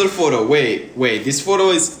photo. Wait. This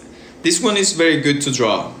one is very good to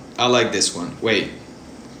draw. I like this one. Wait.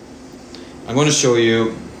 I'm going to show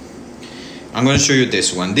you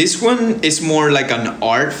this one. This one is more like an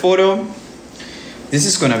art photo. This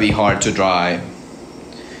is going to be hard to draw,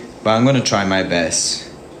 but I'm going to try my best.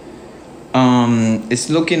 It's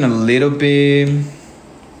looking a little bit...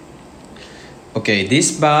 Okay,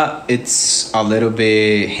 this bat, it's a little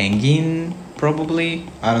bit hanging, probably.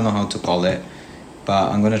 I don't know how to call it,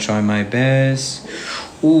 but I'm gonna try my best.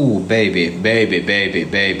 Ooh, baby.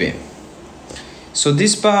 So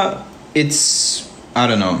this bat, it's... I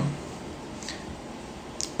don't know.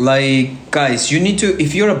 Like, guys, you need to...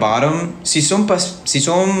 If you're a bottom, si son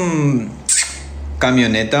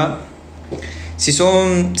camioneta...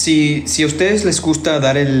 si a ustedes les gusta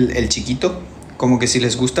dar el chiquito, como que si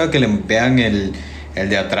les gusta que le vean el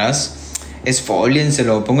de atrás,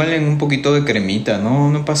 esfólienselo, pónganle un poquito de cremita,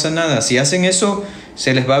 no pasa nada. Si hacen eso,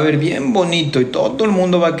 se les va a ver bien bonito y todo el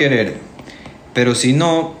mundo va a querer. Pero si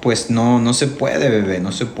no, pues no se puede, bebé,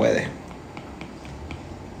 no se puede.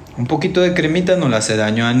 Un poquito de cremita no le hace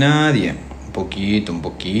daño a nadie. Un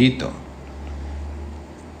poquito.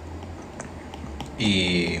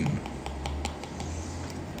 Y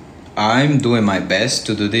I'm doing my best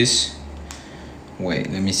to do this. Wait,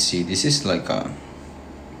 let me see. This is like a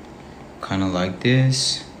kind of like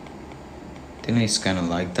this. I think it's kind of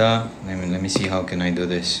like that. Let me see how can I do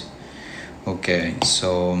this. Okay,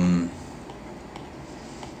 so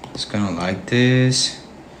it's kind of like this,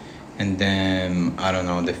 and then I don't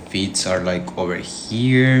know, the feet are like over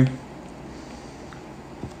here.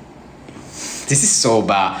 This is so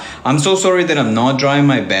bad. I'm so sorry that I'm not trying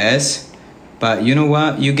my best, but you know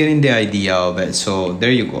what, you're getting the idea of it. So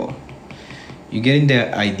there you go, you're getting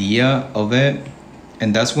the idea of it,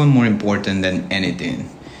 and that's one more important than anything,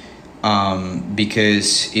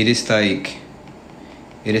 because it is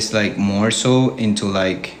like more so into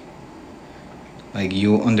like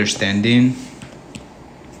you understanding.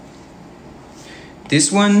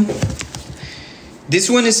 This one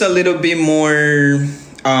is a little bit more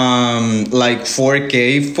like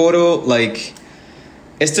 4K photo. Like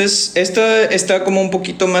esta está como un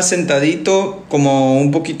poquito más sentadito, como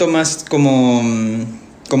un poquito más como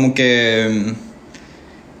que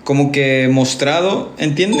mostrado,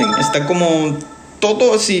 ¿entienden? Está como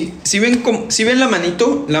todo así. Si ven la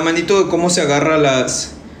manito de cómo se agarra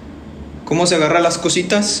las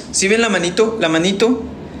cositas. Si ven la manito.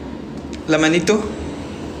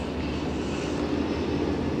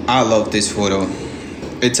 I love this photo.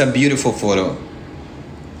 It's a beautiful photo.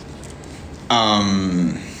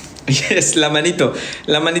 Yes, la manito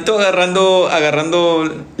agarrando,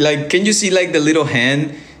 like, can you see like the little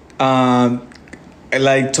hand,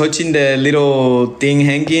 like touching the little thing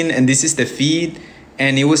hanging, and this is the feet,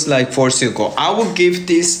 and it was like 4 circle. I would give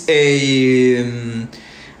this I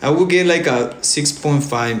would get like a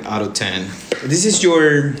 6.5 out of 10. This is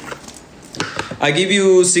I give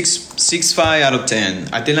you 6.5 out of 10.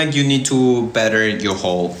 I think like you need to better your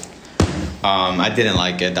hole. I didn't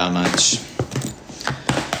like it that much.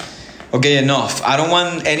 Okay, enough. I don't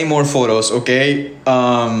want any more photos, okay?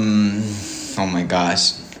 Oh my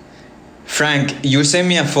gosh. Frank, you sent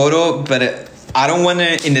me a photo, but I don't want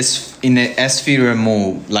it in the S-Sphere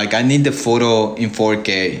mode. Like, I need the photo in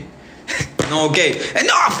 4K. No, okay.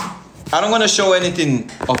 Enough! I don't want to show anything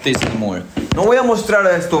of this anymore. No voy a mostrar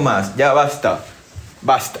esto más. Ya, basta.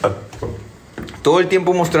 Basta. Todo el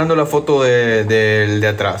tiempo mostrando la foto de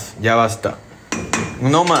atrás. Ya basta.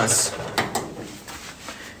 No más.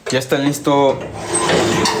 Ya están listos.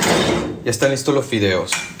 Ya están listos los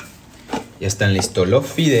videos. Ya están listos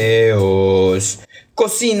los videos.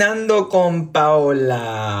 Cocinando con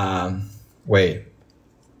Paola. Wait.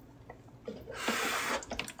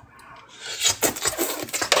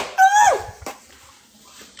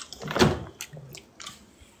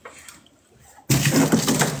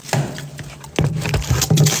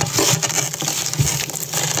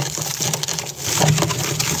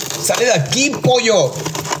 ¡Sale de aquí, pollo!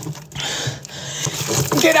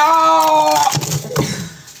 ¡Get out!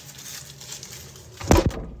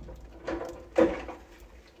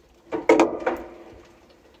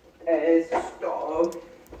 Stop.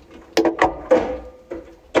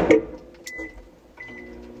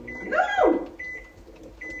 No.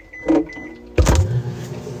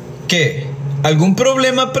 ¿Qué? ¿Algún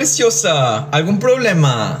problema, preciosa? ¿Algún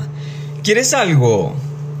problema? ¿Quieres algo?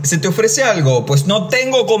 ¿Se te ofrece algo? Pues no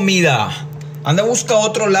tengo comida. Anda, busca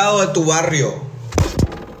otro lado de tu barrio.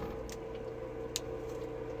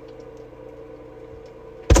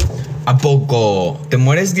 ¿A poco? ¿Te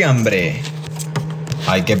mueres de hambre?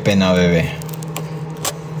 Ay, qué pena, bebé.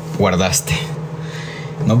 Guardaste.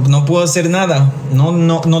 No puedo hacer nada.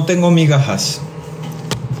 No tengo migajas.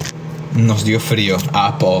 Nos dio frío.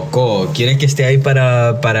 ¿A poco? ¿Quiere que esté ahí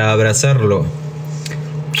para abrazarlo?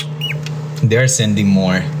 They're sending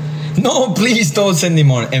more. No, please don't send me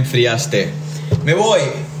more. Enfriaste. Me voy.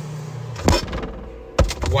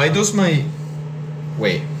 Why does my...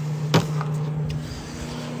 Wait.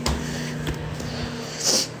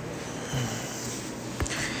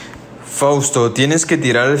 Fausto, tienes que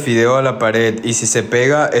tirar el fideo a la pared y si se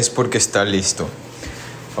pega es porque está listo.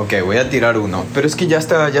 Ok, voy a tirar uno. Pero es que ya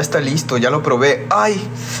está listo, ya lo probé. ¡Ay!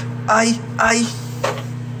 ¡Ay! ¡Ay!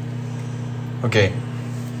 Ok.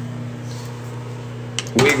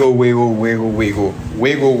 Wiggle, wiggle, wiggle, wiggle.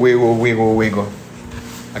 Wiggle, wiggle, wiggle, wiggle.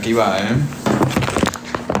 Aquí va, ¿eh?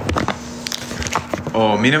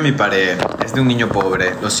 Oh, mira mi pared. Es de un niño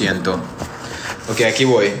pobre, lo siento. Ok, aquí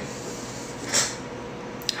voy.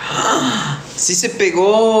 ¡Ah! ¡Sí se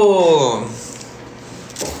pegó!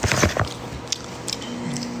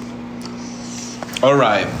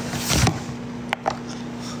 Alright.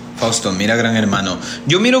 Fausto, mira Gran Hermano.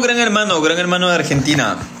 Yo miro Gran Hermano de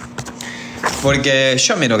Argentina. Porque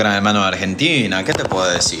yo miro Gran Hermano de Argentina. ¿Qué te puedo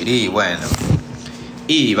decir? Y bueno.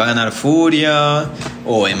 Y va a ganar Furia.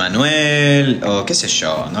 O Emanuel. O qué sé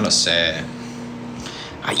yo. No lo sé.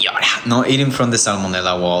 Ay, ahora. No, eating from the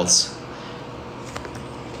Salmonella walls.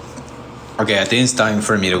 Okay, I think it's time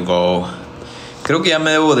for me to go. Creo que ya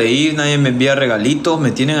me debo de ir. Nadie me envía regalitos.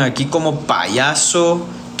 Me tienen aquí como payaso.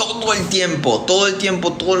 Todo el tiempo, todo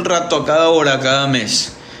el rato, a cada hora, a cada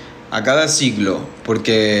mes, a cada siglo.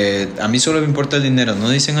 Porque a mí solo me importa el dinero, ¿no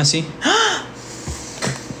dicen así? ¡Ah!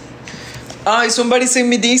 Ay, somebody send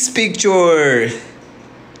me this picture.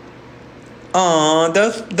 Oh,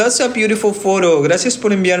 that's a beautiful photo. Gracias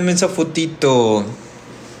por enviarme esa fotito.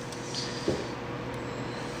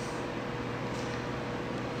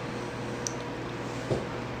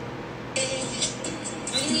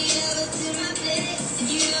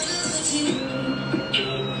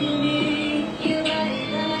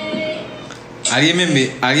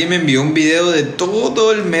 Alguien me envió un video de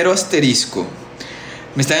todo el mero asterisco.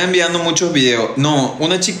 Me están enviando muchos videos. No,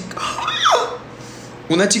 una chica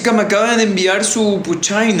me acaba de enviar su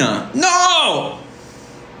puchaina. ¡No!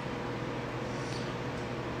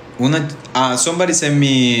 Somebody sent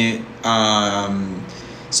me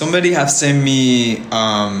somebody have sent me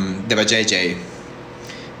the vajayjay.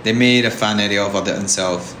 They made a fan edit of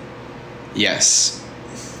themselves. Yes.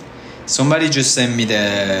 Somebody just sent me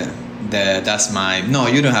that's mine. No,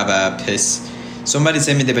 you don't have a piss. Somebody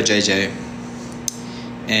sent me the vajayjay.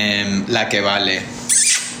 La que vale.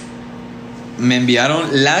 Me enviaron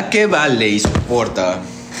la que vale y soporta.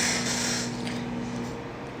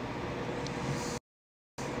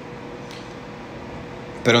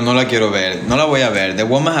 Pero no la quiero ver. No la voy a ver. The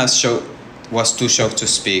woman was too shocked to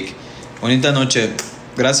speak. Bonita noche.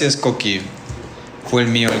 Gracias, Coqui. Fue el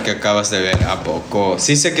mío el que acabas de ver. ¿A poco?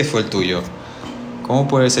 Sí sé que fue el tuyo. ¿Cómo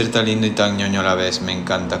puede ser tan lindo y tan ñoño a la vez? Me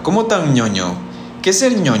encanta. ¿Cómo tan ñoño? ¿Qué es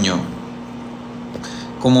ser ñoño?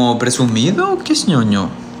 ¿Como presumido? ¿Qué es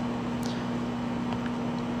ñoño?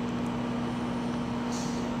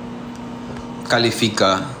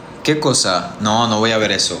 Califica. ¿Qué cosa? No, no voy a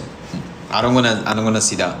ver eso. I don't wanna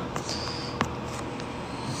see that.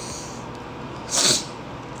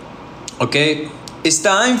 Okay. It's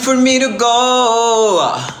time for me to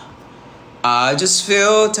go. I just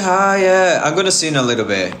feel tired. I'm gonna sing a little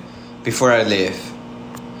bit before I leave.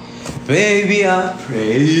 Baby, I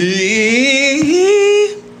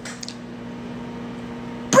pray.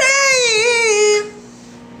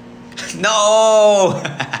 No.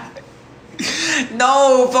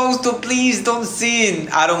 No, Fausto, please don't sing.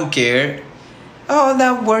 I don't care. All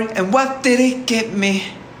that work, and what did it get me?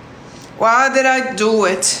 Why did I do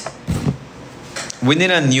it? We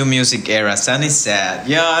need a new music era. Sun is sad.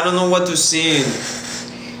 Yeah, I don't know what to sing.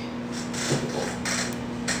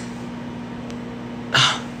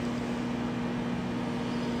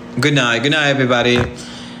 Good night, everybody.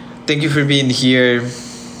 Thank you for being here.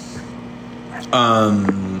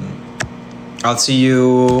 I'll see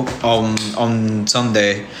you on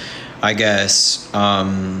Sunday, I guess.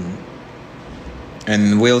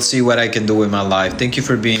 And we'll see what I can do with my life. Thank you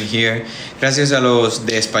for being here. Gracias a los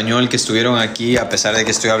de español que estuvieron aquí, a pesar de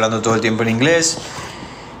que estoy hablando todo el tiempo en inglés.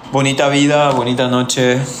 Bonita vida, bonita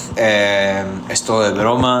noche. Es todo de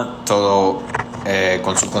broma, todo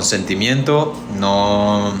con su consentimiento.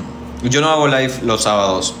 Yo no hago live los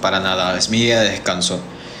sábados para nada. Es mi día de descanso.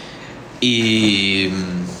 Y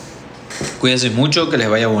cuídense mucho, que les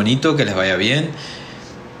vaya bonito, que les vaya bien.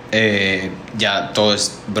 Ya todo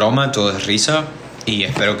es broma, todo es risa. Y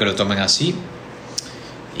espero que lo tomen así.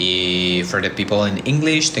 Y for the people in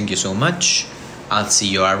English, thank you so much. I'll see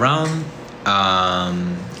you around. ¿A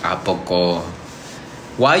poco?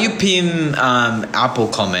 Why you pin Apple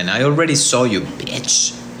comment? I already saw you,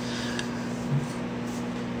 bitch.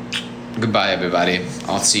 Goodbye, everybody.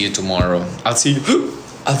 I'll see you tomorrow. I'll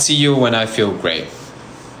see you when I feel great.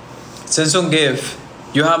 Send some gift.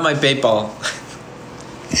 You have my PayPal.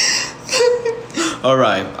 All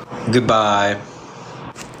right. Goodbye.